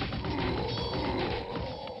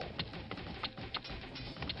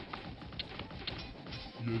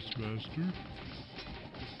 Yes, master.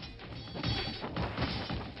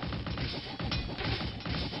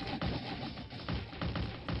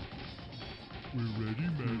 We're ready,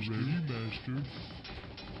 master.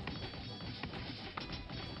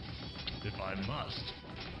 If I must.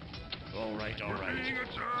 Alright. We're being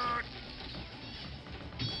attacked.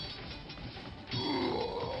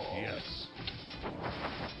 Yes.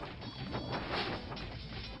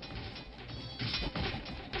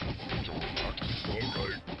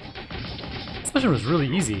 Alright. This mission was really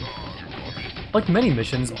easy. Like many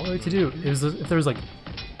missions, all you had to do is if there's like,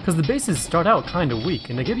 because the bases start out kind of weak,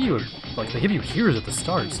 and they give you heroes at the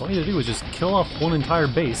start. So all you had to do was just kill off one entire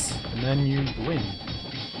base, and then you win.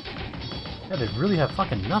 Yeah, they really have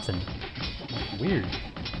fucking nothing. Weird.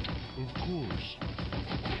 Of course.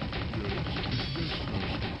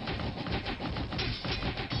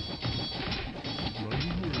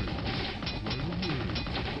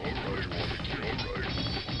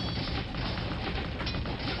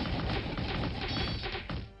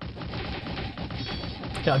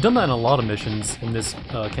 Yeah, I've done that in a lot of missions in this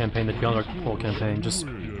campaign, the Beyond Dark World campaign. Just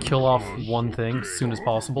kill off one thing as soon as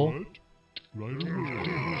possible. I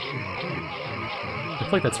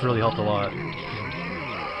feel like that's really helped a lot.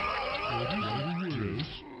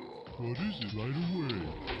 What is it? Right away.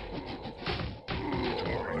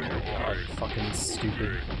 God, fucking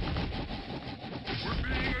stupid. We're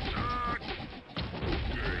being attacked.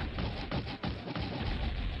 Okay.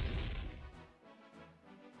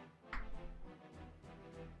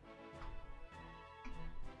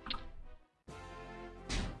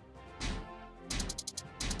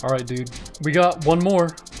 Alright, dude. We got one more.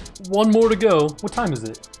 One more to go. What time is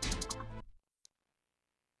it?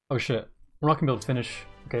 Oh shit. We're not gonna be able to finish.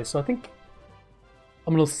 Okay, so I think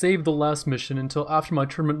I'm gonna save the last mission until after my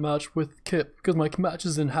tournament match with Kip, because my match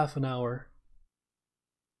is in half an hour.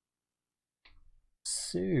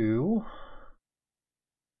 So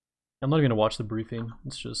I'm not even gonna watch the briefing.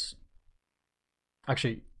 It's just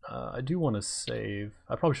actually I do want to save.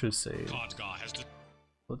 I probably should have saved.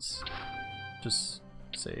 Let's just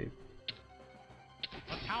save.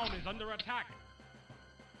 The town is under attack.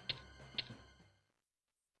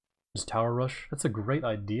 Just tower rush? That's a great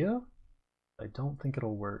idea. I don't think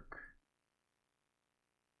it'll work.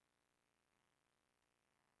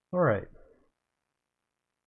 Alright.